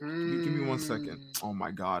 Give me 1 second. Oh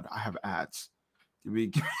my God, I have ads. Give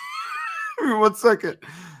me 1 second.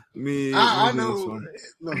 I know.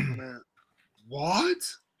 Look, man. What?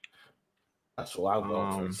 That's what I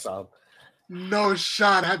want for sub. No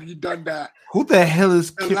shot. Have you done that? Who the hell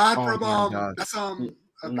is the lad from that's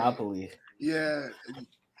Napoli? Yeah,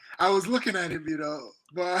 I was looking at him,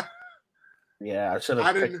 but yeah, I should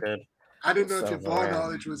have picked it. I didn't know if your ball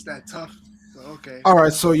knowledge was that tough. So, okay. All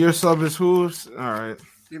right, so your sub is who's? All right.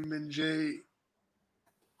 Kim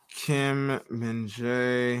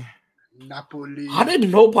Min-jae. Napoli. How did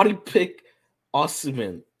nobody pick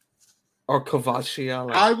Osimhen or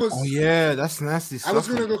Kvaratskhelia? Oh yeah, that's nasty. I was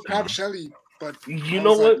gonna go Kvaratskhelia, but you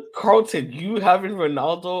know what, Carlton? You having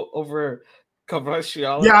Ronaldo over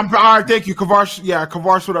Kvaratskhelia? Yeah, all right. Thank you, Kvaratskhelia. Yeah,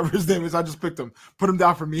 Kvaratskhelia, whatever his name is. I just picked him. Put him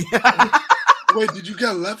down for me. Wait, did you get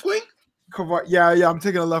a left wing? Yeah, I'm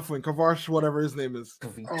taking a left wing. Kvaratskhelia, whatever his name is.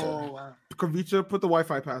 Oh wow. Kavicha, put the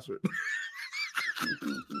Wi-Fi password.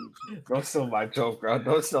 Don't steal my joke, bro.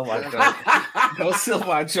 Don't steal my joke. Don't steal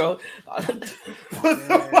my joke. Put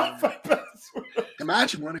the Wi-Fi password.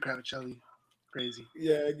 Imagine one of Kvaratskhelia. Crazy.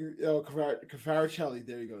 Yeah, Kvaratskhelia.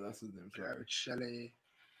 There you go. That's his name. Kvaratskhelia.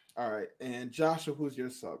 All right, and Joshua, who's your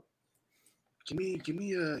sub? Give me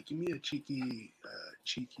a cheeky,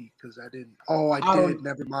 because I didn't. Oh, I did.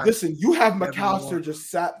 Never mind. Listen, you have McAllister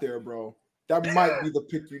just sat there, bro. That might be the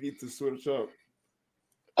pick you need to switch up.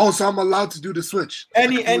 Oh, so I'm allowed to do the switch.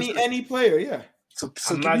 Any player, yeah. So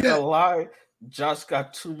I'm not gonna lie, Josh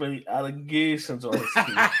got too many allegations on his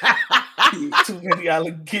feet. Too many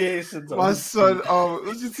allegations. My son,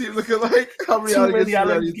 what's your team looking like? How many too many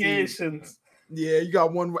allegations? Yeah, you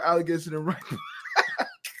got one allegation in right.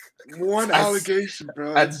 One allegation,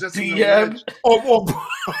 bro. It's just DM.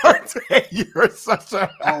 You're such a.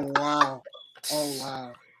 Oh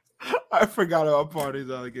wow. I forgot about Party's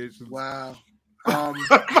allegations. Wow.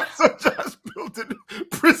 Just built in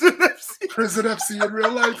Prison FC. Prison FC in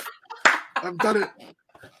real life. I've done it.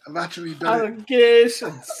 I've actually done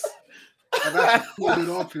allegations. I've actually pulled it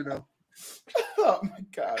off, Oh my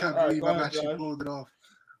God! Can't believe I've actually pulled it off.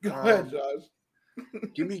 Go ahead, Josh.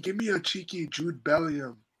 Give me a cheeky Jude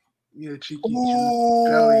Bellingham. Yeah, cheeky Jude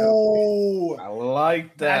Bellingham. I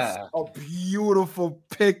like that. That's a beautiful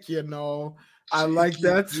pick, you know. I like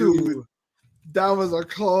that too. Dude. That was a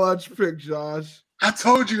clutch pick, Josh. I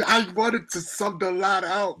told you I wanted to sub the lot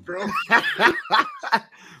out, bro.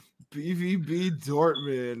 BVB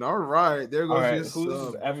Dortmund. All right, there goes your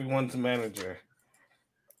who's everyone's manager?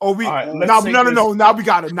 Oh, no. Now we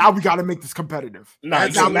got to make this competitive. No,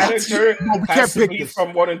 your manager we can't pick this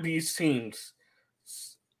from one of these teams.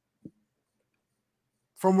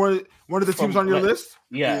 From one of the teams on your list?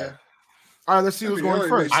 Yeah. All right, let's see who's going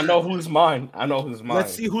first. I know who's mine.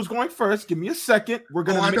 Let's see who's going first. Give me a second. We're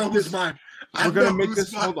gonna make this. Who's mine. We're gonna make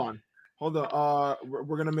this. Hold on.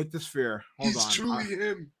 We're gonna make this fair. Hold on. He's truly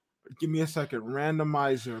him. Give me a second.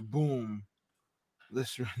 Randomizer. Boom.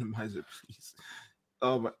 Let's randomize it, please.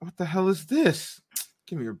 What the hell is this?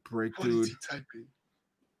 Give me a break, dude. What is he typing?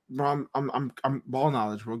 Bro, I'm ball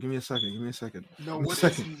knowledge, bro. Give me a second. No, what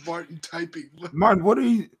is Martin typing? Martin, what are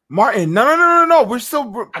you? Martin, no. We're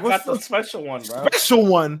still. I got the special one, bro. Special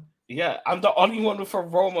one. Yeah, I'm the only one with a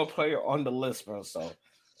Roma player on the list, bro. So.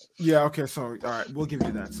 Yeah. Okay. So, all right, we'll give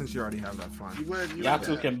you that since you already have that. Fine. Y'all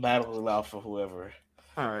two can battle it out for whoever.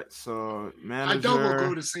 All right. So, manager. I don't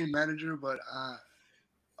go the same manager, but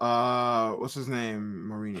what's his name?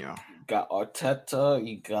 Mourinho. You got Arteta.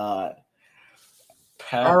 You got.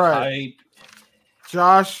 Pep. All right,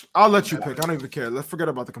 Josh. I'll let you pick. I don't even care. Let's forget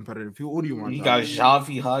about the competitive. Who do you want? You got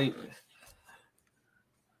Xavi hype.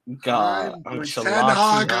 You got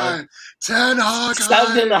Ancelotti. Ten Hag.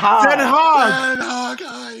 7 Hag.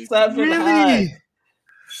 Really?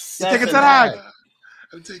 Taking 10 Hag.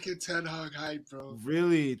 I'm taking 10 Hag hype, bro.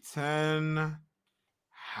 Really, 10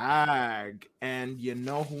 Hag. And you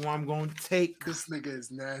know who I'm going to take? This nigga is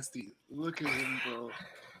nasty. Look at him, bro.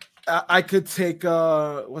 I could take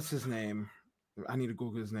what's his name? I need to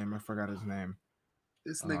Google his name. I forgot his name.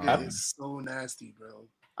 This nigga is so nasty, bro.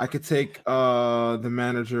 I could take the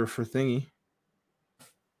manager for Thingy.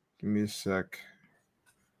 Give me a sec.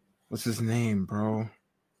 What's his name, bro?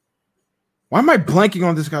 Why am I blanking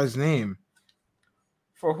on this guy's name?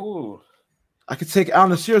 For who? I could take Al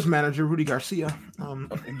Nassr's manager, Rudy Garcia. You're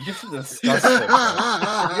disgusting.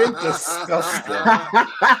 You're disgusting.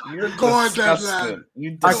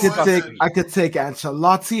 You're disgusting. I could take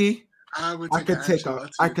Ancelotti.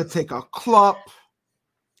 I could take a Klopp.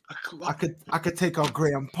 I could take a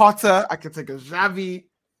Graham Potter. I could take a Xavi.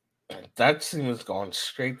 That team is going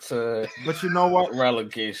straight to. But you know what?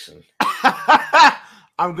 Relegation.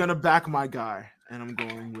 I'm gonna back my guy, and I'm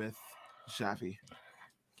going with Xavi.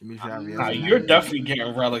 Give me Xavi. Nah, you're definitely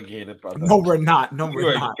getting relegated, brother. No, we're not. You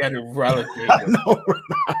are getting relegated. No, we're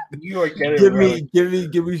not. You are getting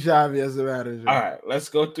relegated. Give me Xavi as the manager. All right, let's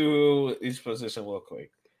go through each position real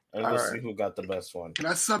quick, and let's see who got the best one. Can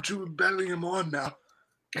I sub Jude Bellingham on now?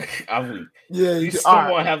 I mean, yeah, you still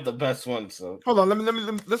won't have the best one. So hold on,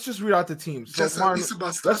 let's just read out the teams. So, Martin,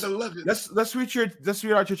 let's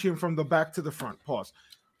read out your team from the back to the front. Pause.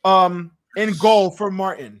 In goal for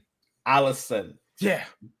Martin, Alisson. Yeah,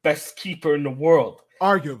 best keeper in the world,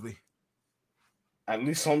 arguably. At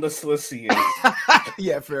least on this list, he is.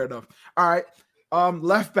 Yeah, fair enough. All right,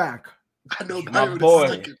 left back. I know my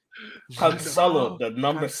boy, Cancelo, the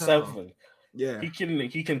number 7. Yeah, he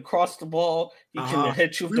can cross the ball. He can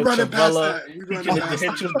hit you with the Chavella. He can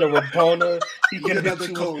hit you with the Rabona. He can hit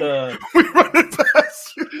you with the. We run it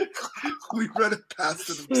past you. We run it past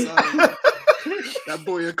him. Sorry. That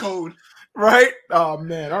boy a code. Right? Oh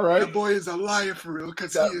man! All right. That boy is a liar for real.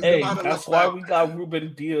 Because he is that's why we got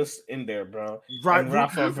Ruben Diaz in there, bro. Right.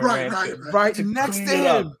 Right. Next to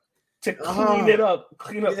him to clean it up,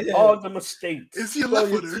 all the mistakes. Is he a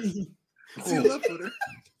left footer? Is he a left footer?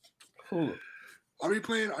 Who? Are we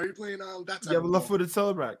playing that type You have a left-footed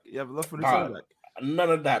center back. None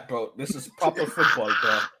of that, bro. This is proper football,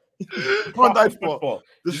 bro. Football.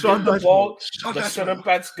 The center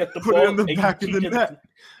backs get the ball in the back of the net.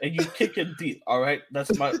 And you kick it deep. All right,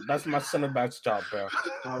 that's my center back's job, bro.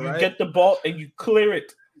 All you right. get the ball and you clear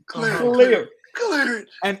it. Clear it.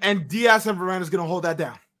 And Diaz and Varane is gonna hold that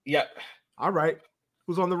down. Yeah. All right.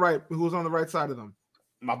 Who's on the right? Who's on the right side of them?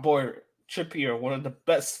 My boy Trippier, one of the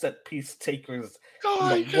best set piece takers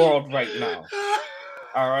in the world right now.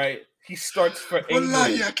 All right. He starts for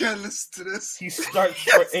England. I can't listen to this. He starts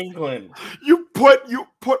for England. You put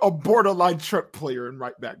a borderline Trip player in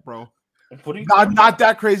right back, bro. Not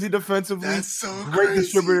that crazy defensively. That's so great crazy.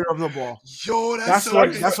 Distributor of the ball. Yo, that's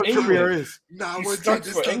what Trippier is. Nah, he starts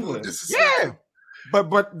for England.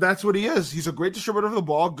 But that's what he is. He's a great distributor of the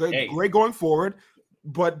ball. Great going forward.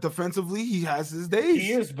 But defensively, he has his days.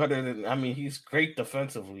 He is better than. I mean, he's great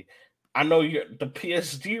defensively. I know you're the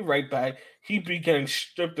PSG right back. He be getting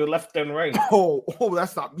stripped to left and right. Oh,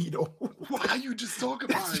 that's not me though. Why you just talk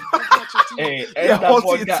about it? Hey, and that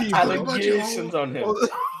boy got allegations on him.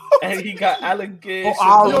 And he got allegations.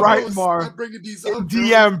 All right, Mark. Bringing these up,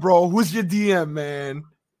 DM, bro. Who's your DM, man?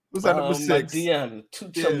 Who's that number 6? My DM,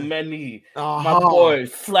 too many. My boy,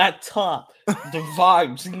 Flat Top. The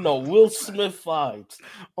vibes, Will Smith vibes.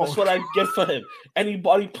 That's what I get for him.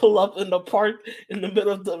 Anybody pull up in the park in the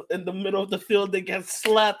middle of the field, they get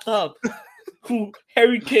slapped up.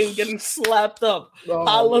 Harry Kane getting slapped up.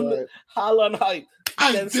 Haaland hype.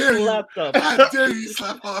 I dare you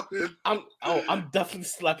slap Haaland. I'm definitely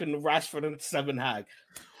slapping the Rashford and 7 Hag.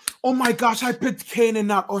 Oh my gosh, I picked Kane and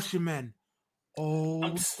not Osimhen. Oh,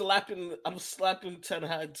 I'm slapping Ten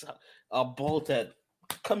Hag's bald head.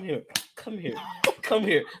 Come here.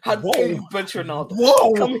 How dare you bench Ronaldo?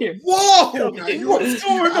 Whoa! Come here. Whoa! Now you want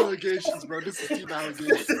team allegations, bro. This is team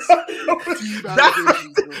allegations.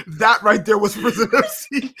 That right there was Prison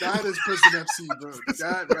FC. That is Prison FC, bro.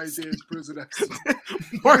 That right there is Prison FC.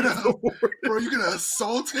 Bro, you gonna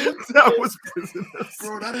assault him? That was Prison FC.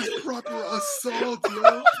 Bro, that is proper assault,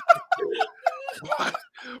 yo.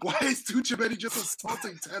 Why is Tuchemeni just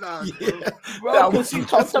assaulting Ten Hag, bro? Bro, because he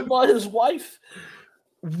talked about his wife.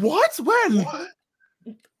 What? When? What?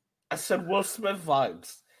 I said Will Smith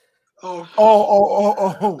vibes. Oh.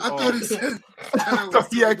 I thought he said.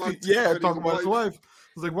 Talking about his wife. I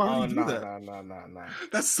was like, why would you do that? No.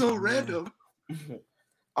 That's so random.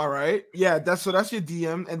 All right, yeah. That's your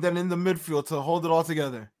DM, and then in the midfield to hold it all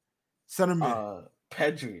together, center mid.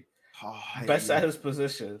 Pedri, best at his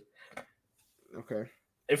position. Okay.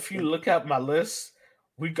 If you look at my list,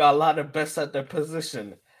 we got a lot of best at their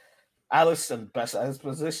position. Alisson, best at his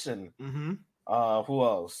position. Mm-hmm. Who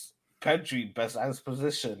else? Pedri, best at his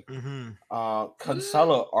position. Mm-hmm.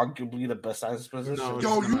 Cancelo, arguably the best at his position. No,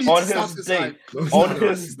 yo, you need to stop this hype. On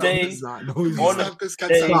his day. Stop.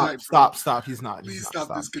 He's not. Please stop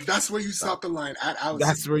this. That's where you stop the line at Alisson.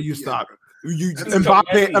 That's where you stop.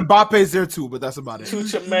 Mbappe's there too, but that's about it.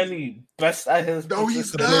 Tuchemeni, best at his position. No,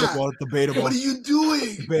 he's not. Debatable. What are you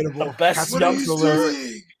doing? Debatable. The best youngster.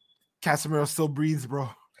 Casemiro still breathes, bro.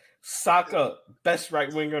 Saka, best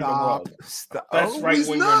right winger in the world. Best right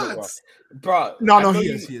winger in the world. Bro, no, he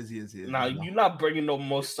is. Nah, you're not bringing no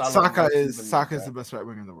more Salah. Saka is the best right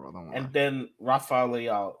winger in the world. And then Rafael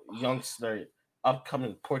Leao, youngster,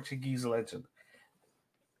 upcoming Portuguese legend.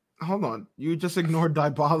 Hold on, you just ignored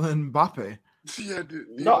Dybala and Mbappe. Yeah, dude.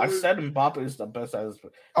 No, I said Mbappe is the best.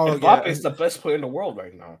 Mbappe is the best player in the world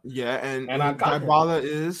right now. Yeah, and Dybala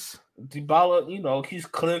is Dybala. He's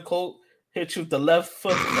clinical. Hit you with the left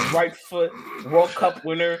foot, the right foot, World Cup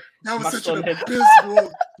winner. That was such an abysmal.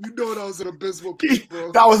 That was an abysmal pick,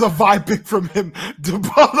 bro. That was a vibe pick from him.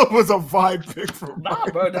 Dybala was a vibe pick from him. Nah,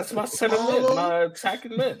 bro, that's my center mid, my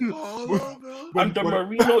attacking mid. Under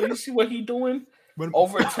Marino, you see what he doing?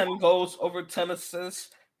 Over 10 goals, over 10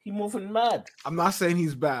 assists. He moving mad. I'm not saying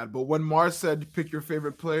he's bad, but when Mars said pick your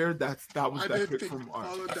favorite player, that was that pick from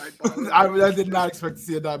Mars. I did not expect to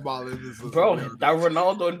see a Dybala in this. Bro, that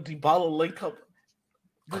Ronaldo and Dybala link up.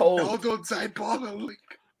 Cold. Ronaldo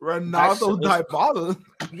Dybala.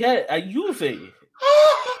 Yeah, at Juve.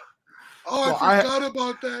 I forgot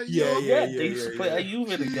about that. Yeah, they used to play at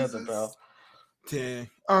Juve together, bro. Dang.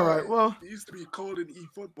 All right. Well, it used to be cold in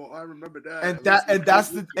eFootball. I remember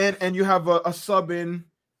that. And you have a sub in.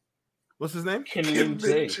 What's his name? Kim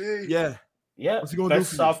Min-jae. Yeah. What's he going to do?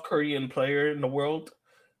 Best South Korean player in the world.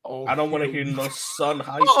 Oh, I don't want to hear no Son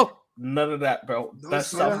hype. None of that, bro.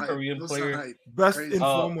 Best South Korean player. Best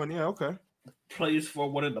informed one. Yeah, okay. Plays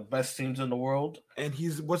for one of the best teams in the world. And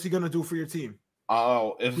what's he going to do for your team?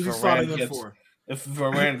 Oh, if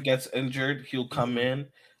Varane gets injured, he'll come in.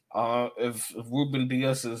 If Ruben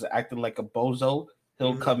Diaz is acting like a bozo,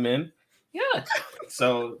 he'll come in. Yeah.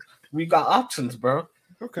 So we got options, bro.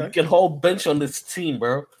 Okay. You can hold bench on this team,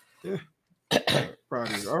 bro. Yeah.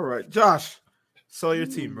 Proud of you. All right. Josh, sell your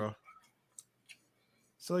team, bro.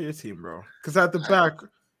 Because at the back, we're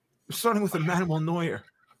starting with Emmanuel Neuer.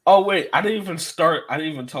 Oh, wait. I didn't even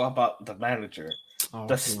talk about the manager.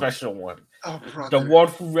 The special one. The one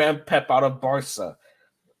who ran Pep out of Barca.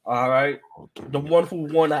 All right? Okay. The one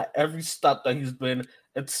who won at every stop that he's been,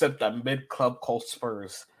 except that mid-club called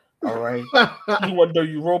Spurs. All right? He won the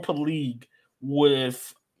Europa League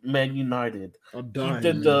with Man United. He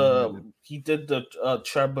did the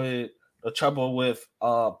treble with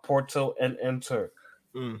Porto and Inter.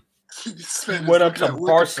 He went up to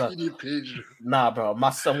Barca. Nah, bro.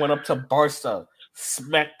 My son went up to Barca,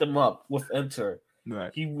 smacked them up with Inter.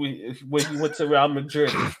 Right. When he went to Real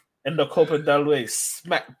Madrid in the Copa del Rey,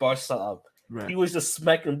 smacked Barca up. Right. He was just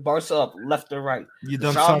smacking Barca up left and right. You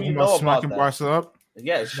done talking about smacking Barca up?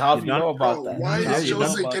 Yeah, Xavi know about that. Why is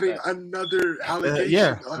Jose getting another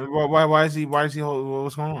allegation? Why is he? What's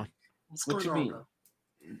going on? What you mean?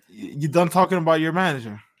 You done talking about your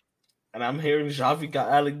manager? And I'm hearing Xavi got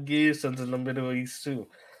allegations in the Middle East too.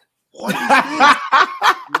 What?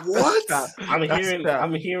 I'm hearing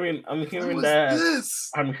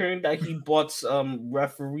that he bought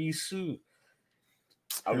referee suit.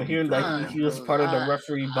 I'm hearing that he was part of the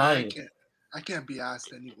referee buying. I can't be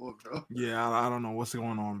asked anymore, bro. Yeah, I don't know what's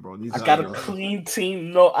going on, bro. I got a clean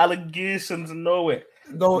team, no allegations nowhere.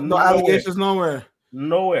 No allegations nowhere.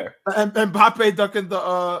 Nowhere. And Mbappe ducking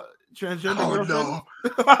the transgender girlfriend.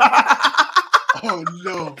 Oh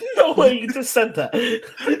no! No way you just said that.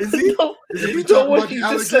 Is he?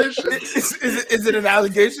 Is it an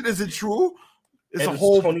allegation? Is it true? It's a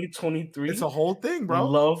whole 2023. It's a whole thing, bro.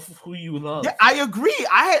 Love who you love. Yeah, I agree.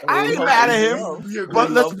 I ain't mad at him.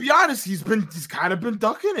 But let's be honest, he's kind of been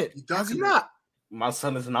ducking it. Does he not? My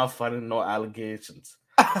son is not finding no allegations.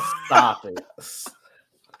 Stop it.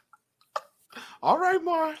 All right,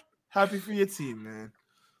 Mar. Happy for your team, man.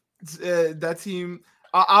 That team.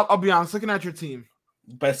 I'll be honest. Looking at your team,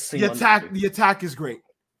 best team. The attack is great.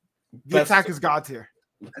 The attack is God tier.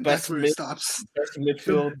 That's where it stops. Best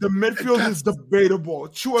midfield. The midfield is debatable.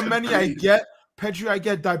 Chouameni, I get. Pedri, I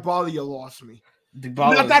get. Dybala, lost me.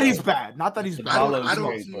 Not that he's bad. Not that he's bad. I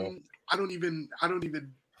don't even.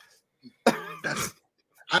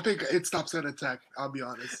 I think it stops at attack. I'll be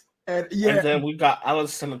honest. And then we got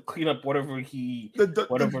Alisson to clean up whatever the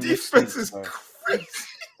defense is crazy.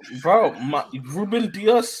 Bro, Ruben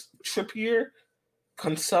Dias, Trippier,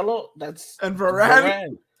 Cancelo, and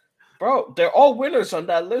Varane. Bro, they're all winners on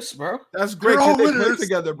that list, bro. That's great. They play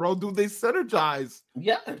together, bro. Do they synergize?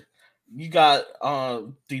 Yeah. You got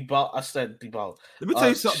Dybala. I said Dybala. Let me tell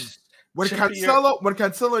you something. When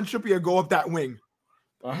Cancelo and Trippier go up that wing,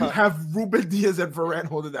 you have Ruben Dias and Varane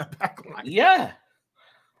holding that back line. Yeah.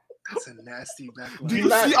 That's a nasty back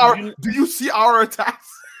line. Do you see our attacks?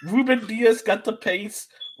 Ruben Dias got the pace.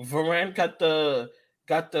 Varane got the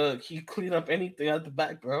he cleaned up anything at the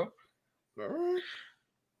back, bro.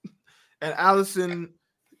 And Alisson,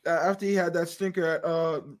 after he had that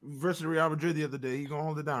stinker versus Real Madrid the other day, he gonna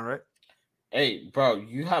hold it down, right? Hey, bro,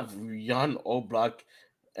 you have Jan Oblak,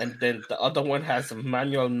 and then the other one has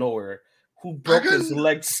Manuel Neuer, who broke his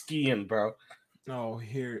leg skiing, bro.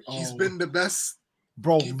 He's been the best,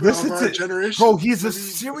 bro. Listen to generation, bro. He's a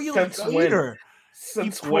serial leader.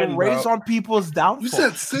 Since when, preys on people's downfall. You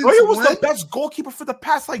said since Neuer was the best goalkeeper for the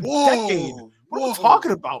past decade. What are we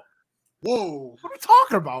talking about? Whoa. What are we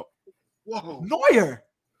talking about? Whoa. Neuer.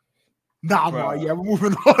 Nah, bro. Yeah, we're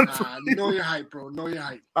moving on. Know your hype, bro. Know your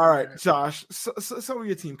hype. All right, Josh. So of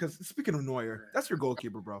your team, because speaking of Neuer, that's your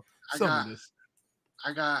goalkeeper, bro.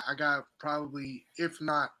 I got probably, if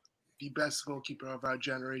not the best goalkeeper of our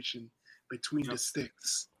generation, between the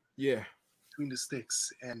sticks. Yeah. Between the sticks.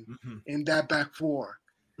 And in that back four,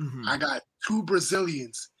 I got two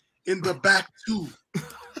Brazilians in the back two.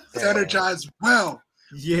 Synergize well.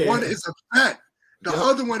 Yeah. One is a vet. The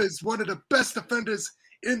other one is one of the best defenders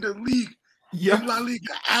in the league. In La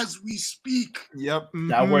Liga as we speak. Yep.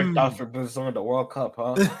 That worked out for Brazil in the World Cup,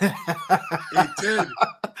 huh? It did.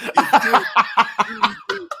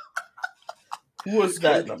 Who was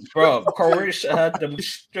that, bro? Croatia had them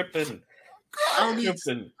stripping. I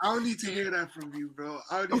don't need to hear that from you, bro.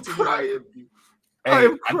 I don't need to hear that from you. Hey,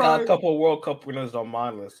 I got a couple World Cup winners on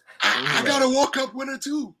my list. I got a World Cup winner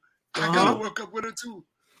too. I got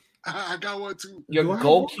one too. Your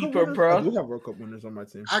goalkeeper, bro. I do have World Cup winners on my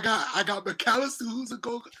team. I got McAllister,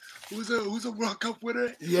 who's a World Cup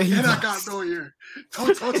winner. Yeah, and I got Neuer.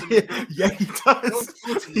 Don't talk to me, bro. Yeah, he does. Don't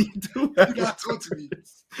talk to me. You gotta talk to me.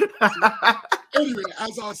 Anyway,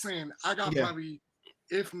 as I was saying, I got probably,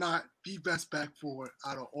 if not the best back four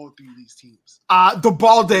out of all three of these teams. The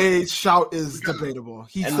Balde shout is debatable.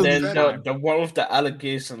 And then the one with the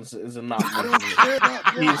allegations is not. I don't care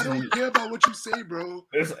about, bro. I don't care about what you say, bro.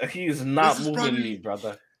 He is not moving me,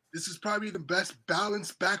 brother. This is probably the best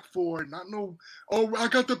balanced back four. I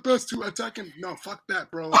got the best two attacking. No, fuck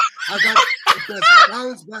that, bro. I got the best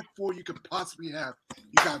balanced back four you could possibly have.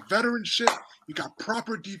 You got veteranship. You got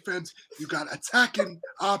proper defense. You got attacking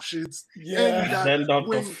options. Yeah. And you got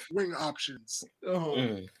wing options.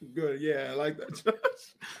 Good. Yeah, I like that.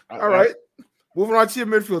 All right. Moving on to your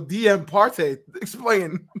midfield. DM Partey.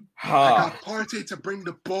 Explain. I got Partey to bring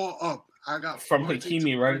the ball up. I got from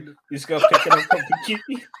Hakimi, right? He's gonna pick it up from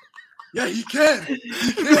Hakimi. Yeah, he can. He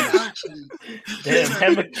can actually.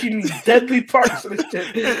 Damn, Hakimi's deadly parts of this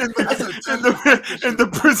shit. In the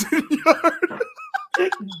prison yard.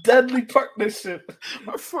 Deadly partnership.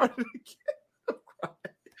 My friend.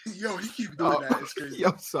 Yo, he keep doing that. It's crazy.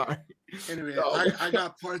 Yo, sorry. Anyway, I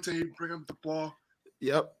got Conte bring up the ball.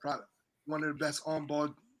 Yep. Probably one of the best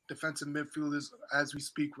on-ball defensive midfielders as we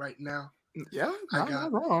speak right now. Yeah,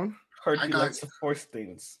 not wrong. Heard he likes to force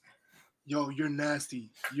things. Yo, you're nasty.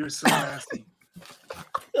 You're so nasty.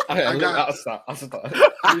 I'll stop.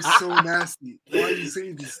 You're so nasty. Why are you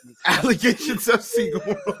saying these things? Allegations FC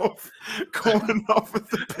going off with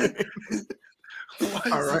the pain.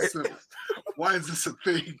 Why is this a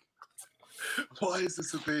thing? Why is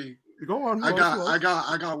this a thing? Go on. I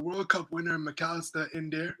got World Cup winner McAllister in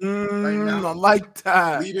there right now. I like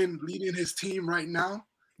that. Leading his team right now.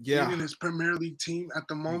 Yeah. Leading his Premier League team at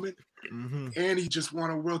the moment. Mm-hmm. And he just won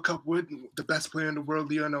a World Cup with the best player in the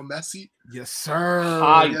world, Lionel Messi. Yes, sir.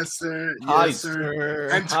 Yes, sir. Yes, sir.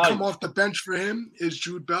 And to come off the bench for him is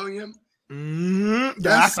Jude Bellingham. Mm-hmm. The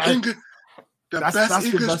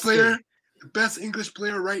best English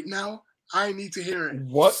player right now. I need to hear it.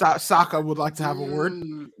 What? Saka would like to have a word.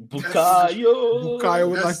 Bukayo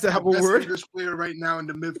would like to have a word. English player right now in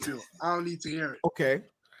the midfield. I don't need to hear it. Okay.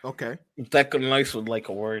 Declan Rice would like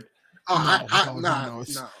a word. No.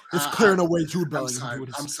 It's clearing away Jude Bellingham.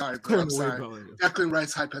 I'm sorry. Declan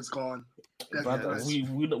Rice hype has gone. Brother,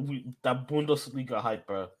 we that Bundesliga hype,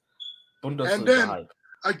 bro. And then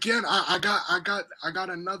again, I got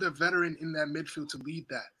another veteran in that midfield to lead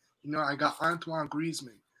that. You know, I got Antoine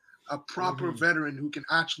Griezmann, a proper veteran who can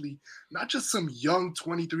actually not just some young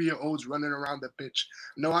 23-year-olds running around the pitch.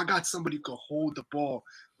 No, I got somebody who can hold the ball,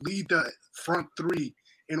 lead the front three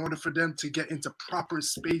in order for them to get into proper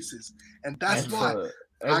spaces. And that's why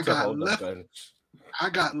I got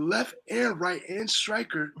left and right and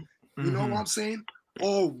striker. You know what I'm saying?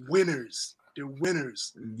 All winners. They're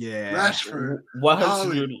winners. Yeah. Rashford,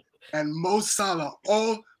 and Mo Salah,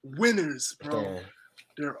 all winners, bro. Yeah.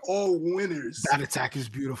 They're all winners. That attack is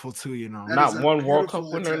beautiful too, you know. Not one World Cup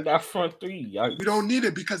winner in that front three. Yikes. We don't need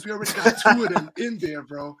it because we already got two of them in there,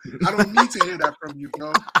 bro. I don't need to hear that from you,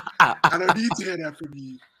 bro. I don't need to hear that from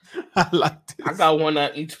you. I like this. I got one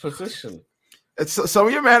at each position. It's some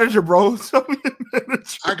of your manager, bro.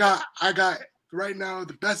 I got right now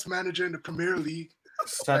the best manager in the Premier League.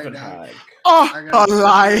 Seven high. A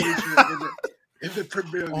lie. In the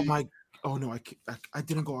Premier League. Oh my! Oh no! I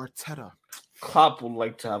didn't go Arteta. Klopp would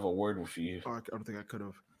like to have a word with you. Oh, I don't think I could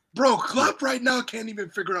have. Bro, Klopp right now can't even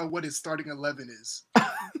figure out what his starting 11 is.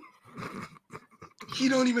 He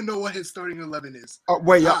don't even know what his starting 11 is.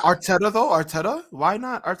 Arteta though? Arteta? Why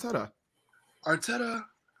not Arteta? Arteta,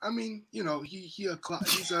 I mean, you know, he's a pep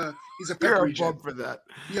You're regen. a bum for that.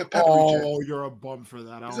 You're a bum for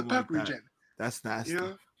that. He's a pep regen. That's nasty.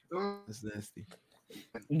 Yeah. That's nasty.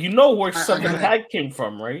 You know where Seven Hag came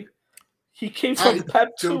from, right? He came from Pep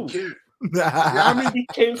too. Yeah, I mean, he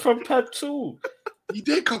came from Pep too. He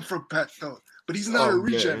did come from Pep though, but he's not a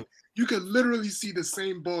regen. Man. You can literally see the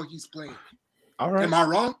same ball he's playing. All right. Am I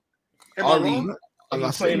wrong? I'm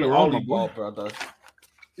not saying the Ollie ball, brother.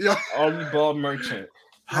 Yeah. Ollie ball merchant.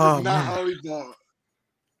 Not Ollie ball.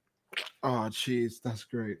 Oh, jeez, that's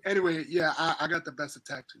great. Anyway, yeah, I got the best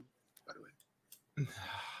attack too. By the way,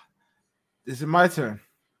 is it my turn?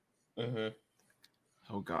 Mm-hmm.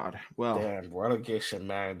 Oh God! Well, damn, relegation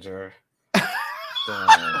manager.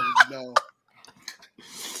 Oh, no.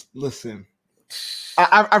 Listen,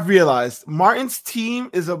 I've realized Martin's team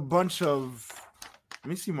is a bunch of. Let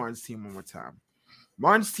me see Martin's team one more time.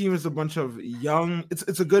 Martin's team is a bunch of young.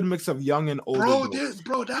 It's a good mix of young and old.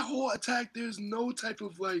 Bro, that whole attack. There's no type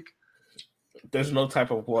of like. There's no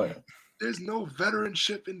type of what. There's no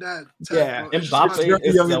veteranship in that. Yeah, Mbappe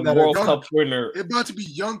is the World Cup winner. It's about to be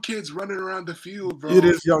young kids running around the field, bro. It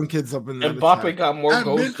is young kids up in there. Mbappe got more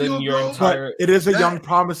goals than your entire. But it is a young,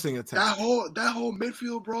 promising attack. That whole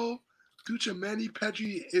midfield, bro. Duchamani,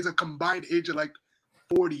 Pedri is a combined age of like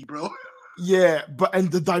 40, bro. Yeah, and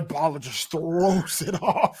the Dybala just throws it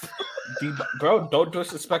off. Bro, don't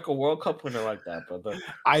disrespect a World Cup winner like that, brother.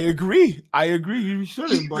 I agree. You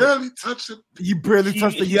shouldn't. He barely touched it. He barely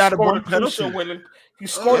touched it. He had a penalty. He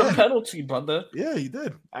scored a penalty, brother. Yeah, he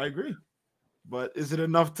did. I agree. But is it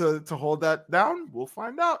enough to hold that down? We'll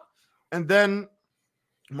find out. And then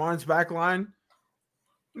Martin's back line,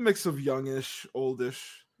 mix of youngish,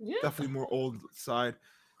 oldish, definitely more old side.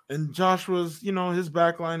 And Joshua's, his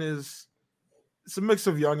back line it's a mix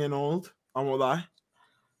of young and old. I won't lie.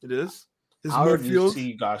 It is. His midfield. You see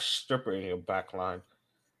you got a stripper in your back line.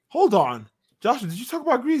 Hold on. Joshua, did you talk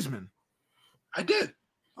about Griezmann? I did.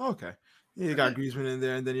 Oh, okay. Yeah, you got Griezmann in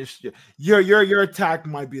there, and then your attack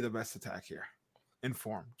might be the best attack here. In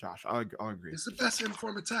form, Josh. I'll agree. It's the best in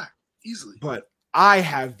form attack. Easily. But I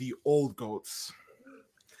have the old goats.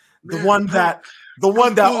 The one that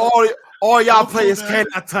all y'all players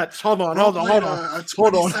cannot touch. Hold on. A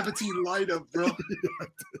 2017 lineup, bro.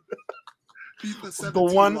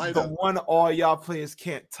 The one all y'all players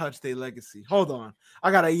can't touch their legacy. Hold on.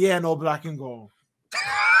 I got a no black and gold.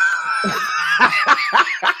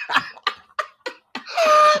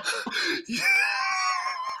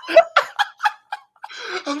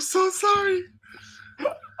 I'm so sorry.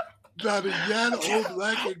 Not a old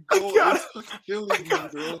black and gold. It's killing me,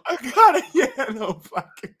 bro. I got a no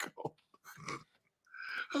black and gold.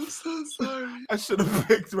 I'm so sorry. I should have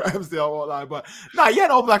picked Ramsdale, I won't lie, but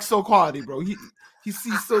no black's so quality, bro. He can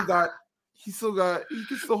still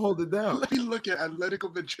hold it down. Let me look at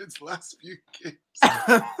Atletico Madrid's last few games.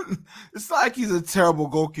 It's not like he's a terrible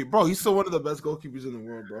goalkeeper, bro. He's still one of the best goalkeepers in the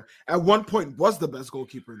world, bro. At one point, was the best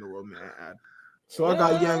goalkeeper in the world, man. So I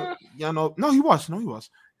got Yano. No, he was. You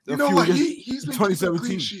know what? He's been 2017.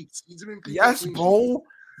 Clean sheets. He's been yes, bro.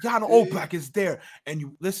 Jan Oblak is there, and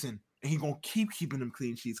you listen. And he's going to keep keeping them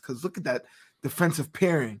clean sheets because look at that defensive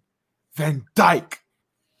pairing. Van Dijk,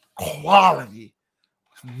 quality,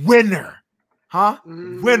 winner,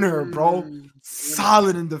 winner, bro.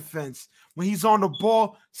 Solid in defense. When he's on the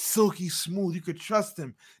ball, silky smooth. You could trust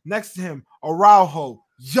him. Next to him, Araujo,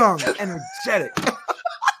 young, energetic.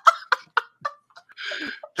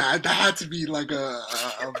 That had to be like a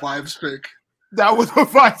vibes pick. That was a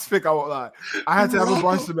vibes pick, I won't lie. I had to have a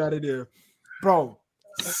bunch of that in there. Bro.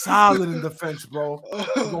 Solid in defense, bro.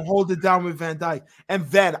 He's gonna hold it down with Van Dijk. And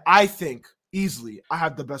then I think easily I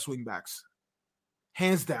have the best wing backs.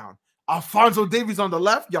 Hands down. Alphonso Davies on the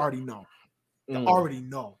left, you already know. You already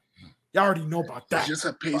know about that. It's just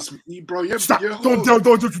a pace, bro. Stop. Don't you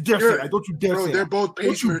dare say that. Don't you dare say that. They're both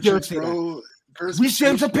pace merchants, bro. Reece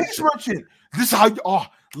James a pace merchant. This is how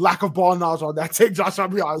lack of ball knowledge on that. Take Josh, I'll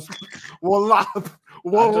be honest. One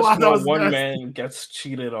man gets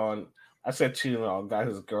cheated on. I said cheating on, got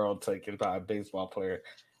his girl taken by a baseball player.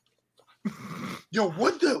 Yo,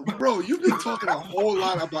 what the bro? You've been talking a whole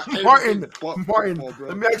lot about Martin. Football,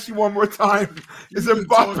 let me ask you one more time. Is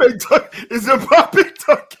Mbappe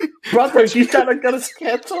talking? Brother, you trying to get us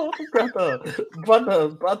canceled, brother. Bro,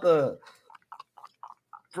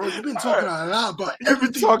 you've been talking a lot about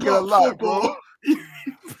everything. Talking a lot, bro.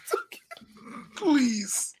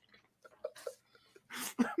 Please.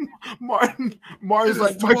 Martin's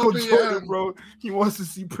like Michael Jordan, bro. He wants to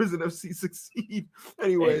see Prison FC succeed.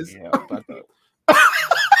 Anyways.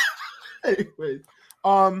 Anyways.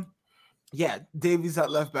 Davies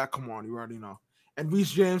at left back. Come on, you already know. And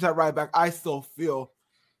Reece James at right back. I still feel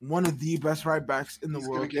one of the best right backs in the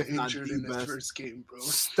world. He's gonna get injured in his first game, bro.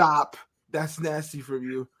 Stop. That's nasty from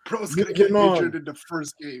you. Bro's gonna get injured in the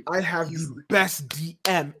first game. I have the best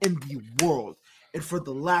DM in the world. And for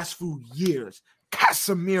the last few years,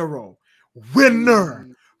 Casemiro, winner,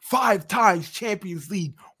 5 times Champions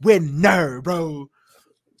League winner, bro.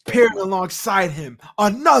 Paired alongside him,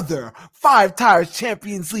 another 5 times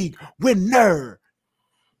Champions League winner,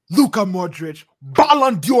 Luka Modric,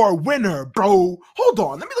 Ballon d'Or winner, bro. Hold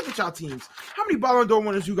on, let me look at y'all teams. How many Ballon d'Or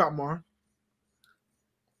winners you got, Mar?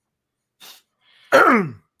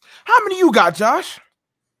 How many you got, Josh?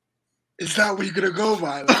 Is that what you're gonna go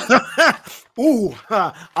by? Ooh,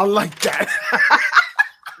 I like that.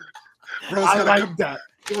 I like that.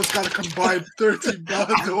 Bro's got to combine 13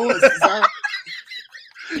 Ballon d'Ors.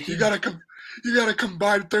 You gotta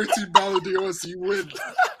combine 13 Ballon d'Ors so you win.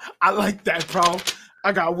 I like that, bro.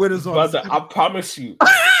 I got winners on. Brother, I promise you.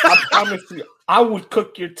 I would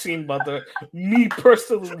cook your team, brother. Me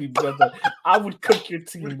personally, brother. I would cook your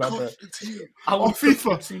team, brother. I would cook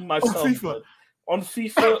your team myself. On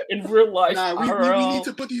FIFA, in real life, we need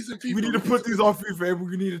to put these in FIFA. We need to put these on FIFA, and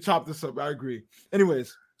we need to chop this up. I agree.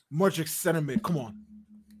 Anyways, Modric center mid. Come on.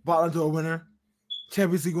 Ballon d'Or winner.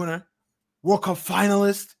 Champions League winner. World Cup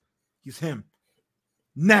finalist. He's him.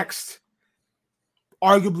 Next.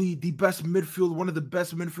 Arguably the best midfielder, one of the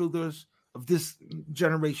best midfielders of this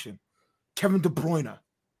generation. Kevin De Bruyne.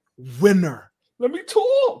 Winner. Let me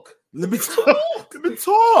talk. Let me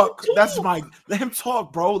talk. That's my. Let him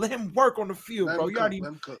talk, bro. Let him work on the field, bro. You already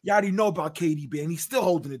know about KDB, and he's still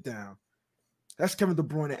holding it down. That's Kevin De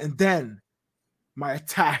Bruyne. And then my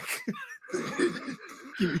attack.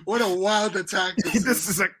 What a wild attack! This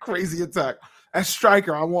is a crazy attack. As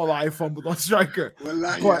striker, I won't lie, I fumbled on striker. Well,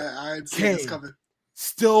 I ain't seen this coming.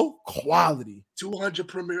 Still quality. 200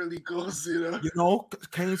 Premier League goals,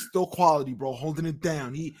 Kane's still quality, bro. Holding it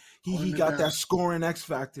down. He got that scoring X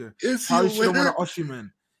factor. Is he a winner?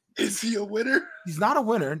 Is he a winner? He's not a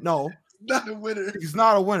winner. No. Not a winner. He's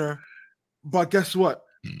not a winner. But guess what?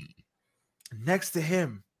 Next to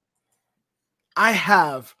him, I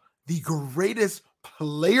have the greatest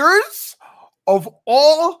players of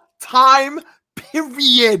all time,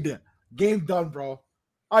 period. Game done, bro.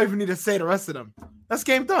 I don't even need to say the rest of them. That's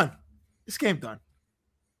game done. It's game done.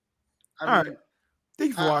 All right.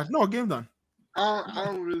 Thank you for watching. No, game done. I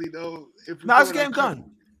don't really know if it's game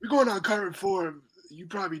done. We're going on current form. You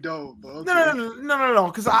probably don't, but okay. No.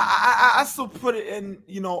 Because I still put it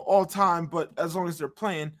in, all time. But as long as they're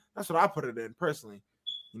playing, that's what I put it in personally,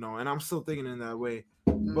 And I'm still thinking in that way.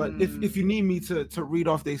 But if you need me to read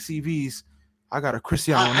off their CVs, I got a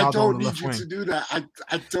Cristiano Ronaldo. I don't need you to do that.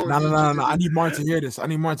 I don't. No. I need Martin to hear this.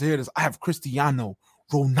 I have Cristiano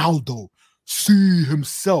Ronaldo. See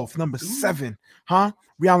himself, number 7, huh?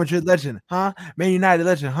 Real Madrid legend, huh? Man United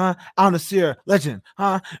legend, huh? Al Nassr legend,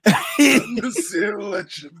 huh? Nassr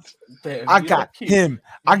legend. Damn, I got lucky. him.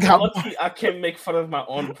 I can't make fun of my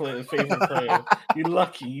own favorite player. You're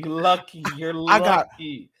lucky.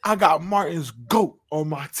 I got Martin's GOAT on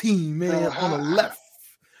my team, man, on the left.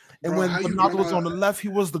 And when Ronaldo was on the left, he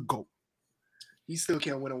was the GOAT. He still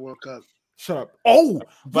can't win a World Cup. Shut up. Oh,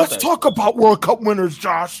 let's talk about World Cup winners,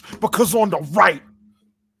 Josh, because on the right,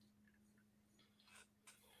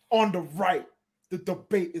 the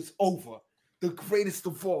debate is over. The greatest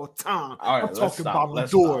of all time. All right, I'm talking about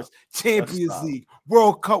Doors, Champions League,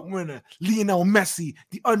 World Cup winner, Lionel Messi,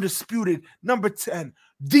 the undisputed number 10,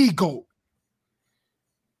 the GOAT.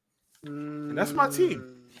 And that's my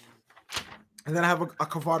team. And then I have a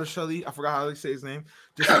Kvaratskhelia. I forgot how they say his name.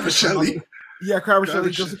 Kvaratskhelia. Yeah, Kvaratskhelia,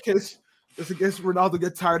 just in case Ronaldo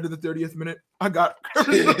gets tired in the 30th minute. I got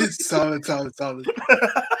solid.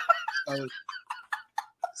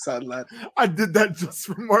 Solid lad. I did that just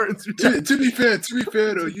for Martin. To be fair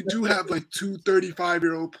though, you do have like 2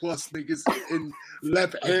 35-year-old plus niggas in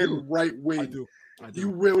left and right wing. I do. You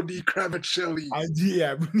will need Kvaratskhelia.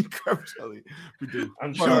 We need Kvaratskhelia. We do.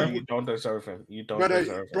 I'm sorry, you don't deserve him. You don't deserve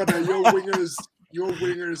him. Brother, your wingers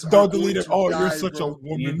don't delete it. Oh, you're such a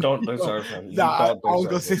woman. You don't deserve him. I was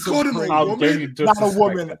gonna say something. How dare you disrespect not a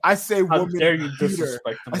woman. I say How woman dare you beater.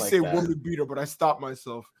 disrespect him I say like woman beater, but I stopped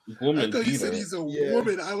myself. Woman I thought beater. you said he's a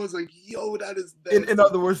woman. I was like, yo, that is. In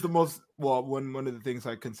other words, one of the things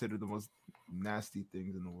I consider the most nasty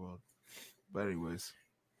things in the world. But anyways.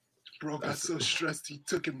 Bro got so stressed he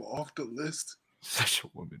took him off the list. Such a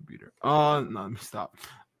woman beater. No, let me stop.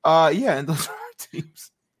 And those are our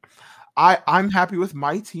teams. I'm happy with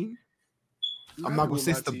my team. I'm not gonna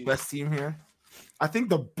say it's the best team here. I think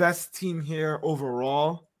the best team here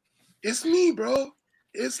overall. It's me, bro.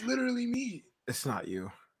 It's literally me. It's not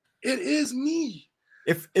you. It is me.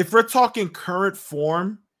 If we're talking current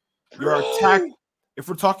form, your attack. If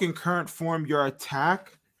we're talking current form, your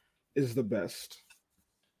attack is the best.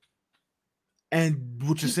 And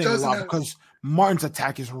which is saying a lot because Martin's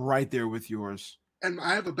attack is right there with yours. And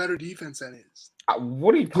I have a better defense than his.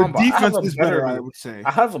 What are you talking about? Defense is better, I would say.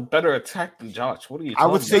 I have a better attack than Josh. What are you talking about?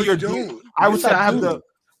 I would say you're doing. I would say I have the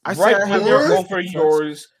right winger over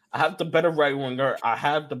yours. I have the better right winger. I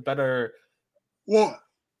have the better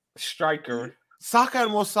striker. Saka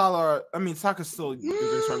and Mo Salah. Saka's still the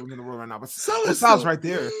greatest right winger in the world right now, but Salah's right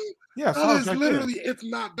there. Yeah, Salah's literally, if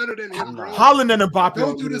not better than him, bro. Haaland and Mbappe.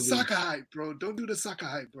 Don't do the Saka hype,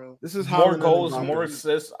 bro. This is more goals, more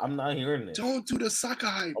assists. I'm not hearing it. Don't do the Saka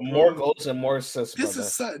hype. Bro. More goals and more assists. This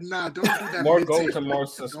brother. Don't do that. More goals and more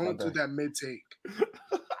assists. Don't do that mid take.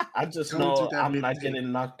 I just know I'm not getting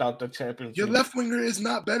knocked out the championship. Your left winger is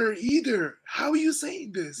not better either. How are you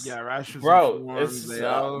saying this? Yeah, Rashford's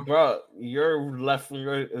bro. Your left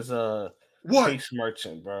winger is a case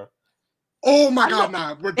merchant, bro. Oh my God!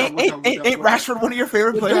 Nah, we're done. Ain't Rashford one of your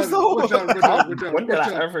favorite players though? We're done. When did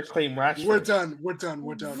I ever claim Rashford? We're done.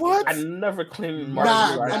 What? I never claimed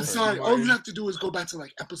Marcus Rashford. I'm sorry. All you have to do is go back to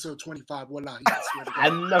like episode 25. Wallahi, I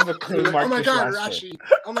never claimed Marcus Rashford. Oh my God, Rashi.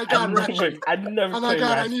 Oh my God, Rashi. I never. Oh my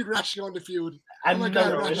God, I need Rashi on the field. I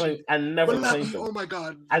never claimed him. Oh my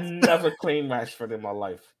God. I never claimed Rashford in my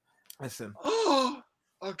life. Listen. Oh,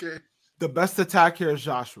 okay. The best attack here is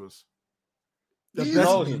Joshua's. He's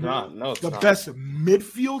not. No, the best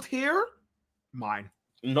midfield here, mine.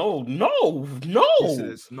 No. Yes, it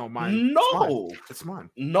is. No, mine. No, it's mine.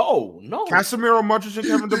 No. Casemiro, Modric, and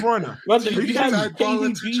Kevin De Bruyne.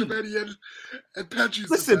 And Pedri's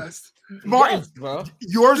Listen, the best. Martin,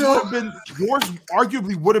 yours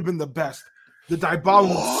arguably would have been the best. The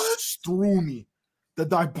Dybala threw me. The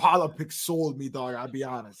Dybala pick sold me, dog. I'll be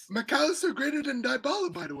honest. McAllister greater than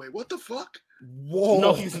Dybala, by the way. What the fuck? Whoa!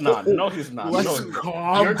 No, he's not. Let's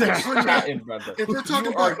calm down. Chatting, brother. If we're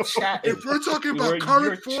talking about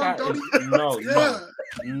current form,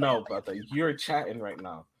 no, brother. You're chatting right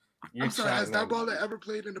now. I'm sorry. Has Dybala ever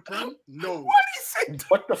played in the Prem? No. What did he say?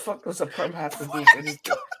 What the fuck does the Prem have to do with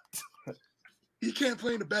anything? He can't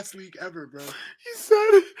play in the best league ever, bro. He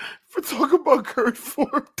said, "For talking about current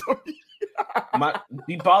form,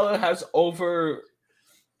 Dybala has over.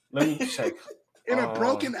 Let me check. In a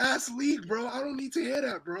broken ass league, bro. I don't need to hear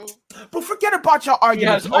that, bro. But forget about your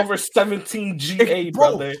arguments. He has over 17 GA,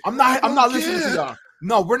 brother. I'm not listening to y'all.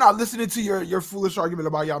 No, we're not listening to your foolish argument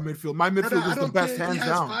about y'all midfield. My midfield is the best, hands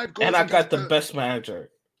down. And I got the best manager.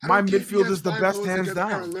 My midfield is the best, hands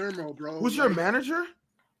down. Palermo, bro. Who's your manager?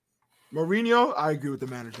 Mourinho? I agree with the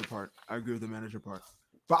manager part.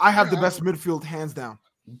 But I have the best midfield, hands down.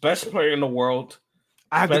 Best player in the world.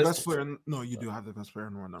 I have the best player. No, you do have the best player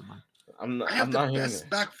in the world. Not mine. I have the best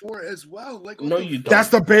back four as well. Like, no, you don't. That's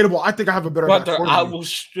debatable. I think I have a better back four. I will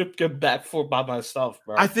strip your back four by myself,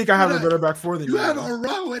 bro. I think I have a better back four than you. You have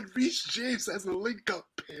Araujo and Reece James as a link-up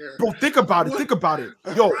pair. Bro, think about it.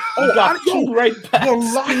 Yo, got two right backs.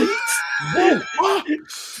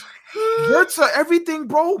 Wirtza, everything,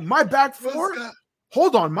 bro. My back four.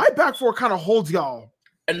 Hold on, my back four kind of holds y'all.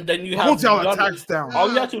 And then you have y'all attacks down. All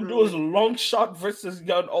you have to do is long shot versus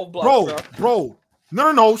Young Oblak, bro.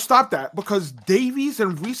 No, stop that. Because Davies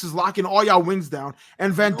and Reese is locking all y'all wings down,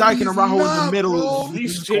 and Van Dijk and Araujo in the middle.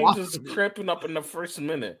 Reece James is cramping up in the first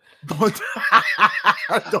minute. Don't do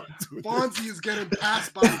Fonzie is getting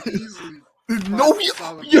passed by easily. No,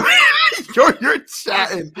 you're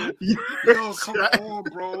chatting. Yo, come on,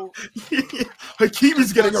 bro. Hakeem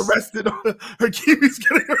is getting arrested.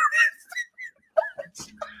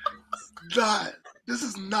 God, this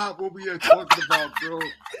is not what we are talking about, bro.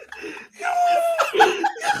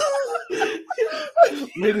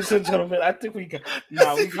 Ladies and gentlemen, I think we got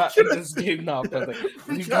to end this game now, brother.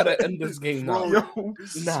 We gotta end this game now. We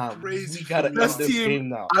gotta end this game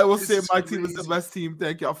now. I will say my team is the best team.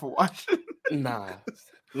 Thank y'all for watching.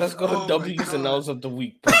 Let's go to W's and L's of the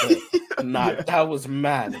week, brother. That was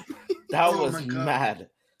mad. That was mad.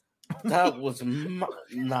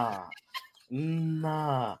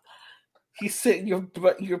 He said your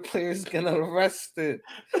player's getting arrested.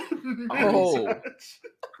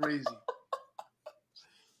 Crazy.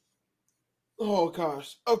 Oh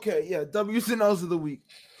gosh. Okay, yeah. W's and L's of the week.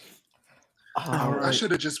 Right. I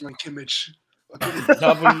should have just went Kimmich.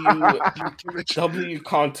 W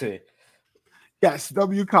Conte. Yes,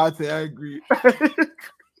 W Conte. I agree.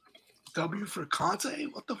 W for Conte?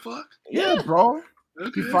 What the fuck? Yeah, bro.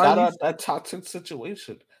 He got out that toxic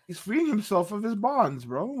situation. He's freeing himself of his bonds,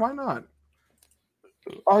 bro. Why not?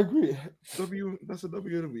 I agree. That's a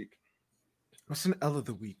W of the week. What's an L of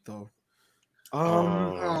the week, though?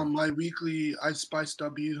 My weekly Ice Spice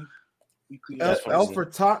W. Weekly L for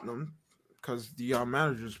Tottenham, because the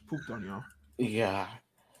managers pooped on y'all. Yeah.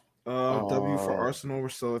 W for Arsenal. We're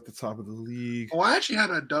still at the top of the league. Oh, I actually had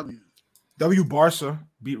a W. W Barca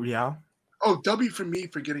beat Real. Oh, W for me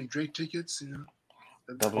for getting Drake tickets. You know.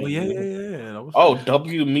 W. Yeah.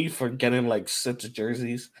 W me for getting like 6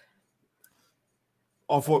 jerseys.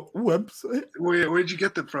 Off what website? Where'd you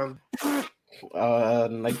get them from?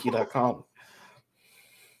 Nike.com.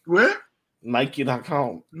 Where?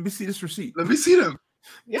 Nike.com. Let me see this receipt. Let me see them.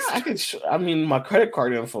 Yeah, I can. I mean, my credit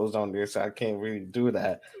card info is on there, so I can't really do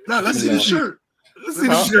that. No, let's see the shirt. Let's see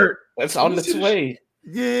the shirt. It's on its way.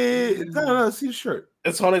 Yeah, no, let's see the shirt.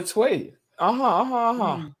 It's on its way.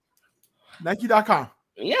 Nike.com.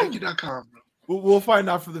 Yeah, Nike.com. We'll find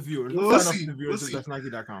out for the viewers. We'll find out for the viewers if that's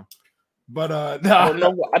Nike.com. But I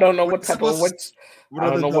don't know what type of I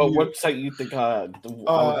don't know what website you think I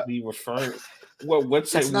would be referring. What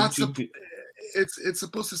website would you be? It's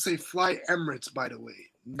supposed to say Fly Emirates, by the way,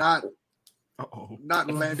 not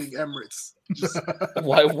landing Emirates.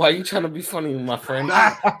 Why are you trying to be funny, my friend?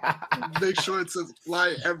 Make sure it says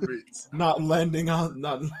Fly Emirates. Not landing on.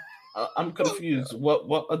 Not. I'm confused.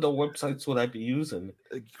 What other websites would I be using?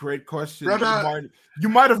 Great question. You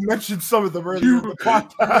might have mentioned some of them earlier in the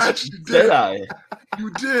podcast. Did I? You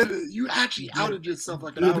did. You actually outed yourself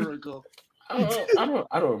like an hour ago. I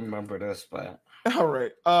don't remember this, but all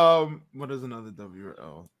right. What is another W or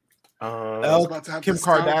L? L. Kim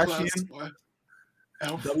Kardashian.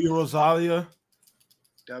 W. Rosalia.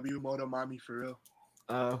 W. Motomami for real.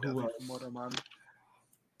 Who else? Motomami.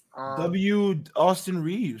 W. Austin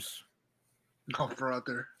Reeves.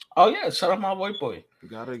 Brother. Oh yeah, shout out my white boy.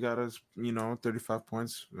 Got us, 35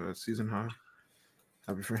 points, season high.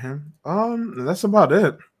 Happy for him. That's about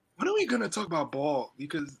it. When are we gonna talk about ball?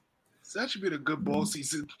 Because it's actually been a good ball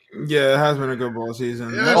season. Yeah, it has been a good ball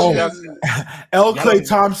season. L. Clay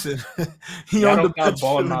Thompson. He on the bench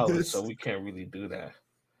ball knowledge, so we can't really do that.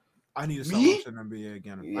 I need to start watching NBA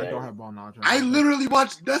again. Yeah. I don't have ball knowledge. I literally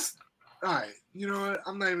watched this. All right, you know what?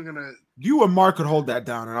 I'm not even gonna. You and Mark could hold that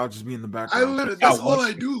down, and I'll just be in the background. That's all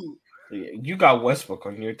I do. You got Westbrook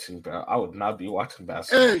on your team, bro. I would not be watching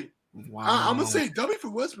basketball. Hey, wow. I'm gonna say dummy for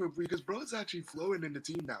Westbrook because bro is actually flowing in the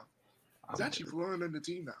team now. He's actually flowing in the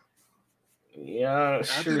team now. Yeah,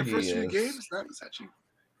 after the first few games, that was actually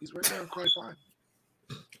he's right there quite fine.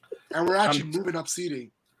 And we're actually moving up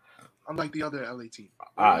seeding, unlike the other LA team.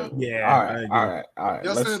 All right.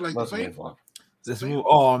 Let's move on. Let's move.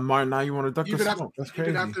 Oh, Martin, now you want to duck even the smoke? That's crazy.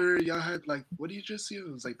 Even after y'all had what did you just see?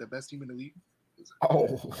 It was like the best team in the league.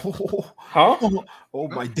 Huh? Oh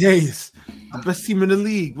my days! The best team in the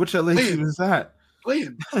league. Which LA team is that?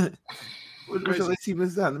 Playing. Which LA team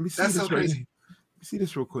is that? Let me see this. So crazy. Let me see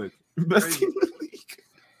this real quick. Best team in the league.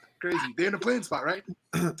 Crazy. They're in the playing spot, right?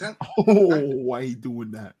 Why he doing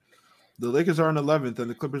that? The Lakers are in 11th and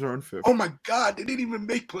the Clippers are in 5th. Oh my God! They didn't even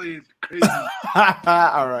make plays. Crazy.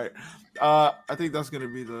 All right. I think that's gonna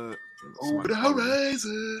be the over the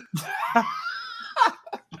horizon.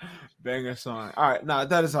 Banger song. All right, now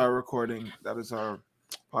that is our recording. That is our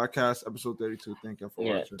podcast, episode 32. Thank you for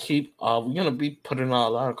watching. We're gonna be putting out a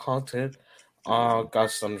lot of content. Got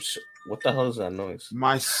some. What the hell is that noise?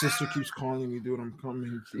 My sister keeps calling me, dude. I'm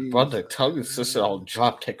coming. Jeez. Brother, tell your sister I'll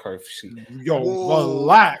drop kick her if she.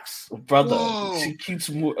 Relax, brother. Whoa. She keeps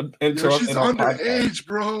interrupting. She's underage,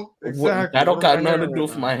 bro. Exactly. That don't got nothing to do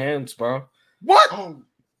with my hands, bro. What? Oh.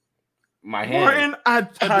 My hand. Martin, I end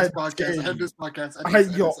this podcast. I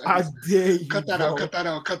dare you. Cut that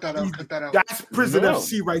out. That's Prison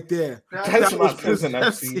FC right there. That's not Prison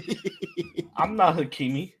FC. I'm not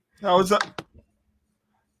Hakimi. How was that?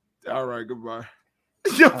 All right, goodbye.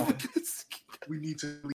 We need to